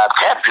and do live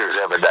captures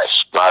every day. I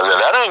said,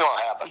 "That ain't going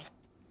to happen."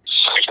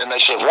 And they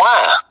said,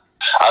 "Why?"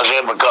 I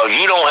said, "Because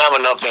you don't have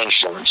enough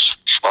insurance,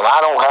 and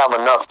I don't have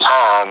enough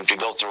time to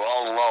go through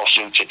all the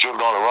lawsuits that you're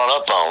going to run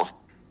up on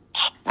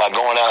by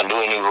going out and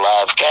doing new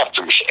live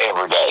captures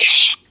every day.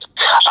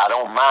 I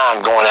don't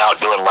mind going out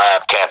doing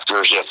live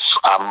captures. If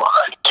I'm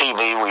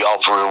TV, we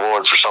offer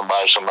rewards for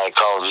somebody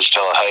calls us,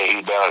 tell them, "Hey,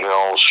 he's down here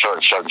on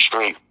certain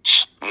street,"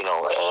 you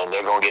know, and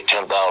they're going to get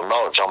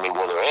 $10,000, tell me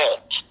where they're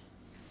at.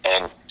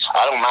 And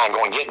I don't mind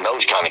going getting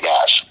those kind of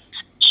guys.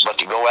 But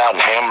to go out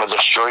and hammer the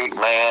street,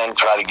 man,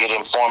 try to get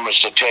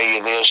informants to tell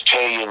you this,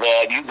 tell you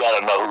that, you got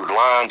to know who's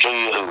lying to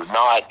you, who's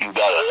not. You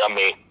got to, I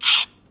mean,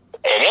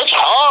 and it's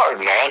hard,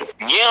 man.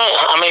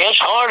 Yeah, I mean, it's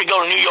hard to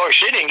go to New York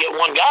City and get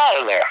one guy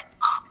out of there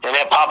in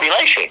that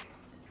population.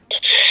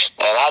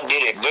 And I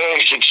did it very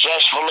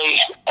successfully,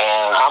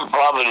 and I'm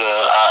probably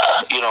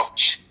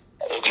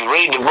if you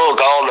read the book,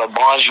 all the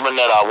bondsmen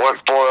that I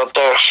worked for up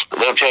there,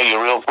 they'll tell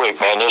you real quick,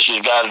 man, this has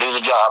got to do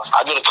the job.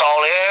 I get a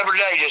call every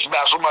day just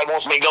about somebody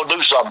wants me to go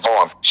do something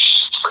for them.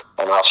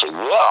 And I said,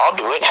 yeah, I'll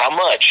do it. How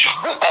much?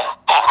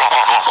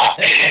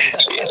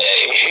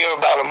 Here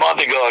about a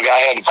month ago, a guy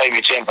had to pay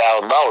me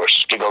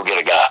 $10,000 to go get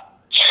a guy.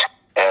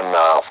 And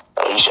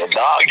he said,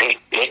 Doc,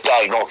 this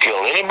guy's going to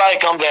kill anybody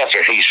comes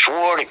after. He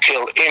swore to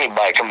kill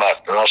anybody come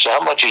after. And I said,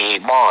 how much is his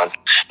bond?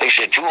 He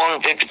said,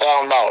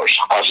 $250,000.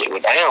 I said,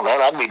 well, damn,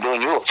 man, I'd be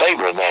doing you a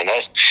favor then.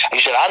 He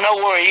said, I know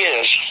where he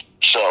is.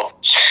 So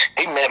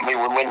he met me.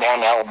 We went down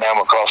to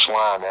Alabama across the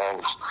line,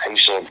 and he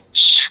said,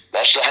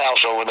 that's the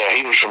house over there.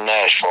 He was from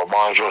Nashville.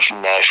 Bonds was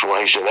from Nashville.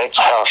 He said, that's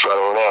the house right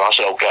over there. I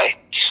said, okay.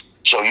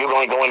 So you're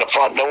going to go in the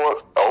front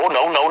door? Oh,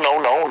 no.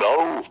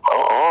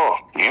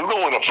 You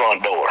go in the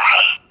front door.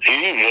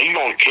 He's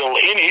going to kill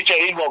he said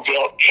he's going to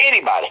kill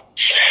anybody.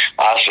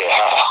 I said,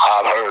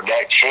 I've heard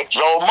that shit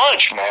so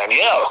much, man.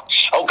 Yeah.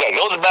 Okay,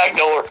 go to the back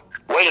door.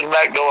 Wait at the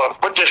back door.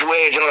 Put this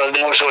wedge on the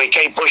door so he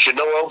can't push the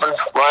door open.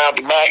 Run out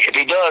the back. If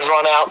he does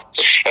run out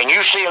and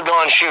you see a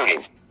gun, shoot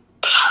him.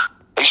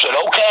 He said,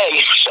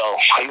 okay. So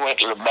he went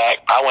to the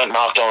back. I went and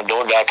knocked on the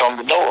door. Guy come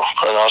to the door.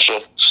 And I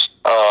said,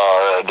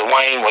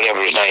 Dwayne,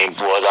 whatever his name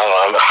was,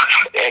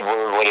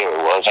 Edward, whatever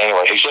it was.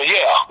 Anyway, he said,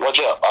 yeah, what's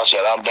up? I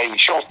said, I'm David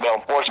Schultz, Bell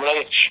Enforcement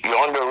Agent. You're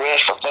under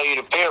arrest for failure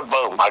to appear.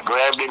 Boom. I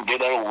grabbed him,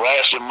 did that old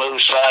wrestling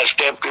move,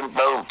 sidestepped him,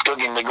 boom, took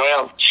him to the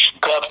ground,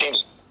 cuffed him.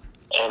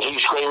 And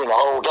he's screaming the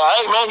whole time,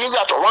 hey, man, you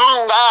got the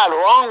wrong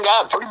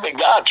guy, pretty big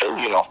guy, too,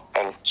 you know.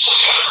 And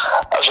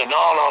I said,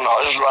 no,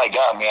 this is the right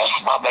guy, man.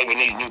 My baby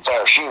needs a new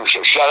pair of shoes.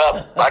 So shut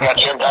up. I got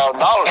 $10,000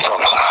 from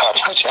him.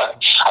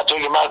 I took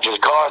him out to the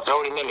car,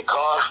 threw him in the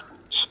car,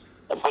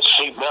 and put the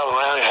seatbelt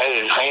around him, had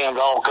his hands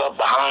all cupped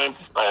behind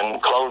him,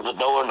 and closed the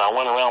door, and I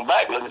went around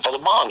back looking for the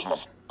bondsman.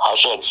 I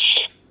said,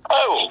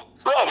 oh,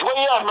 Rex, where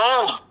you at,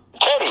 man?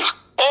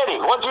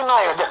 Eddie, what's your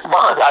name?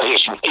 I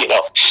just,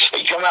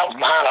 he come out from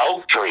behind an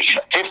oak tree,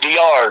 50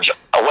 yards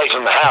away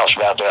from the house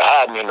out there,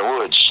 hiding in the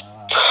woods.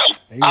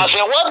 I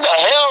said, what the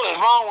hell is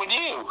wrong with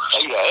you?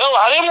 He said, hell,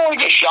 I didn't want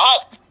to get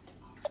shot.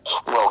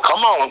 Well,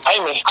 come on,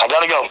 pay me. I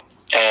got to go.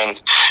 And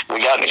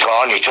we got in the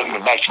car, and he took me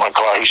back to my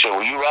car. He said,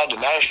 will you ride to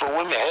Nashville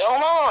with me? Hell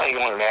no, I ain't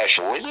going to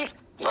Nashville with you.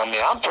 I mean,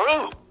 I'm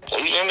through.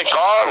 He's in the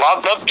car,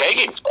 locked up,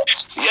 take it.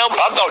 Yeah, but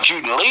I thought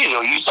you'd leave,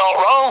 or you thought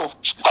wrong.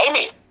 Pay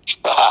me.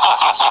 And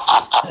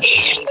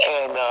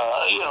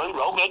he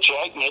wrote me a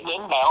check and it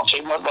didn't bounce.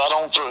 He went right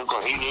on through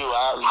because he knew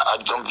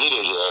I'd come get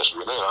his ass.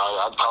 But then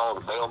I'd call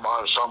the bail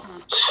bond or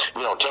something.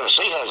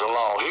 Tennessee has a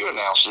law here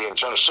now. See, in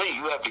Tennessee,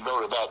 you have to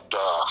go to that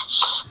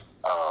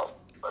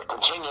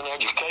continuing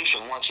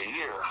education once a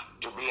year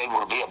to be able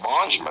to be a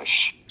bondsman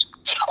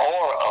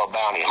or a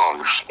bounty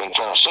hunter in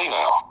Tennessee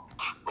now.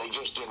 They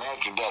just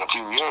enacted that a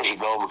few years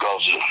ago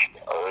because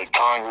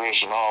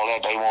Congress and all that,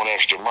 they want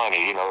extra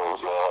money,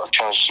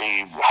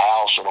 Tennessee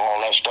House and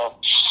all that stuff.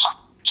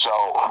 So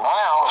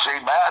now, see,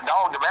 the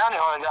bounty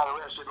hunter got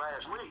arrested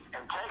last week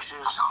in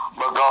Texas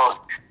because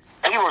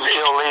he was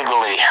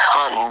illegally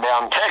hunting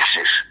down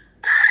Texas.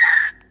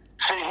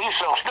 See, he's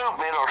so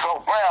stupid or so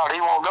proud,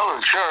 he won't go to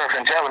the sheriff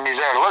and tell him he's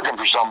there looking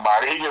for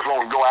somebody. He just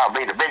wants to go out and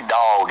be the big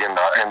dog in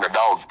the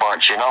dog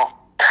punch,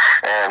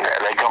 And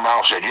they come out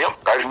and said, yep,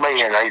 that's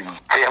me. And they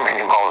filming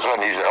him all of a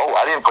sudden. He said, oh,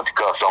 I didn't put the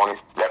cuffs on him.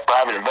 That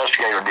private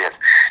investigator did.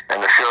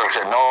 And the sheriff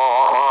said, no,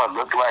 it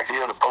looked like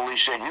here. The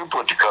police said, you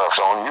put the cuffs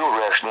on him. You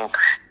arrested him.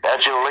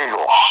 That's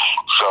illegal.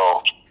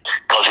 So,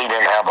 because he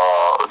didn't have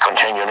a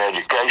continuing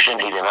education.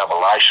 He didn't have a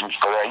license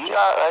for that.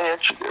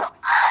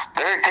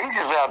 There are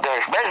teachers out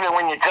there, especially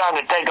when you're trying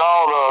to take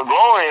all the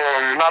glory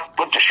and not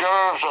put the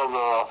sheriffs or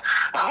the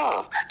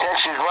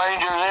Texas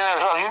Rangers in or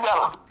something. You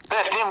got to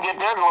let them get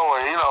their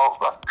glory,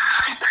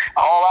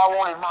 All I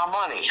want is my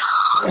money.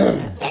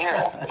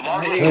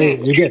 Hey,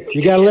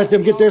 you got to let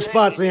them get their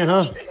spots in,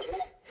 huh?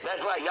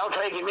 That's right. Y'all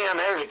take it in.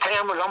 There's the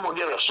cameras. I'm going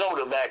to get a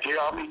soda back here.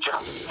 I'll meet you.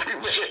 After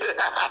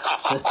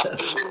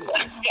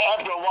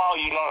a while,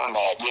 you learn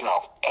that,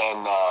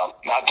 And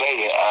I tell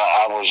you,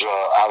 I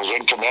was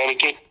in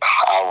Connecticut.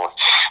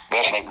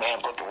 Beth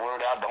McMahon put the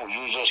word out, don't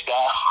use this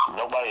guy.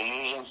 Nobody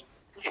use him.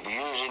 If you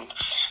use him,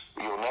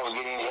 you'll never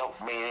get any help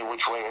from me any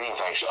which way or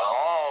anything. So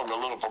all the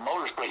little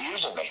promoters quit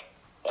using me.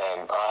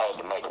 And I had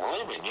to make a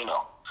living,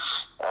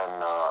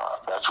 And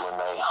that's when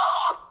they,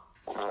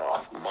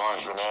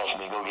 Bondsman asked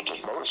me to go get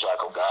this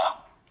motorcycle guy.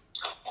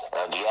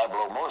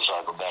 Diablo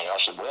motorcycle gang. I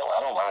said, well,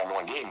 I don't mind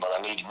going to get him, but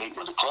I need to meet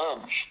with the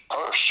club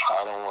first.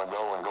 I don't want to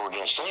go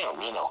against them,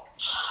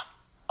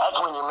 That's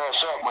when you mess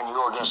up, when you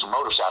go against a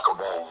motorcycle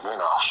gang,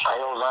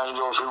 Hells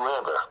Angels,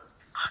 whoever.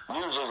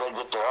 Usually they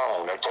get their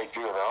own. They take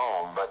care of their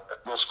own. But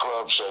this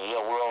club said,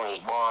 yeah, we're on his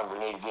bond. We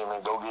need to get him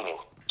and go get him.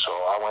 So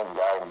I went and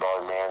got him,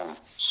 brought him in,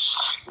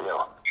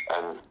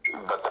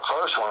 But the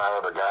first one I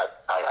ever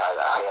got,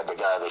 I had the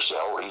guy that said,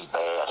 oh, he's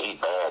bad.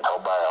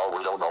 Oh,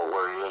 we don't know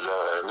where he is.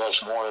 The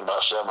next morning,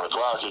 about 7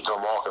 o'clock, he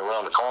come walking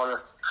around the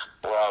corner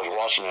where I was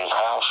watching his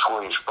house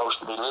where he's supposed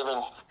to be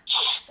living.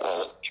 And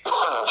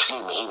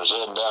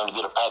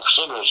a pack of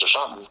cigarettes or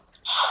something.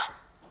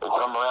 He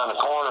come around the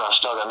corner, I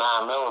stuck a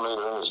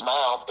 9mm in his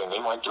mouth, and he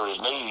went through his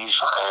knees,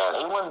 and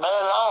he wasn't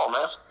bad at all,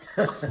 man.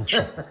 No,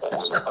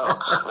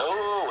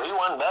 he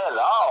wasn't bad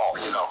at all,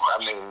 you know. I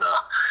mean,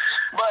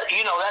 but,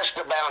 you know, that's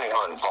the bounty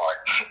hunting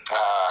part.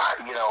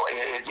 You know,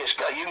 it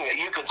just,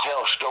 you can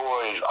tell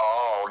stories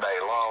all day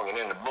long, and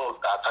in the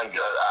book, I think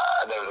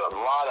there's a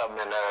lot of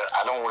them in there.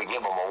 I don't want to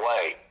give them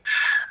away.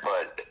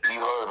 But you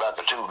heard about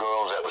the 2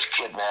 girls that was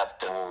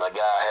kidnapped, and the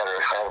guy had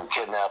them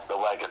kidnapped,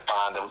 nobody could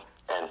find them.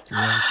 And,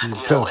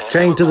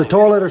 chained to the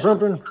toilet or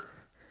something?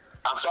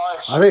 I'm sorry?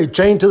 I think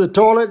chained to the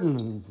toilet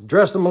and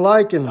dressed them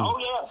alike. And oh,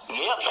 yeah.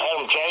 Yep, had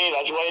them chained.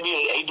 That's what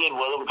he did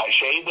with them. He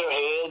shaved their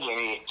heads, and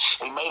he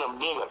made them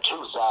dig a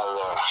tooth out of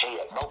their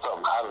head, both of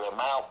them out of their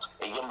mouth.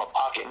 He gave them a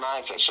pocket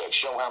knife and said,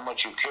 show how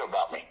much you care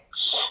about me.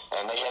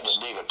 And they had to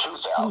dig a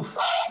tooth out,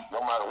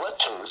 no matter what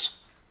tooth,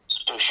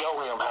 to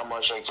show him how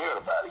much they cared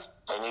about him.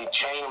 And he'd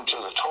chain them to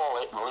the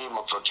toilet and leave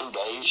them for 2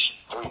 days,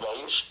 3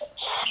 days.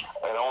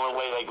 And the only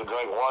way they could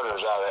drink water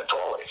is out of that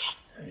toilet.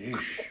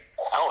 Yeesh.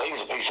 Oh, he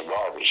was a piece of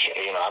garbage,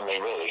 you know, I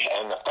mean, really.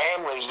 And the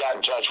families got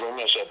in touch with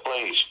me and said,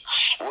 please,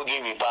 we'll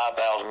give you $5,000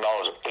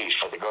 a piece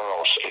for the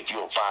girls if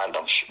you'll find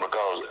them,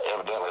 because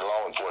evidently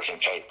law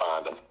enforcement can't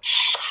find them.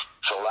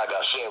 So like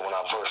I said, when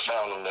I first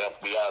found them, the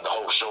FBI, the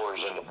whole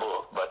story's in the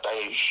book, but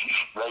they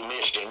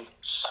missed him.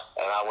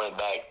 And I went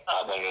back,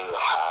 I think,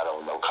 I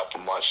don't know, a couple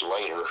months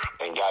later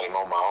and got him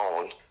on my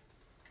own.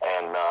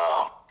 And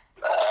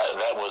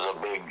that was a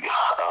big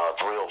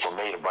thrill for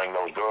me to bring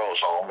those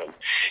girls home. And,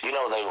 you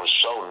know, they were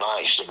so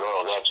nice, the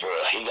girls, after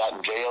he got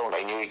in jail and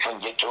they knew he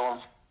couldn't get to them.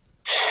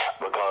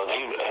 Because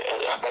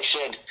they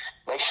said,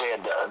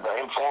 the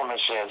informant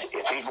said,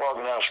 if he's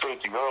walking down the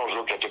street, the girls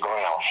look at the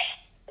ground,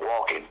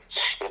 walking.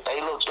 If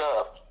they looked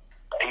up,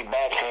 he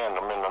backhand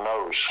them in the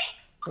nose.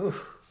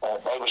 Oof.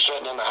 If they were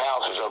sitting in the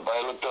houses, if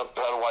they looked up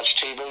to watch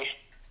TV,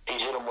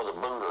 he'd hit them with a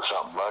boot or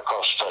something right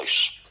across the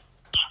face.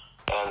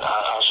 And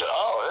I said,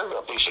 oh, there's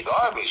a piece of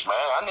garbage, man.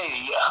 I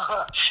need you.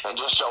 And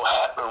just so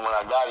happened when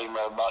I got him,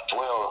 about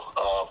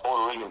 12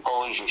 Puerto Rican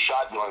police with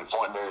shotgun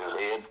pointing at his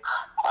head.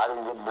 I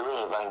didn't get to do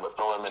anything but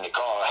throw him in the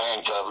car,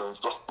 handcuff him.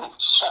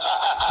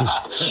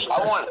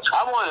 I wanted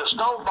to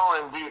stomp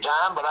on him a few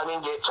times, but I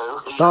didn't get to.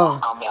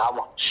 I mean, I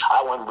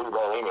wouldn't do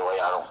that anyway,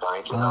 I don't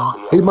think. You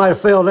know? He might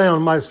have fell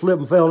down, might have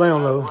slipped and fell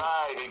down, though.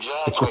 Right,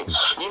 exactly.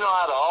 You know,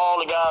 out of all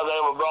the guys they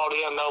ever brought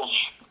in, though,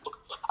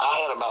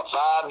 I had about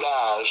 5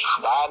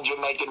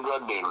 Jamaican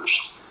drug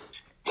dealers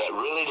that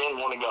really didn't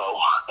want to go.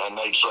 And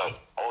they'd say,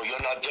 oh,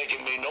 you're not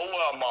taking me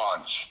nowhere,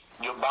 man.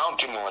 You're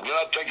bounty man. You're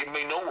not taking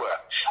me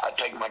nowhere. I'd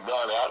take my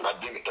gun out and I'd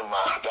give it to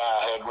my guy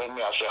I had with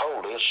me. I'd say,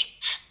 hold this.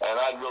 And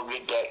I'd go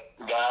get that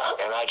guy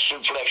and I'd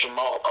suplex him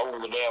all over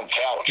the damn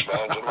couch,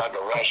 man, just like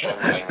a wrestling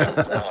thing.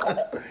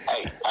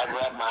 Hey, I'd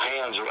wrap my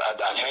hands,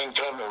 I'd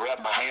handcuff him and wrap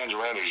my hands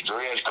around his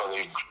dreads because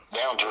he's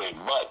down to his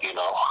butt, you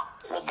know,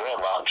 with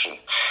dreadlocks. And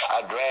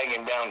I'd drag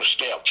him down the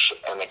steps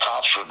and the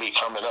cops would be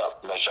coming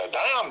up. And they'd say,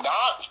 damn,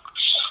 Doc,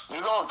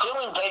 you're going to kill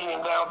him taking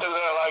him down through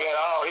there like that.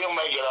 Oh, he'll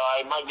make it all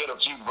right. He might get a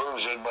few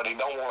bruises, but he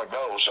don't want to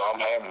go. So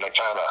I'm having to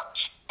kind of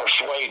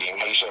persuade him.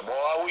 He said, boy,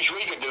 I wish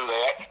we could do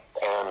that.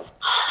 And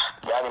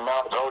got him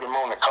out, throwed him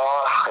on the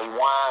car. He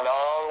whined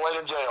all the way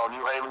to jail, New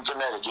Haven,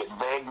 Connecticut.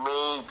 Begged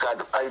me, tried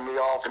to pay me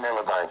off and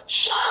everything.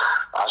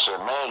 I said,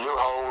 man, your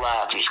whole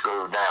life is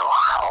screwed now.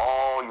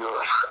 All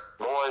your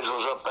boys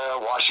was up there,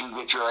 watched you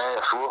get your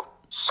ass whooped.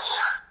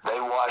 They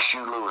watched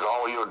you lose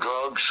all your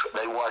drugs.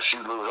 They watched you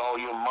lose all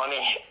your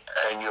money.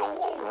 And your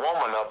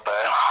woman up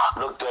there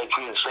looked at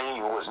you and seen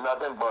you was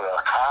nothing but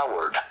a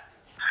coward.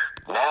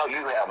 Now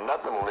you have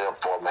nothing to live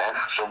for, man.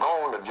 So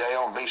go on to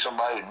jail and be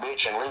somebody's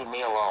bitch and leave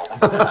me alone.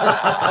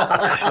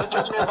 It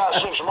took me about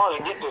 6 months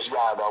to get this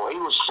guy, though. He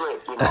was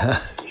slick, you know.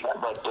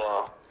 But,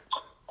 you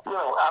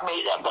know, I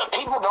mean,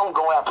 people don't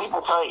go out.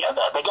 People think,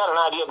 they got an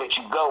idea that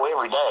you go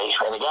every day,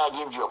 and the guy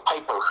gives you a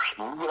paper.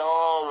 You get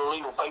all the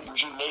legal papers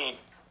you need,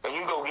 and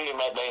you go get him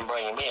that day and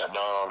bring him in.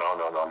 No.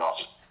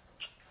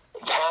 The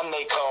time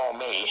they call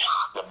me,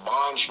 the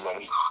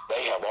bondsmen,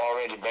 they have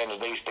already been to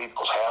these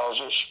people's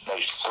houses.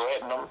 They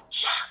threatened them.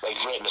 They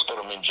threatened to put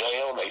them in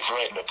jail. They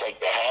threatened to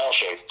take their house.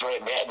 They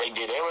threatened that. They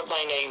did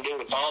everything they can do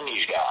to find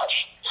these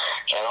guys.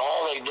 And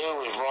all they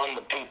do is run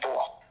the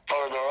people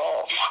further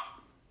off.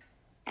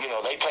 You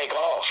know, they take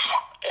off.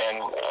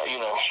 And, you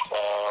know,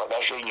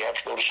 that's when you have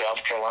to go to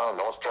South Carolina,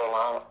 North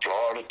Carolina,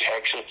 Florida,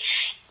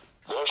 Texas.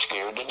 They're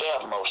scared to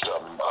death, most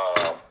of them.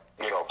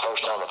 You know,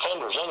 first-time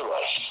offenders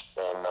anyway.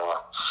 And,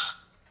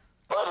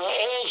 but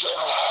I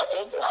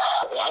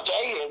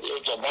tell you,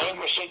 it's a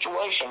dangerous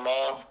situation,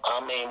 man. I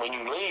mean, when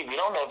you leave, you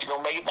don't know if you're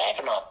going to make it back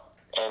or not.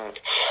 And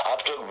I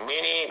took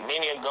many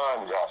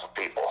guns off of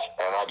people,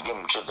 and I'd give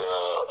them to the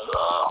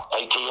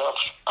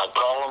ATFs. I'd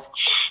call them,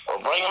 well,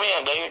 bring them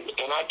in, dude.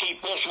 Can I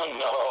keep this one?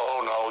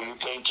 No, you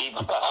can't keep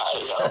it.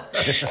 You know?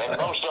 And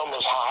most of them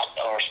was hot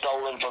or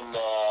stolen from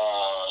the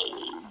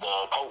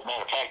Colt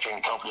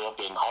Manufacturing Company up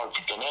in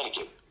Hartford,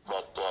 Connecticut.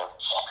 But,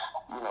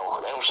 you know,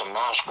 there were some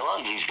nice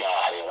guns these guys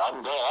had.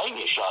 I'm glad I didn't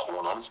get shot with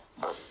one of them.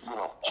 But, you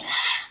know,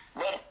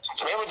 but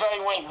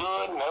everything went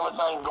good and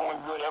everything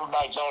going good.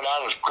 Everybody thought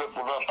I was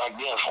crippled up, I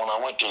guess, when I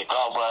went to the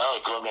Cauliflower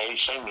Alley Club. They had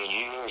seen me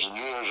years and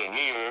years and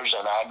years,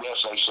 and I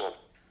guess they said,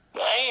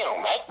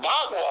 damn, that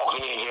dog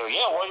walking in here.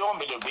 Yeah, what, you want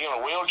me to be in a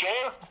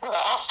wheelchair? A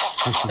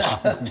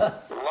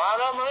lot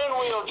of them are in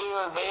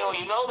wheelchairs, Bill.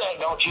 You know that,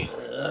 don't you?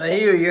 I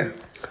hear you.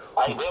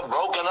 Hey, they're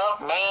broken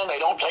up, man. They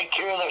don't take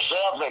care of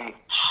themselves, and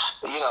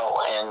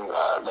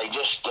they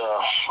just,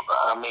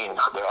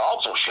 they're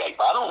awful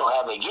shape. I don't know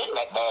how they get in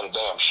that bad a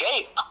damn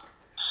shape.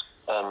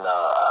 And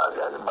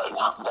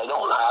but they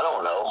don't. I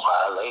don't know.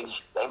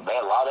 They've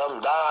had a lot of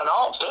them dying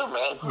off too,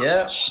 man.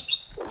 Yeah.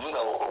 You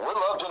know, we're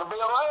lucky to be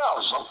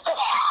around.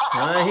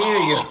 I hear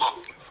you.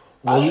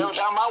 Every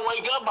time I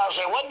wake up, I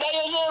say, what day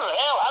is it?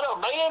 Hell, I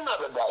don't be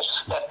another day.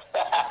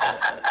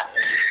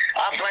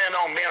 I plan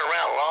on being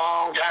around a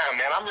long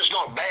time, man. I'm just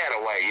going to bat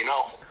away, you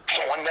know.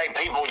 So one day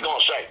people was going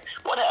to say,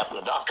 what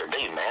happened to Dr.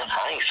 D, man?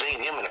 I ain't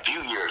seen him in a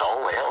few years.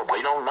 Oh, hell,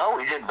 we don't know.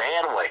 He just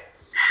bad away.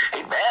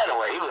 He bad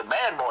away. He was a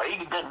bad boy.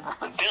 He could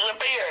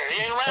disappear.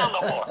 He ain't around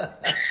no more.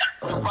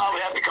 We'll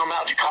probably have to come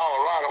out to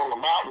Colorado on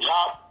the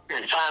mountaintop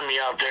and find me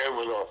out there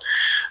with a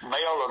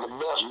bale of the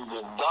best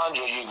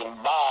ganja you can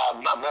buy,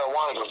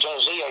 marijuana, because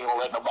Tennessee ain't going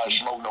to let nobody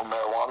smoke no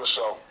marijuana,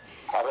 so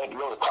I've had to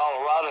go to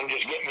Colorado and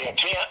just get me a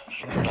tent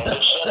and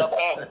just set up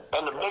there.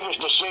 And the biggest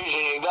decision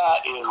you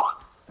got is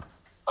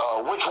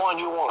which one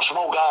you want to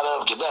smoke out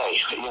of today,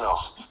 you know.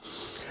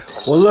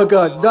 Well, look,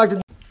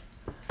 Dr.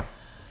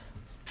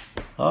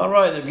 All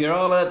right, if you're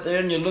all out there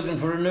and you're looking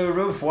for a new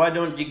roof, why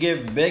don't you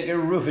give Baker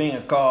Roofing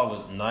a call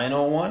at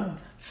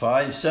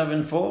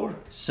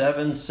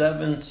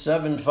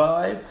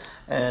 901-574-7775.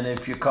 And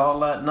if you call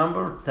that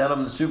number, tell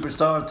them the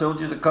Superstar told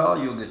you to call,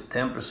 you'll get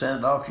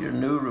 10% off your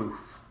new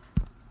roof.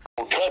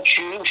 Touch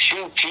you,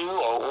 shoot you,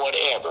 or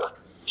whatever.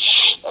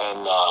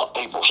 And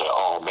people say,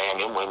 oh, man,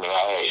 them women,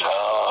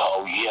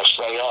 oh, yes,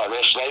 they are.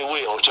 Yes, they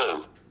will,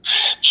 too.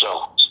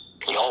 So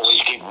you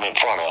always keep them in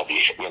front of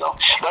you, you know.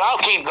 But I'll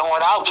keep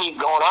going. I'm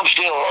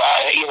still,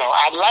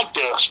 I'd like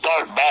to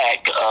start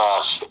back.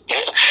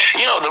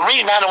 The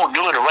reason I don't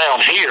do it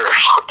around here,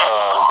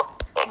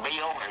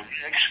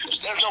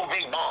 there's no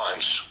big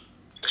bonds.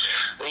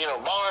 You know,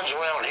 bonds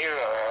around here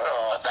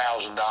are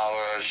 $1,000,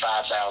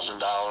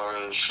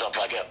 $5,000, stuff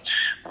like that.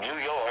 New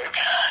York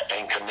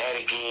and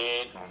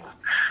Connecticut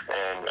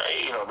and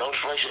those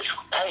places,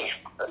 hey,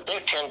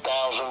 they're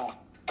 $10,000,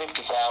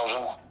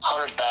 $50,000,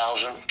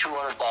 $100,000,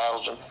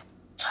 $200,000.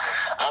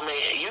 I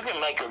mean, you can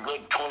make a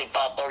good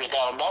 $25,000,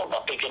 $30,000 by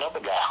picking up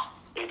a guy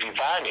if you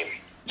find him.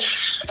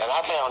 And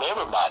I found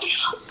everybody.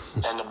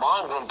 And the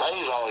bondman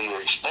pays all your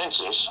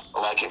expenses,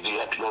 like if you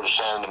have to go to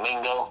San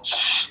Domingo.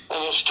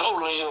 And it's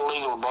totally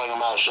illegal to bring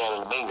them out of San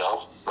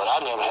Domingo, but I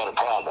never had a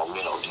problem, to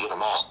get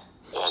them out.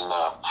 And,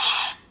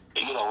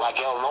 like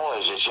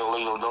Illinois, it's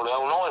illegal to go to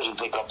Illinois and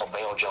pick up a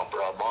bail jump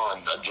or a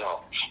bond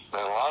jump.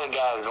 And a lot of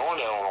guys are going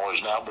to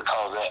Illinois now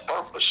because of that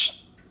purpose.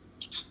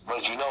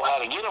 But you know how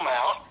to get them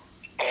out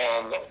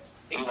and,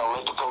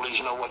 let the police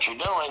know what you're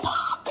doing,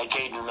 they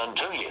can't do nothing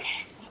to you.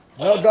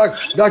 Well,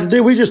 Dr.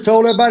 D, we just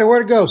told everybody where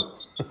to go.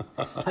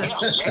 That's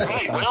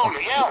right. Well,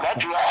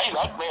 that's right. Hey,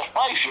 that's the best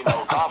place,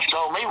 Cops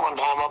told me one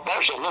time up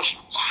there, said, listen,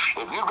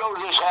 if you go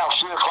to this house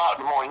 3 o'clock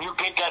in the morning, you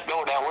kick that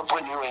door down, we're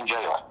putting you in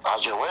jail. I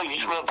said, well, you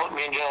just going to put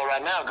me in jail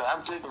right now because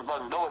I'm kicking the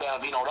fucking door down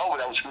if you don't open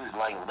that. Excuse the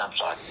language, I'm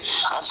sorry.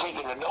 I'm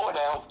kicking the door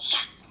down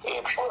if,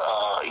 if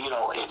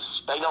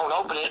they don't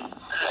open it,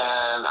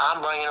 and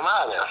I'm bringing them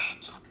out of there.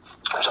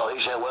 So he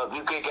said, well, if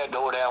you kick that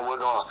door down, we're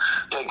going to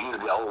take you to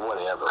jail or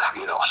whatever,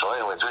 So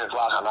anyway, 3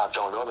 o'clock, I knocked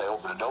on the door. They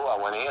opened the door. I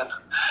went in,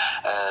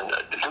 and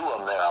 2 of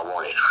them there I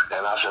wanted.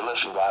 And I said,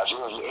 listen, guys,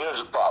 here's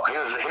the problem.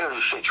 Here's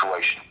the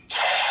situation.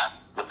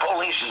 The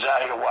police is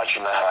out here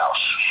watching the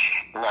house.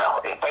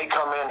 Now, if they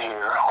come in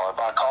here, or if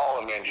I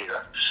call them in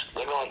here,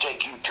 they're going to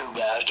take you 2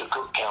 guys to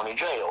Cook County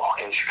Jail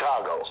in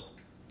Chicago.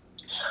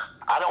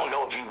 I don't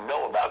know if you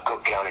know about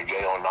Cook County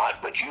Jail or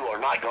not, but you are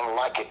not going to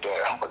like it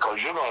there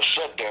because you're going to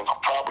sit there for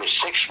probably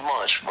 6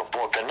 months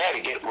before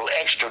Connecticut will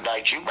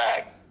extradite you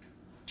back.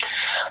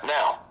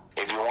 Now,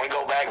 if you want to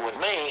go back with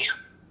me,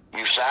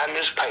 you sign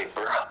this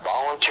paper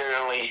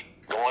voluntarily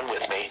going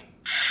with me,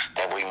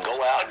 and we can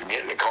go out and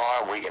get in the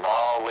car. We can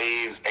all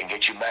leave and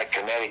get you back to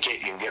Connecticut.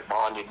 You can get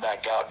bonded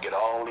back out, get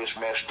all this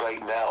mess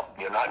straightened out.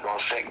 You're not going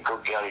to sit in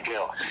Cook County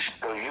Jail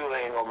because you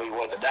ain't going to be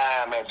worth a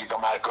dime after you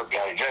come out of Cook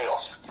County Jail.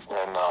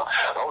 And, oh,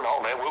 no,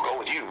 man, we'll go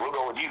with you. We'll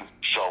go with you.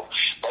 So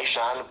they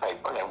sign the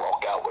paper and they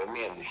walk out with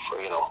me. And,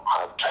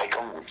 I take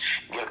them and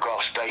get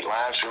across the state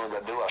line. As soon as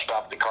I do, I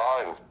stop the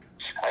car and,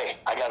 hey,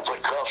 I got to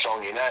put cuffs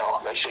on you now.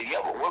 They say,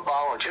 yeah, but we're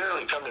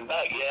voluntarily coming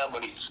back. Yeah,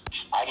 but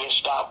I get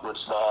stopped with,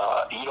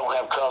 you don't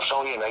have cuffs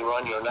on you, and they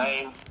run your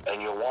name,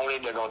 and you're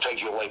wanted, they're going to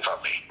take you away from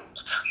me.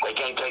 They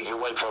can't take you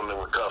away from me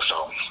with cuffs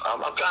on.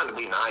 I'm trying to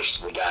be nice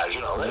to the guys,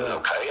 they're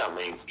okay. I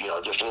mean,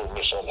 just a little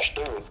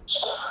misunderstood.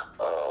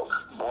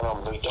 One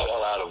of them beat the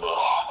hell out of a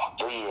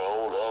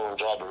 3-year-old. The other one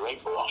tried to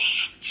rape a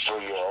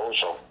 3-year-old,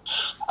 so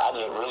I I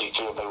didn't really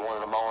care if they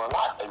wanted them on or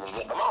not. They was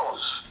getting them on.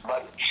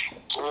 But,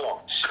 you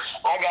know,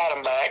 I got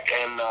them back,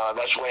 and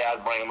that's the way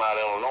I'd bring them out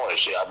of Illinois.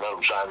 See, I'd let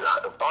them sign.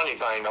 The funny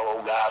thing, the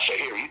old guy, I said,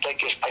 here, you take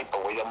this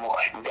paper with you.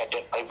 You got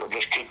that paper,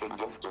 just keep it and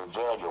give it to the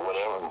judge or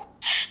whatever, and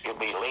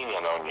he'll be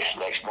lenient on you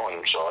next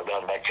morning. So I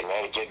got back to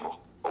Connecticut and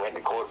went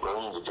in the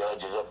courtroom. The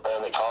judge is up there,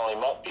 and they call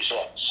him up. He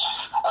said,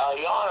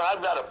 Your Honor,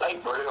 I've got a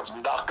paper here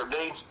from Dr.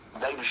 D,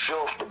 David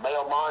Schultz, the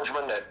bail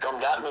bondsman that come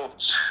got me.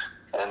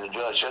 And the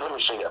judge said, let me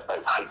see that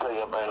paper. He put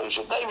it up there, and he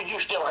said, David, you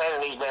still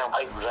handing these damn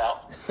papers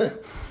out?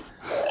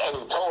 And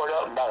he tore it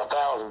up in about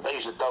 1,000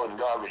 pieces, throw it in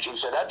garbage. He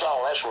said, that's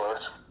all that's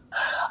worth.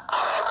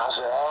 I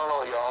said, I don't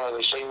know, Your Honor.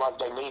 They seemed like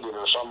they needed it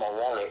or someone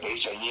wanted it. He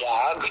said, yeah,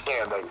 I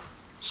understand, David.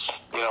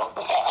 You know,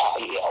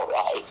 yeah,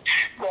 right.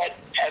 But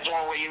that's the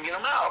only way you can get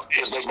them out,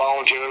 is they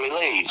voluntarily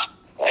leave.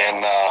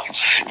 And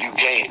you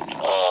can't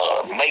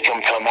make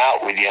them come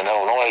out with you in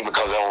Illinois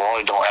because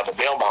Illinois don't have a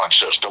bail bond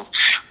system.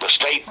 The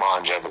state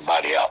bonds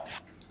everybody out,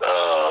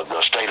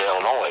 the state of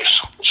Illinois.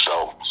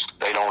 So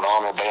they don't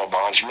honor bail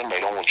bondsmen. They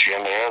don't want you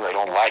in there. They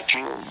don't like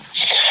you.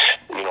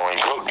 You know, and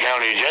Cook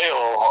County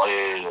Jail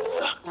is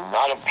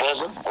not a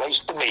pleasant place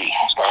to be,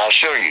 I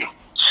assure you.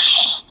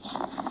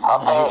 I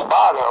passed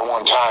by there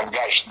one time,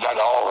 got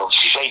all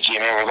shaky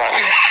and everything.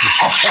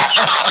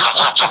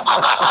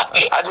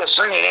 I just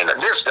seen it in the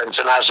distance,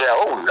 and I said,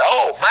 oh,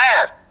 no,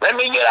 man, let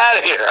me get out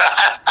of here.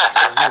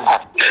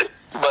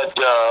 But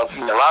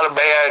a lot of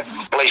bad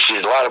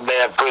places, a lot of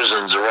bad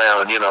prisons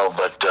around, you know,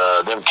 but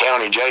them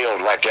county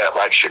jails like that,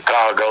 like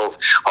Chicago,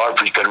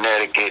 Hartford,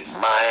 Connecticut,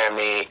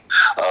 Miami,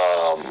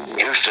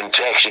 Houston,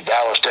 Texas,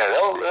 Dallas, Texas,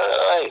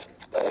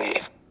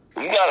 hey,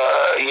 you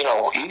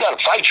gotta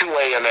fight your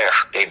way in there.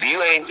 If you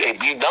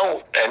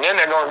don't, and then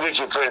they're gonna get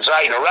you for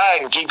inciting a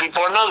riot and keep you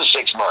for another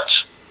 6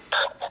 months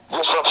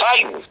just for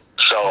fighting.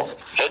 So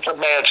it's a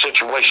bad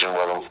situation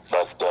with them.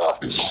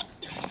 But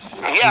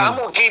yeah, I'm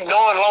gonna keep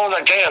going as long as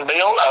I can,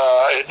 Bill.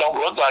 It don't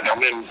look like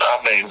I'm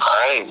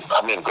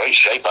in great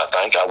shape. I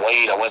think I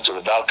went to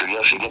the doctor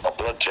yesterday to get my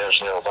blood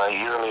test and everything,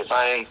 yearly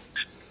thing,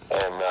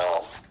 and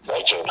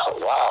they said,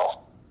 wow.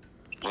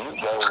 You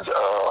gained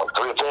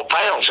 3 or 4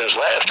 pounds since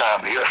last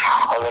time here.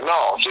 I said,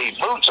 no, these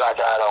boots I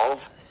got on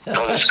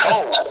because it's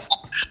cold.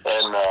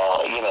 And,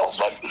 you know,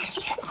 but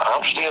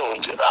I'm still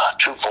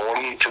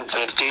 240,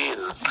 250,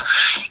 and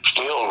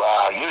still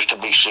used to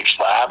be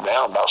 6'5",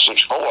 now about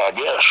 6'4", I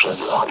guess.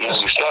 And,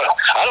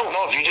 I don't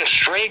know if you just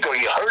shrink or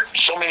you hurt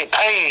so many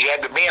pains you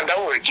had to bend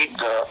over to keep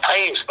the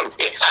pains from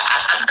you.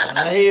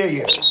 I hear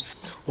you.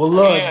 Well,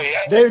 look,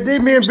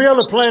 David, me and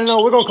Bill are planning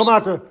on, we're going to come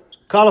out to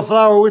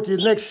Cauliflower with you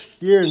next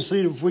year and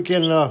see if we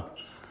can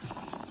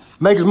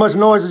make as much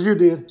noise as you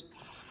did.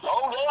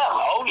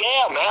 Oh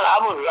yeah, man.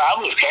 I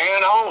was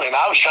carrying on, and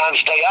I was trying to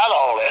stay out of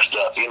all that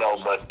stuff, you know.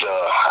 But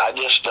I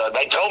just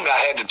they told me I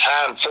had the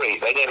time free.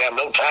 They didn't have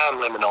no time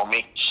limit on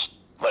me.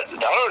 But I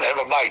heard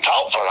everybody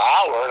talk for an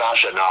hour, and I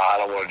said, no, I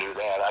don't want to do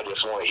that. I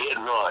just want to hit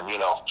and run, you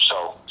know.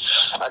 So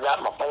I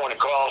got my point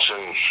across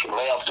and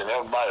left, and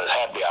everybody was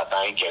happy, I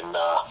think, and.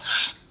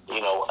 You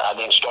know, I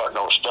didn't start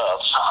no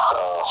stuff.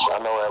 I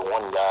know that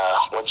one guy,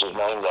 what's his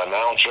name, the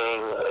announcer?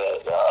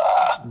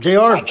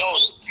 JR?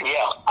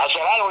 I said,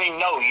 I don't even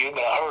know you,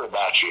 but I heard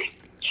about you.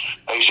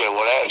 He said,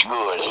 well, that's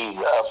good. He's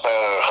up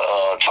there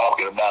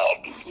talking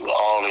about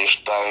all these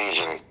things.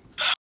 And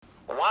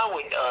why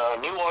would a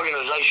new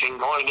organization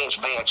going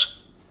against Vince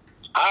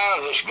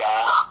hire this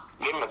guy,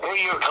 give him a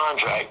 3-year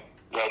contract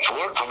that's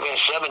worked for Vince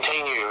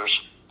 17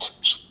 years,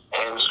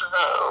 and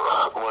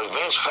was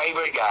Vince's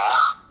favorite guy?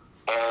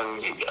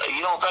 And you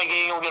don't think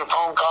he ain't gonna get a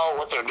phone call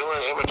what they're doing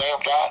every damn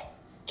time?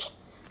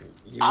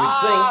 You would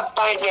think. I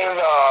think there's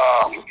a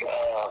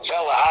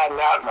fella hiding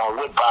out in a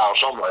wood pile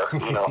somewhere,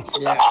 you know.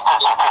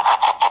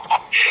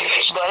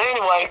 But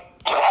anyway,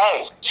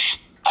 hey,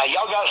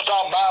 y'all got to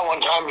stop by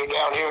one time. You're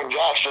down here in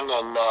Jackson,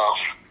 and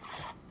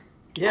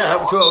yeah,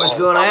 that's what I was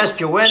going to ask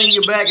you. When are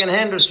you back in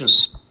Henderson?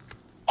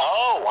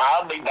 Oh,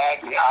 I'll be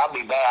back.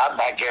 I'm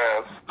back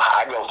there.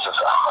 I'll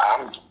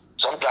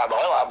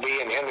be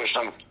in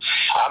Henderson.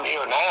 I'm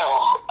here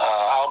now.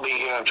 I'll be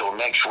here until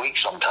next week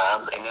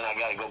sometime, and then I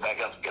got to go back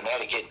up to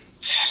Connecticut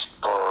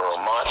for a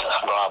month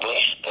probably,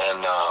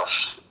 and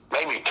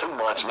maybe 2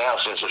 months now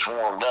since it's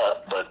warmed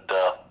up. But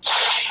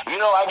you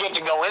know, I get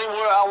to go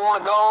anywhere I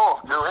want to go,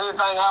 do anything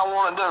I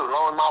want to do, as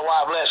long as my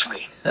wife lets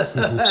me.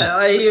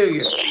 I hear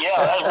you. Yeah,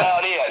 that's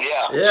about it.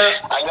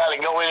 Yeah. I got to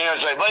go in here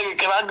and say, baby,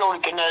 can I go to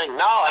Connecticut?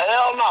 No,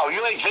 hell no.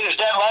 You ain't finished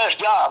that last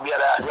job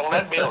yet on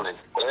that building.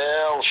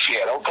 Well,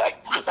 shit. Okay.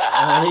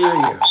 I hear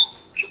you.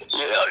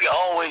 You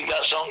always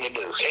got something to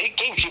do. It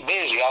keeps you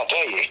busy, I'll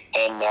tell you.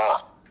 And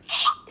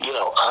you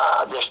know,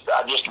 I just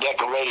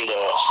decorated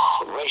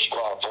a race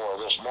car for her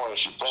this morning.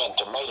 She planted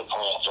tomato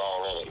plants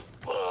already.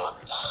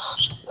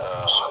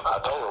 I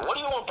told her, what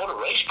do you want to put a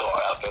race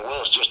car out there?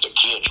 Well, it's just a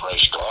kid's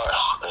race car.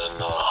 And,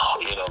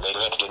 you know, they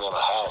left it in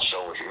a house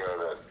over here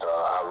that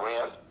I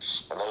rent.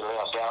 And they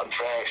left out and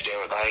trashed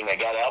everything. They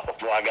got out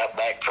before I got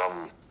back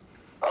from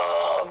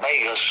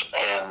Vegas.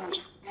 And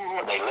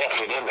they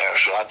left it in there,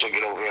 so I took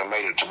it over here and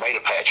made a tomato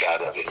patch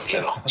out of it,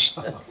 you know.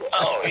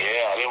 Oh,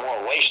 yeah, I didn't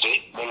want to waste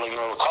it. Been looking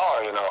on the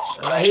car, you know.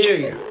 I hear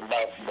you.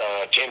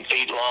 About 10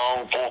 feet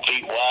long, 4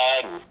 feet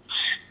wide, and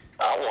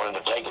I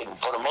wanted to take it and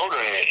put a motor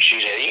in it. She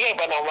said, you ain't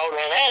put no motor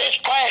in that, it's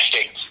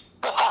plastic.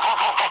 But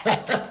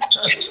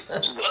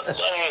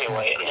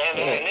anyway,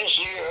 and this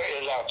year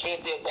is our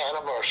 50th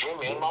anniversary.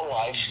 Me and my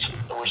wife,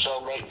 we're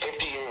celebrating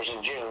 50 years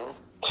in June.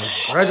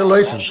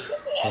 Congratulations.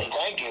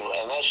 Thank you,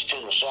 and that's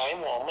to the same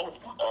woman.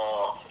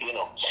 You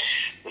know,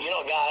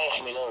 a guy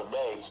asked me the other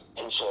day,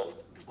 he said,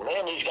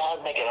 man, these guys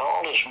making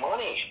all this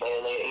money.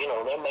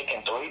 They're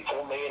making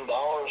 $3-4 million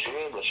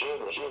here, this.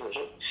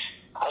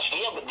 I said,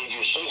 yeah, but did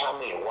you see how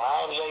many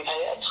wives they've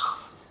had?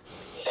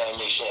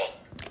 And he said,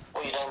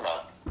 what are you talking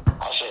about?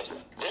 I said,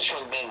 this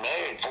one's been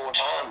married 4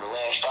 times the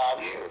last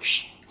 5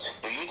 years.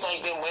 Do you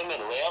think them women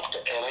left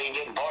and ain't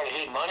getting part of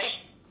his money?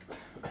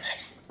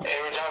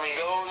 Every time he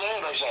goes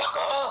there, they say,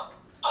 huh?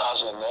 I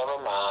said, never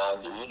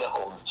mind. You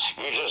don't.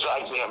 You're just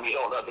like them. You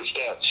don't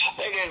understand.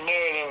 They didn't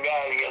marry them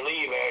guys and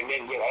leave there and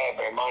didn't get half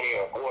their money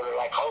or a quarter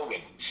like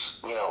Hogan.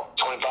 You know,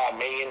 $25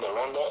 million to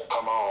Linda.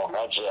 Come on,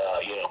 that's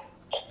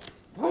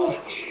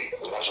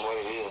that's the way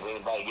it is. If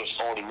anybody gets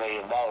 $40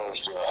 million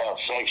to have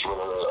sex with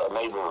a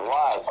neighbor's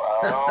wife,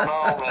 I don't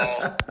know,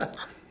 man.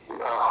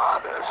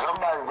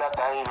 Somebody's got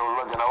the angel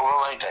looking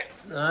over, ain't they?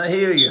 I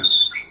hear you.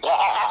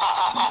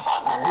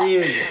 I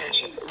hear you.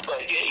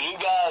 But you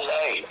guys,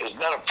 hey, it's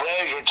been a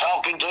pleasure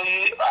talking to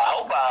you.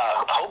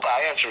 I hope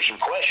I answered some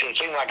questions. It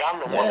seems like I'm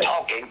the one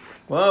talking.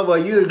 Well,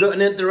 you've got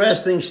an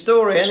interesting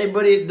story.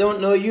 Anybody that don't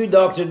know you,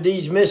 Dr.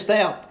 D's missed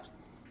out.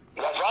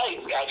 That's right.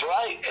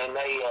 And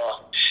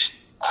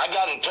I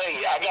gotta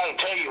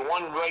tell you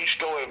one great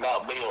story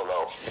about Bill,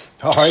 though.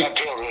 All right. I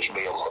tell this,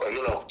 Bill.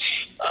 You know,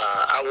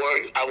 I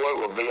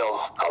work with Bill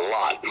a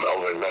lot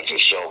over in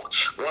Memphis. So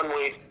one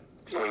week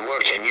we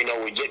worked, and you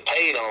know, we get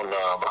paid on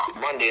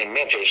Monday in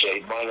Memphis. They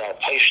bring out a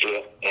pay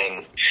slip,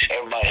 and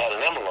everybody had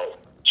an envelope.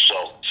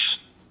 So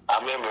I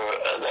remember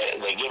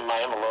they gave me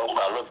my envelope.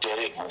 I looked at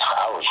it, and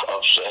I was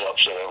upset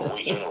every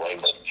week anyway.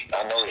 But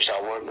I noticed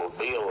I worked with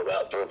Bill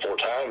about 3 or 4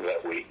 times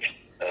that week.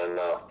 And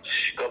a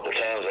couple of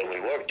times that we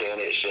worked in,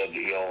 it said,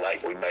 you know,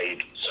 like we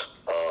made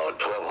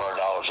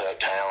 $1,200 that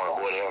town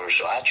or whatever.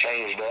 So I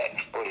changed that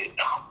and put it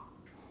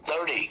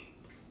 $3,200.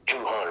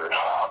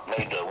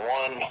 Made the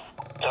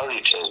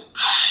 132.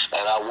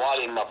 And I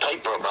wadded my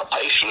paper, my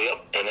pay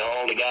slip, and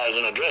all the guys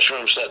in the dressing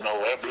room sitting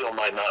over there. Bill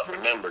might not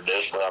remember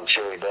this, but I'm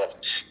sure he does.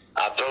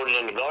 I threw it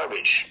in the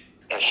garbage.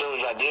 As soon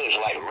as I did, it's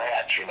like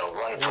rats, you know,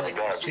 running for the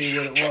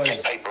garbage. Check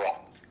that paper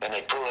off. And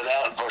they pull it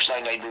out, and first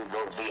thing they do is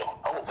go to Bill.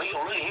 Oh,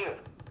 Bill, look here.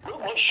 Look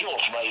what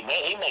Schultz made,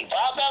 man. He made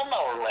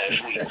 $5,000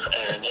 last week.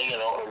 And, you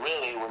know,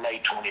 really, we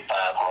made $2,500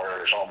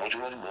 or something, which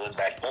was good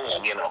back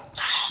then, you know.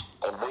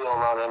 And Bill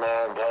run in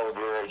there and told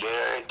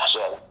Gary, I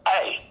said,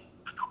 hey,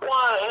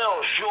 why the hell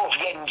is Schultz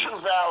getting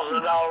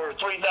 $2,000,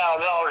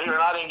 $3,000 here,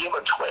 and I didn't give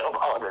him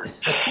 $1,200?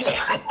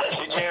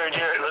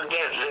 Jerry looked at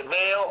it and said,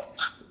 Bill,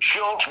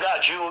 Schultz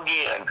got you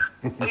again.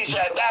 He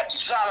said, that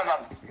son of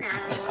a...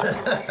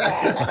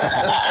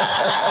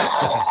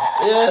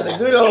 Yeah, the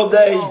good old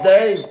days,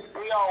 Dave.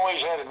 We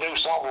always had to do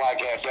something like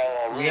that,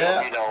 though.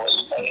 Yeah. You know,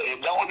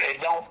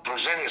 it don't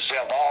present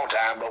itself all the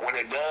time, but when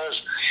it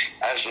does,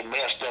 that's the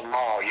best of them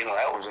all. You know,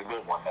 that was a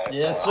good one.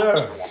 Yes,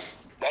 sir.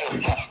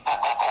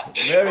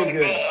 Very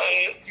good.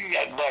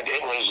 But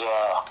it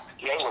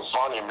was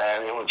funny,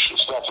 man. It was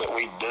stuff that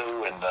we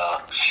do, and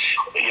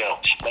you know.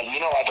 But you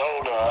know, I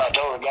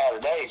told the guy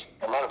today.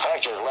 As a matter of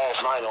fact, it was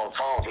last night on the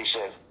phone. He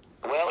said,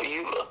 "Well,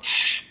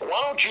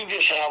 why don't you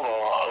just have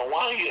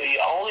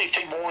all these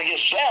people want to get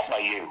slapped by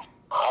you?"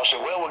 I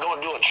said, "Well, we're going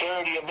to do a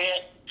charity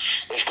event.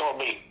 It's going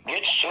to be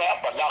Get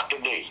Slapped by Dr.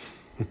 D.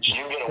 So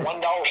you can get a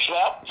 $1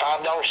 slap,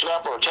 $5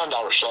 slap, or a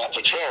 $10 slap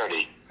for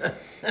charity."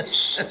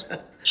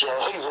 So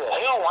he said,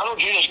 hell, why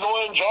don't you just go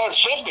ahead and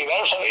charge $50?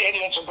 There's some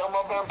idiots that come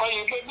up there and pay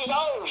you $50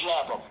 to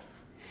slap them.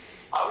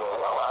 I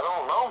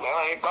don't know, man.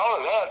 I ain't thought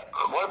of that.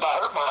 What if I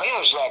hurt my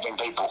hand slapping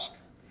people?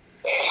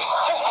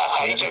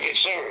 He took it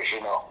serious,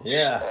 you know.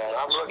 Yeah. And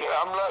I'm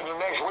looking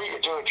next week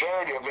until a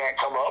charity event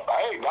come up.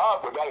 Hey,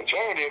 Doc, we got a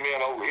charity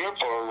event over here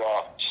for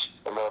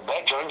the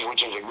veterans,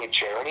 which is a good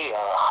charity.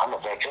 I'm a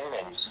veteran,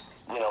 and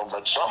you know,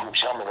 but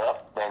something's coming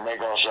up, and they're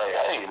going to say,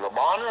 hey,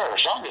 LeBonner or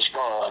something's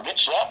going to get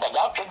slapped by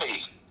Dr.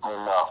 D.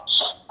 And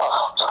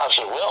I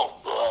said, well,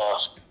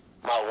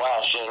 my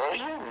wife said, are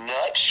you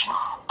nuts?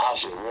 I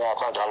said, well, I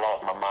think I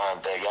lost my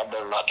mind, Peggy. I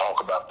better not talk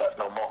about that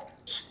no more.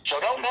 So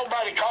don't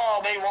nobody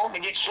call me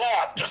wanting to get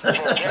slapped for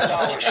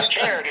 $10 for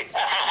charity.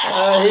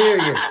 I hear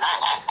you.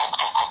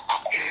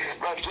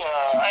 But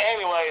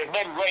anyway, it's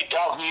been great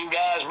talking to you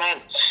guys,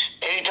 man.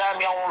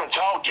 Anytime y'all want to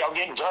talk, y'all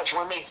get in touch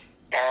with me.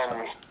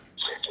 And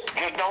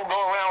just don't go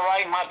around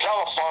writing my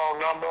telephone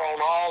number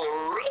on all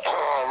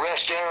the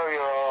rest area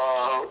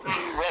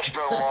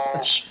restaurant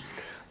walls.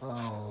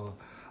 Oh.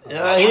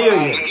 Yeah, I hear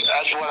you.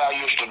 That's what I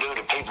used to do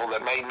to people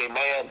that made me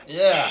mad.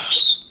 Yeah.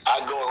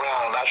 I'd go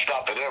around and I'd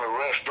stop at every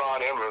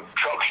restaurant, every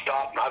truck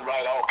stop, and I'd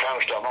write all kind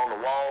of stuff on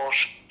the walls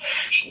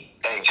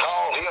and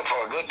call here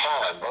for a good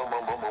time. Boom,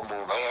 boom, boom, boom,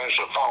 boom. They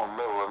answer the phone in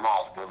the middle of the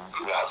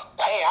night.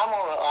 Hey,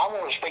 I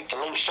want to speak to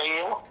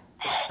Lucille.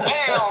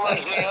 Hey,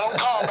 Lucille,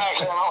 call back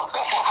here.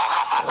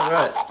 All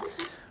right.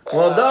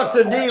 Well,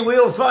 Dr. D,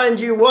 we'll find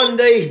you one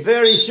day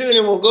very soon,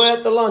 and we'll go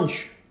out to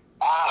lunch.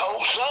 I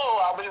hope so.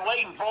 I'll be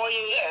waiting for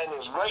you, and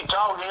it's great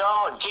talking to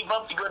y'all, and keep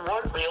up the good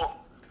work, Bill.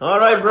 All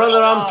right,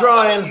 brother, I'm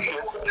trying.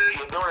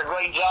 You're doing a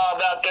great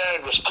job out there,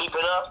 and just keep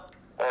it up.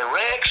 And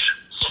Rex,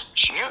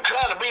 you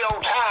try to be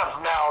on time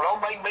from now.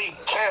 Don't make me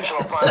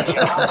cancel things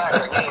and come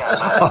back again.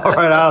 All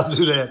right, I'll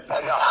do that. No,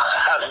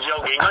 I was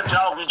joking. Good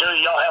talking to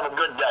you. Y'all have a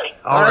good day.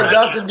 All right,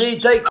 Dr. D,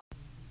 take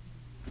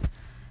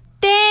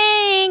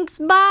Thanks,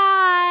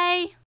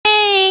 bye.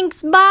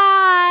 Thanks, bye.